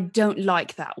that I don't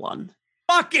like that one.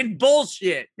 fucking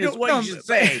bullshit is No, what no, you should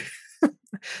say.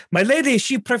 My lady,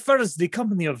 she prefers the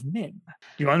company of men.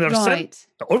 You understand? Right.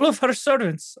 All of her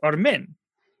servants are men.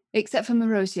 Except for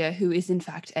Morosia, who is in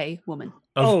fact a woman.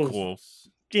 Of Oh. course.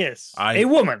 Yes, I- a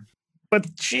woman. But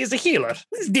she is a healer.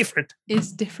 It's different.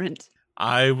 Is different.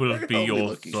 I will be Only your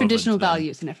looking- servant. Traditional then.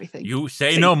 values and everything. You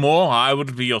say See- no more. I will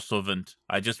be your servant.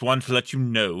 I just want to let you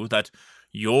know that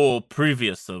your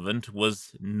previous servant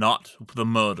was not the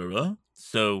murderer.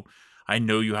 So I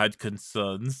know you had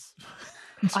concerns.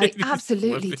 I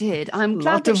absolutely did. I'm Lot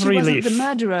glad that of she wasn't the relief.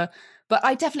 murderer, but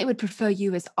I definitely would prefer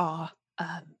you as our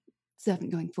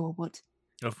servant going forward.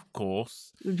 Of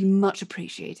course. It would be much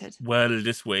appreciated. Well,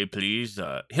 this way, please.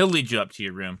 He'll lead you up to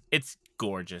your room. It's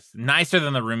gorgeous. Nicer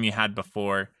than the room you had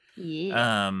before.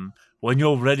 Yeah. When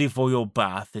you're ready for your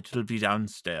bath, it'll be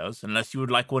downstairs, unless you would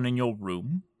like one in your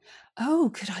room. Oh,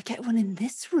 could I get one in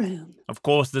this room? Of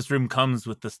course, this room comes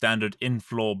with the standard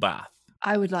in-floor bath.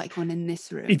 I would like one in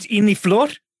this room. It's in the floor?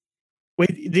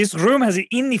 Wait, this room has an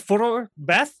in the floor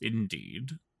bath?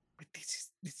 Indeed.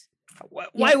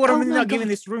 Why were we my not given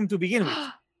God. this room to begin with?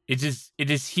 It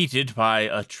is heated by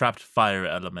a trapped fire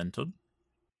elemental.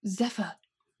 Zephyr,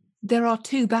 there are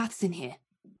 2 baths in here.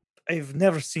 I've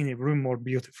never seen a room more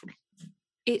beautiful.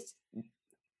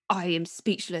 I am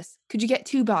speechless. Could you get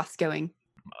 2 baths going?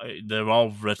 They're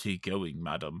already going,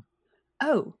 madam.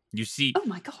 Oh. You see, Oh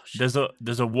my gosh.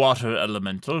 there's a water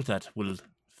elemental that will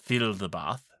fill the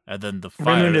bath, and then the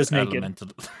fire Raimundo's naked. elemental.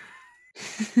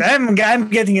 I'm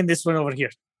getting in this one over here.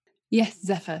 Yes,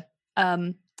 Zephyr.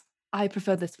 I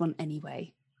prefer this one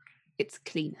anyway. It's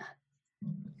cleaner.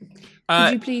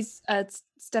 Could you please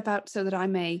step out so that I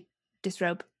may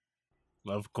disrobe?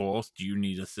 Of course. Do you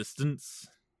need assistance?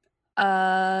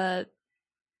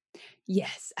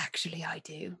 Yes, actually I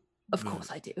do. Of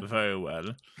course I do. Very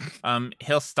well.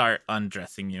 He'll start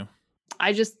undressing you.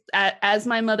 I just, as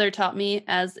my mother taught me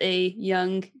as a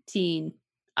young teen,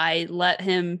 I let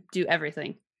him do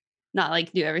everything. Not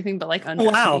like do everything, but like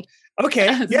undress Wow. me.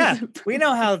 Okay. Yeah. We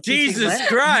know how. these things Jesus went.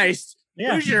 Christ.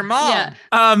 Yeah. Who's your mom?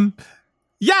 Yeah.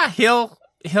 Yeah, he'll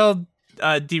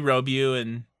derobe you,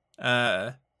 and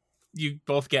you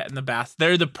both get in the bath.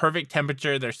 They're the perfect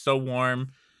temperature. They're so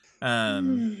warm.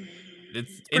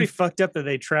 It's Pretty fucked up that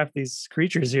they trap these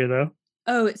creatures here, though.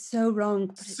 Oh, it's so wrong.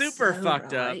 But it's Super so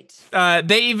fucked up. right.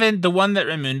 They even, the one that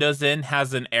Raimundo's in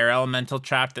has an air elemental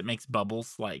trap that makes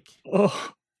bubbles. Like,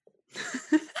 Oh.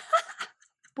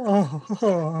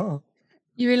 Oh.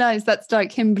 You realize that's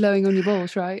like him blowing on your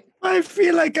balls, right? I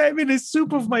feel like I'm in a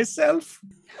soup of myself.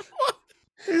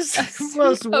 It's A the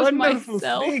most soup of wonderful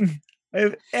myself? thing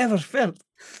I've ever felt.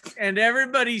 And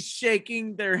everybody's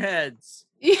shaking their heads.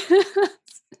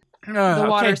 The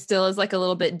water okay. still is like a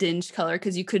little bit dinge color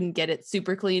because you couldn't get it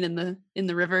super clean in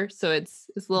the river, so it's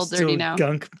a little dirty Still now.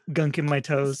 Gunk in my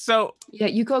toes. So Yeah,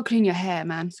 you gotta clean your hair,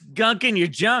 man. Gunk in your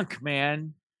junk,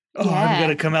 man. Oh, I'm Yeah.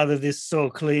 gonna come out of this so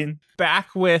clean.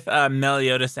 back with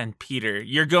Meliodas and Peter,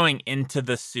 you're going into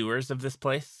the sewers of this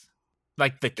place,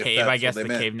 like the If cave. that's I what guess they the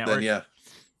meant, cave then network. yeah.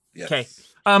 Yes. Okay.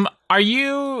 Are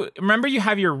you? Remember, you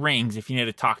have your rings if you need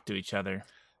to talk to each other.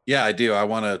 Yeah, I do. I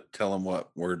want to tell them what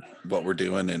we're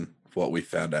doing and what we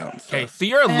found out. and Okay, stuff. so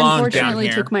you're I alone down unfortunately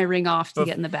here. took my ring off to Bef-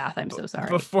 get in the bath. I'm so sorry.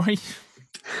 Before you,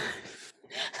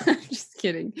 I'm just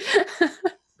kidding.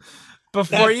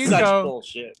 before you go,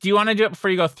 bullshit. do you want to do it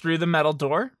before you go through the metal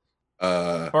door,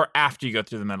 Uh, or after you go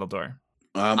through the metal door?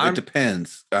 it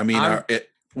depends. I mean, I'm-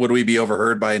 would we be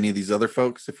overheard by any of these other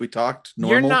folks if we talked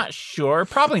normal? You're not sure.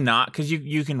 Probably not, because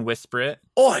you can whisper it.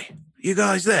 Oi, you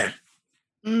guys there?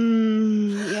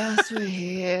 Yes, we're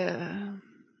here.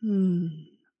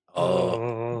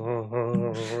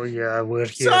 Oh, yeah, we're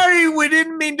here. Sorry, we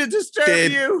didn't mean to disturb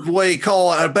Did you. we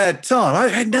call it a bad time? I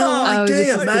had no Oh, this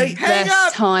idea, is mate. the Hang best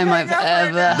up, time hang I've up right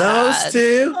ever now. Those had.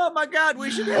 two. Oh my God,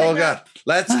 we should. Oh hang God, up.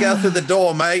 let's go through the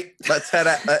door, mate. Let's head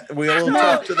out. We'll No,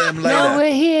 talk to them later. No,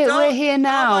 we're here. We're Don't- here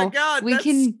now. Oh my God, we that's-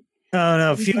 can. Oh,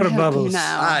 no, We can fewer help you bubbles.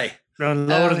 now. Aye,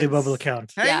 Lower the it's- bubble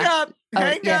count. Hang Yeah. up. Oh,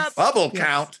 Hang yes. up. bubble Yes.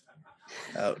 count.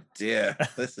 Oh dear,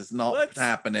 this is not Let's-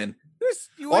 happening.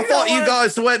 We I don't thought you wanna-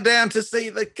 guys went down to see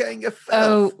the King of Filth.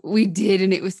 Oh, we did,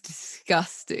 and it was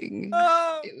disgusting.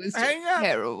 Oh, It was hang just up.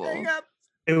 terrible. Hang up.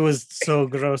 It was so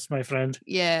gross, my friend.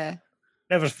 Yeah.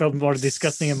 Never felt more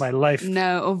disgusting in my life.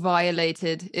 No, or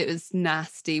violated. It was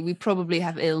nasty. We probably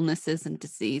have illnesses and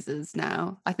diseases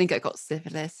now. I think I got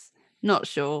syphilis. Not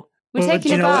sure. We're Well, do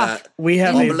taking you a know bath. We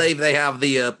have I a believe they have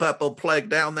the purple plague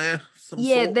down there. Some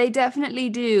Yeah, sort. they definitely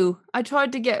do. I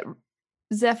tried to get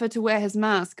Zephyr to wear his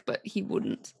mask, but he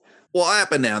wouldn't. What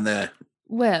happened down there?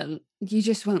 Well, you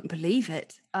just won't believe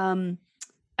it.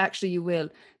 Actually, you will.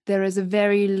 There is a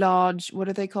very large. What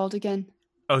are they called again?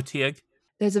 Otieg.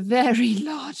 There's a very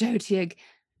large Otieg.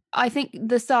 I think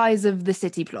the size of the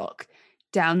city block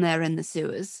down there in the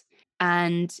sewers,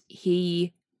 and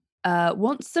he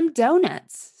wants some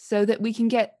donuts so that we can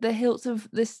get the hilt of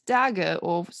this dagger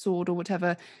or sword or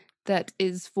whatever that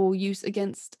is for use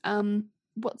against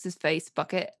what's his face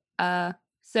bucket.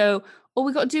 So all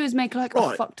we got to do is make like a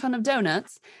Right. fuck ton of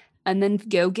donuts and then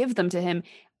go give them to him.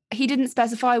 He didn't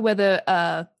specify whether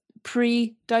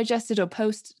pre-digested or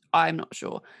post. I'm not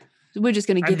sure. We're just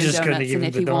going to I'm give him just going to donuts, give and him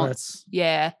if the he wants, donuts.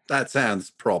 yeah, That sounds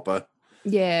proper.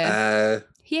 yeah.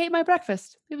 He ate my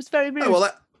breakfast. It was very rude. Oh, well,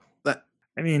 that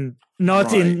I mean, not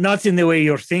Right. in the way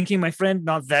you're thinking, my friend.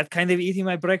 Not that kind of eating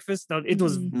my breakfast. No, it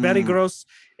was very Mm. gross.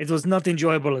 It was not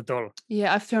enjoyable at all.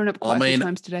 Yeah, I've thrown up quite a few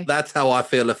times today. that's how I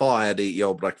feel if I had to eat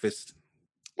your breakfast.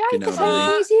 Yeah, you I know guess what I I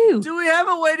mean? please you. Do we have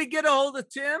a way to get a hold of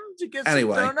Tim to get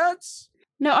Anyway. some donuts?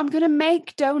 No, I'm going to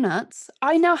make donuts.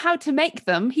 I know how to make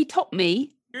them. He taught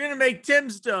me. You're gonna make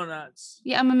Tim's donuts.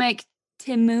 Yeah, I'm going to make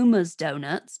Timuma's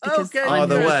donuts. Because Okay, I'm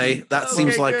Either good. way, that Okay,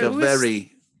 seems like good. a Who is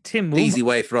very Tim easy Mooma.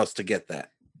 way for us to get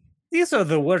that. These are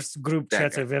the worst group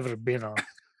chats Dagger. I've ever been on.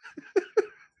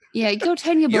 Yeah, go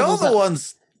turn your You're bubbles the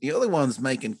up. ones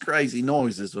making crazy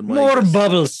noises when we More just-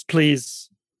 bubbles, please.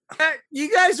 You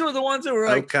guys were the ones that were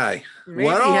like, Okay. maybe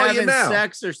What are you having now?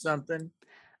 sex or something.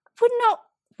 We're not.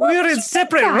 Why We're would in you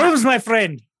separate think that? rooms, my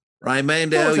friend.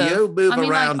 Raimundo, Sort of. you move I mean,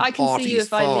 like, around I can see you parties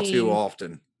if I far too lean.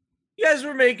 often. You guys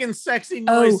were making sexy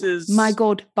noises. Oh my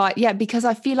god! But yeah, because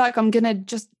I feel like I'm gonna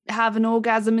just have an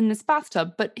orgasm in this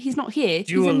bathtub, but he's not here.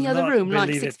 You He's in will the other not room, like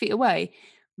believe 6 it. feet away.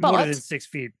 More But- than 6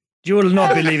 feet. You will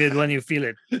not Well- believe it when you feel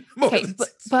it. More Okay, than but,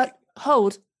 6 but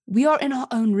hold, we are in our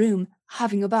own room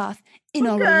having a bath in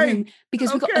our own Okay, room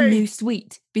because we got a okay. new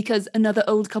suite because another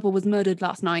old couple was murdered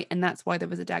last night, and that's why there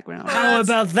was a dagger in our Oh, room. How that's-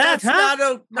 about that, that's huh? Not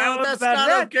How no, that's about not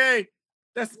that? okay.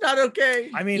 That's not okay.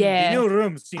 I mean, Yeah. the new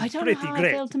room I seems don't know pretty how I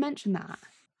great. failed to mention that.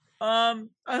 I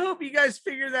hope you guys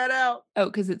figure that out. Oh,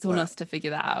 because it's on Well, us to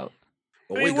figure that out.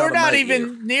 But I mean, we we're gotta not make even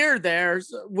you. near there.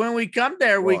 So when we come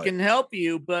there, we Right. can help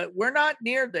you, but we're not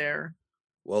near there.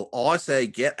 Well, I say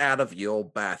get out of your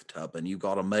bathtub and you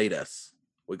gotta meet us.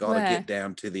 We gotta Where? get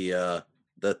down to the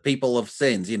people of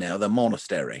sins, the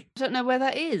monastery. I don't know where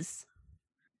that is.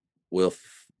 We'll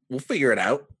figure it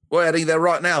out. We're heading there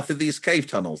right now through these cave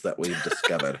tunnels that we've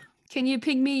discovered. Can you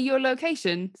ping me your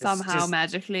location somehow just-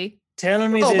 magically? Tell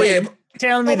me, I'll be able,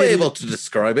 tell me I'll be the- able to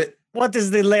describe it. what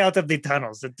is the layout of the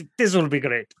tunnels? This will be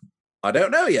great. I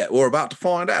don't know yet. We're about to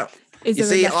find out. Is You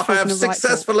there a see, left I fork have and a right fork?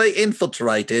 successfully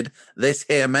infiltrated this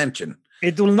here mansion.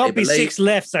 It will not They be believe- 6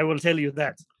 lefts, I will tell you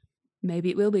that. Maybe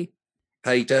it will be.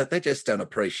 Peter, they just don't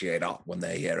appreciate art when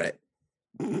they hear it.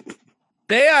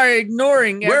 They are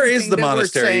ignoring. Where is everything the that we're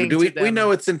monastery? saying Do we to them. we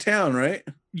know it's in town, right?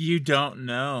 You don't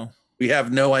know. We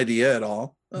have no idea at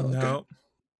all. Oh, okay. No.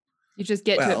 You just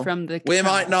get to Well, it from the. We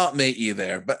might canal. not meet you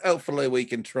there, but hopefully we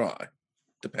can try.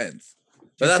 Depends.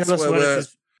 But Just that's tell us where what it we're.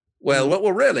 is. Well, what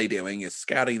we're really doing is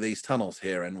scouting these tunnels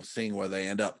here and seeing where they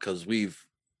end up because we've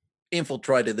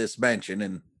infiltrated this mansion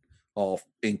and all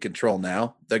in control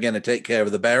now. They're going to take care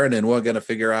of the Baron and we're going to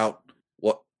figure out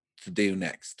what to do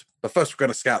next. But first, we're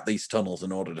going to scout these tunnels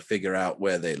in order to figure out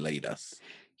where they lead us.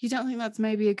 You don't think that's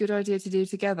maybe a good idea to do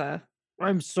together?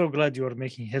 I'm so glad you are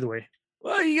making headway.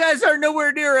 Well, you guys are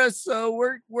nowhere near us, so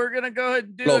we're gonna go ahead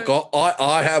and do Look, it.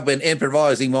 I have been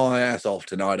improvising my ass off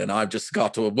tonight, and I've just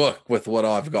got to work with what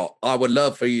I've got. I would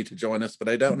love for you to join us, but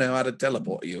I don't know how to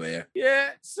teleport you here. Yeah,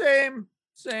 same.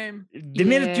 The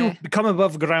minute you Yeah. become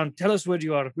above ground, tell us where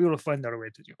you are. We will find our way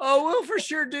to you. Oh, we'll for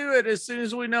sure do it as soon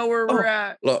as we know where we're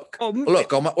at. Look, Oh,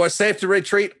 we're safe to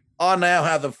retreat. I now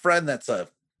have a friend that's a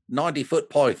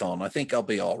 90-foot python. I think I'll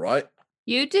be all right.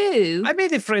 You do. I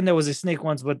made a friend that was a snake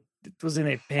once, but it was in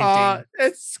a painting.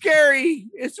 It's scary.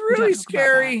 It's really talk about that.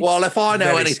 scary. Well, if I know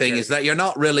Very anything, scary. is that you're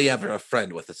not really ever a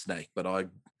friend with a snake, but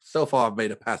so far I've made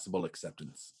a passable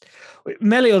acceptance. Wait,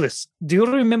 Meliodas, do you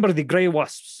remember the grey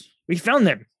wasps? We found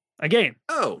them again.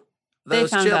 Oh, They those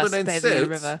found us children in bathing in the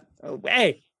suits. river. Oh,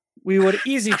 hey, we were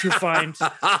easy to find. It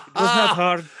was not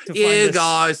hard to you find us.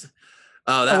 guys.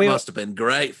 Oh, that we- must have been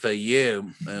great for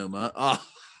you, Uma. Oh.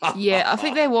 Yeah, I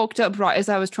think they walked up right as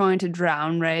I was trying to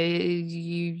drown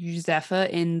Zephyr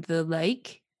in the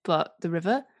lake, but the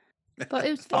river. But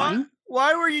it was fine.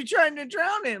 Why were you trying to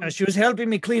drown him? She was helping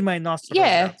me clean my nostrils.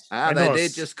 Yeah. out. My They nose.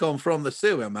 did just come from the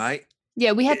sewer, mate.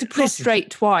 Yeah, we had to Listen. prostrate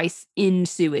twice in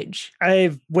sewage.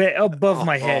 I went above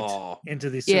my head Oh. into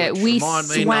the Yeah, sewage. we Remind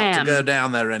me not to swam. go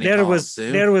down there anytime there was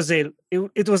soon.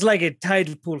 it was like a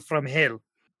tide pool from hell.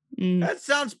 Mm, That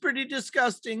sounds pretty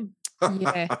disgusting.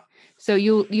 yeah. So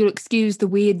you'll excuse the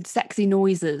weird, sexy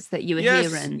noises that you were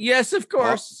hearing. Yes, of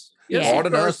course. Yes, Yeah. of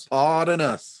Pardon us, course. pardon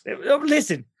us.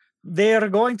 Listen, they're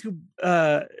going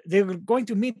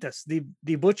to meet us,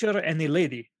 the butcher and the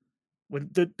lady. When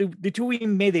the two we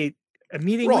made a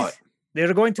meeting Right. with,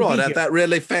 they're going to Right, be at here that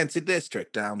really fancy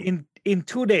district down in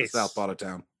 2 the days. south part of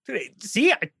town.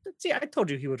 See, I told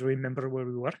you he would remember where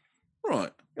we were.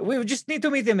 Right. We would just need to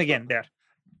meet him again there.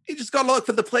 You just got to look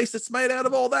for the place that's made out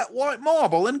of all that white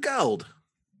marble and gold.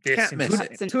 Yes, Can't in miss two- it.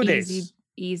 That's an 2 days.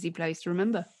 easy place to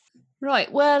remember.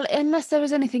 Right. Well, unless there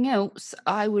was anything else,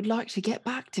 I would like to get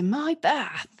back to my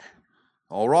bath.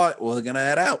 All right, well, we're going to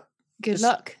head out. Good Just-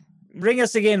 luck. Ring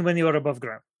us again when you are above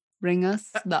ground. Ring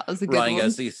us. That was a good Ryan one.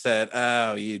 goes, he said,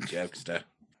 "Oh, you jokester."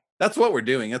 That's what we're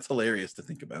doing. That's hilarious to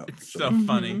think about. It's so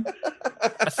funny.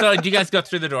 So, do you guys go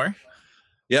through the door?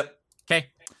 Yep. Okay.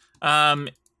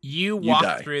 You walk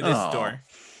die. through this Aw. door,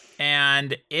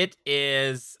 and it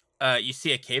is. You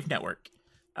see a cave network.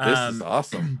 This is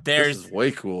awesome. There's. This is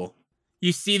way cool.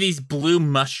 You see these blue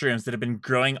mushrooms that have been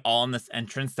growing all in this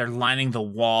entrance. They're lining the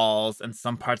walls and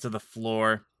some parts of the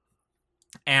floor.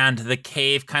 And the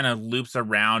cave kind of loops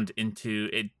around into,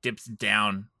 it dips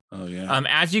down. Oh, yeah.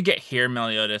 As you get here,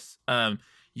 Meliodas,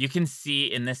 you can see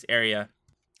in this area,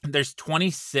 there's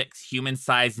 26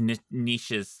 human-sized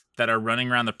niches that are running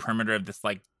around the perimeter of this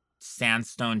like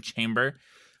sandstone chamber,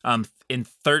 in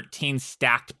 13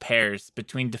 stacked pairs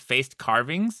between defaced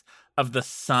carvings of the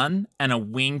sun and a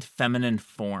winged feminine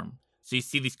form. So you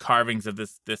see these carvings of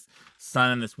this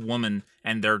sun and this woman,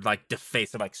 and they're like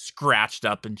defaced, they're like scratched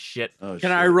up and shit. Oh,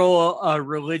 Can I roll a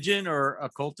religion or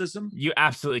occultism? You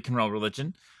absolutely can roll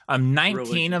religion. 19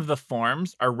 Religion. of the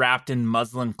forms are wrapped in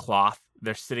muslin cloth.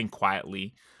 They're sitting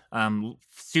quietly,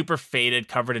 super faded,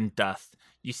 covered in dust.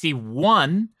 You see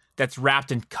one that's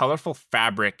wrapped in colorful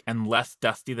fabric and less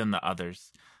dusty than the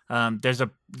others. There's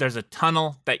a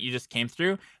tunnel that you just came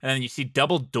through, and then you see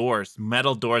double doors,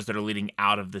 metal doors that are leading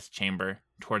out of this chamber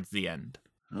towards the end.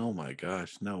 Oh my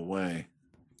gosh, no way.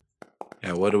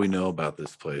 Yeah, what do we know about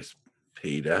this place,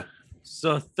 Peter?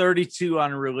 So 32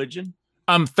 on religion.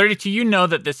 32, you know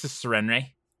that this is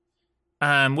Serenre.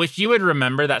 Which you would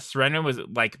remember that Serenre was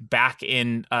like back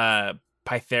in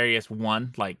Pytharius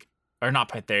 1, or not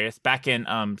Pytharius, back in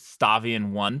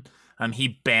Stavian 1.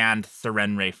 He banned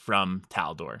Serenre from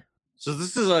Taldor. So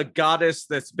this is a goddess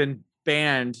that's been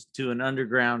banned to an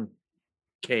underground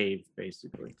cave,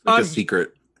 basically. Like a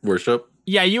secret worship?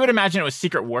 Yeah, you would imagine it was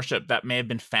secret worship that may have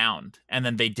been found, and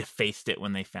then they defaced it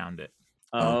when they found it.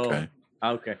 Oh,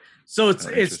 okay. So it's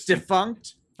interesting.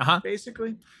 defunct, Uh-huh.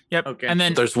 basically? Yep. Okay. And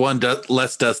then There's one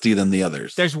less dusty than the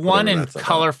others. there's one whatever in that's about.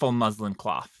 colorful muslin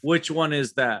cloth. Which one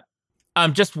is that?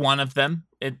 Just one of them.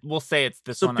 We'll say it's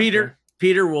this So one. up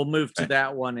Peter will move to Okay.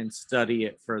 that one and study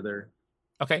it further.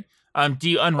 here. Okay. Do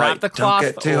you unwrap Right, the cloth?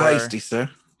 don't get too or- hasty, sir.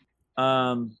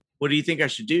 What do you think I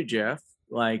should do, Jeff?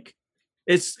 Like,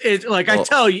 it's like Well-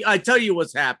 I tell you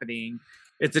what's happening.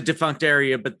 It's a defunct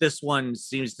area, but this one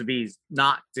seems to be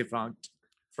not defunct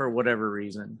for whatever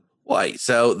reason. Wait,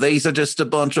 so these are just a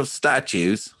bunch of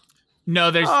statues? No,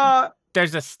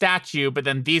 there's a statue, but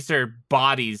then these are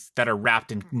bodies that are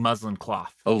wrapped in muslin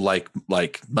cloth. Oh, like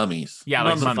mummies. Yeah,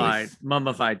 like mummies.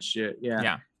 mummified shit. Yeah.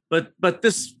 Yeah. But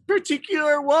this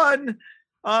particular one,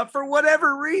 for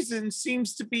whatever reason,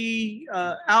 seems to be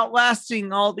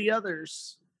outlasting all the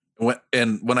others. When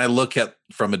I look at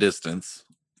from a distance,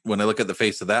 when I look at the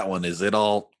face of that one, is it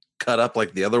all cut up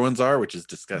like the other ones are, which is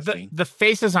disgusting? The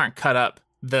faces aren't cut up.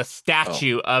 The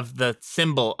statue of the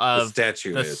symbol The of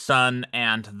statue the is. sun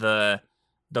and the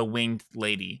winged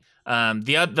lady.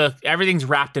 The everything's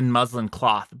wrapped in muslin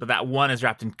cloth, but that one is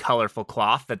wrapped in colorful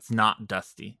cloth that's not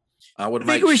dusty. I would I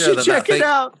make think we sure should that check that it thing,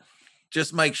 out.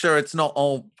 just make sure it's not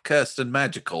all cursed and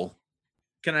magical.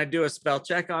 Can I do a spell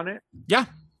check on it? Yeah.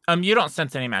 You don't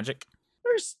sense any magic.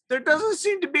 There doesn't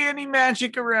seem to be any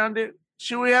magic around it.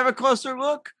 Should we have a closer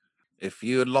look? If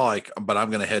you'd like, but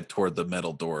I'm gonna head toward the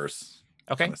metal doors.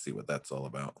 Okay. Let's see what that's all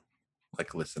about.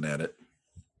 Like, listen at it.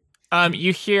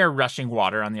 You hear rushing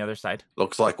water on the other side.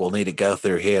 Looks like we'll need to go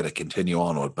through here to continue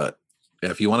onward, but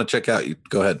if you want to check out, you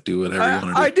go ahead, do whatever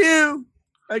you want to do.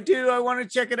 I do. I want to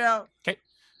check it out.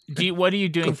 What are you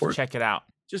doing for to it. check it out?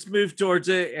 Just move towards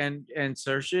it and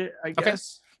search it, I Okay.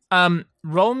 guess.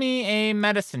 Roll me a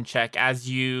medicine check as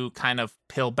you kind of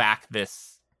peel back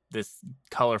this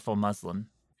colorful muslin.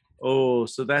 Oh,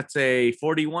 so that's a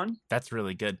 41. That's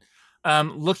really good.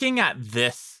 Looking at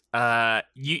this,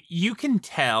 you can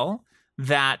tell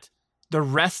that the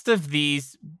rest of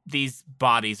these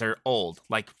bodies are old,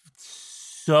 like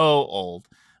so old.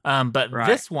 But Right.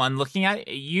 this one, looking at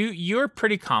it, you're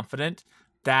pretty confident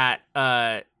that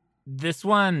this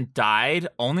one died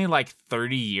only like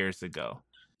 30 years ago.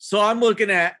 So I'm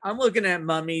looking at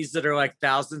mummies that are like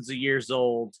thousands of years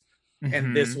old, and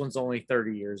Mhm. this one's only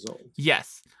 30 years old.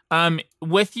 Yes.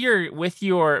 With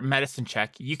your medicine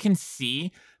check, you can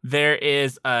see there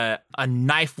is a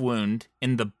knife wound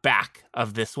in the back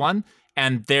of this one,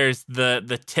 and there's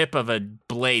the tip of a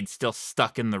blade still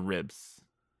stuck in the ribs.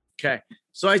 Okay.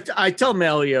 So I tell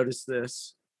Meliodas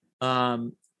this.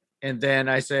 And then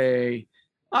I say,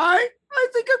 I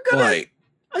think I'm Wait.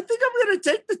 gonna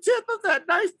take the tip of that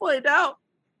knife blade out.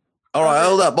 All right,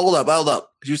 Okay. hold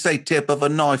up. Did you say tip of a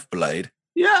knife blade?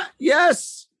 Yeah,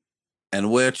 yes.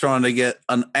 And we're trying to get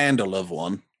an handle of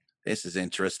one. This is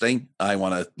interesting. I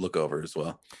want to look over as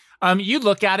well. You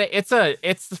look at it.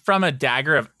 It's from a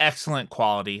dagger of excellent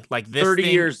quality. Like this 30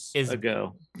 thing years is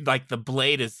ago. like the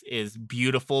blade is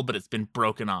beautiful, but it's been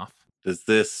broken off.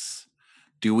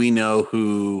 Do we know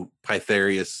who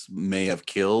Pytharius may have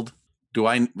killed? Do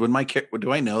I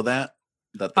know that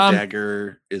the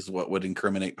dagger is what would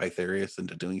incriminate Pytharius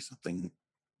into doing something?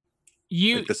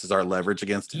 Like this is our leverage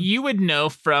against him. You would know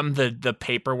from the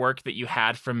paperwork that you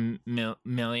had from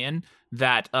Million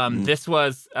that this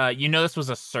was this was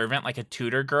a servant, like a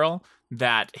tutor girl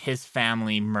that his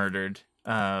family murdered.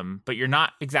 But you're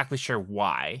not exactly sure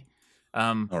why.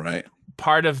 All right.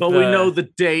 We know the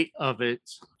date of it.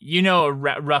 You know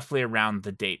roughly around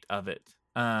the date of it.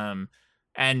 And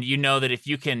you know that if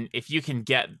you can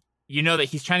get, you know that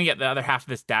he's trying to get the other half of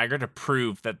this dagger to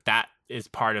prove that is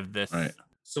part of this. Right.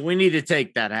 So we need to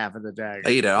take that half of the dagger.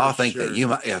 Peter, I think that you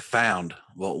might have found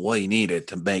what we needed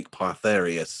to make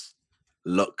Pytharius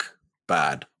look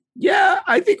bad. Yeah,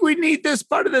 I think we need this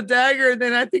part of the dagger, and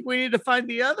then I think we need to find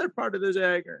the other part of the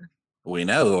dagger. We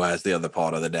know who has the other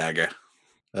part of the dagger.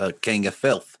 King of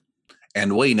Filth.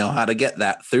 And we know how to get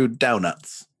that through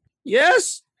donuts.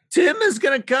 Yes, Tim is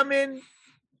going to come in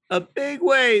a big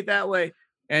way that way.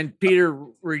 And Peter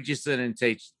reaches in and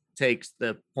takes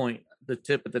the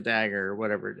tip of the dagger or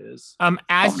whatever it is.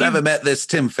 I've never met this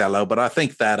Tim fellow, but I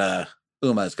think that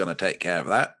Uma's going to take care of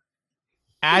that.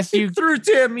 As you through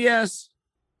Tim, yes.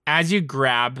 As you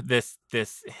grab the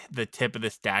tip of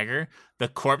this dagger, the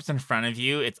corpse in front of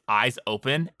you, its eyes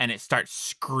open and it starts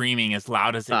screaming as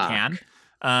loud as it can.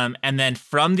 And then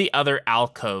from the other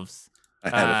alcoves, I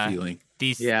had a feeling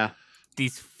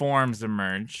these forms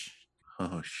emerge.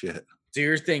 Oh shit! Do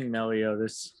your thing,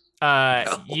 Meliodas.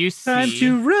 You see time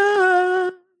to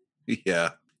run. Yeah,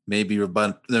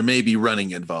 there may be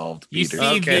running involved. You Peter.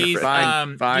 see these.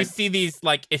 Fine. You see these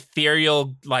like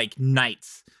ethereal like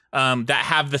knights that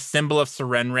have the symbol of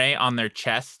Serenre on their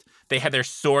chest. They have their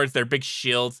swords, their big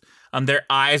shields. Their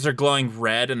eyes are glowing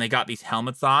red, and they got these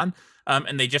helmets on.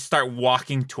 And they just start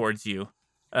walking towards you.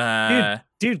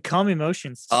 Dude, calm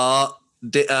emotions.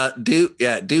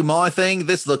 Do my thing.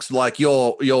 This looks like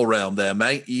your realm there,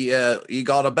 mate. You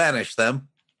gotta banish them.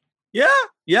 Yeah.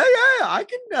 I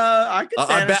can.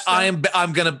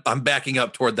 I'm backing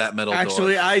up toward that metal door.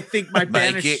 Actually, I think my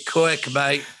banish. Make it quick,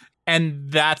 mate. And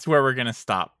that's where we're gonna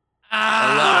stop.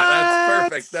 That's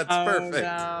perfect. That's perfect.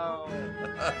 No.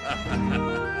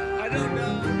 I don't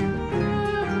know.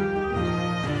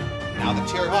 Now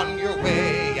that you're on your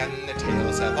way and the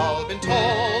tales have all been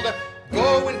told,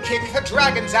 go and kick the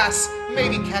dragon's ass,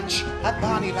 maybe catch a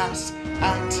bonny lass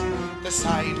at the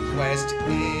side quest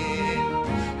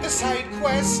inn. The side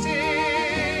quest inn.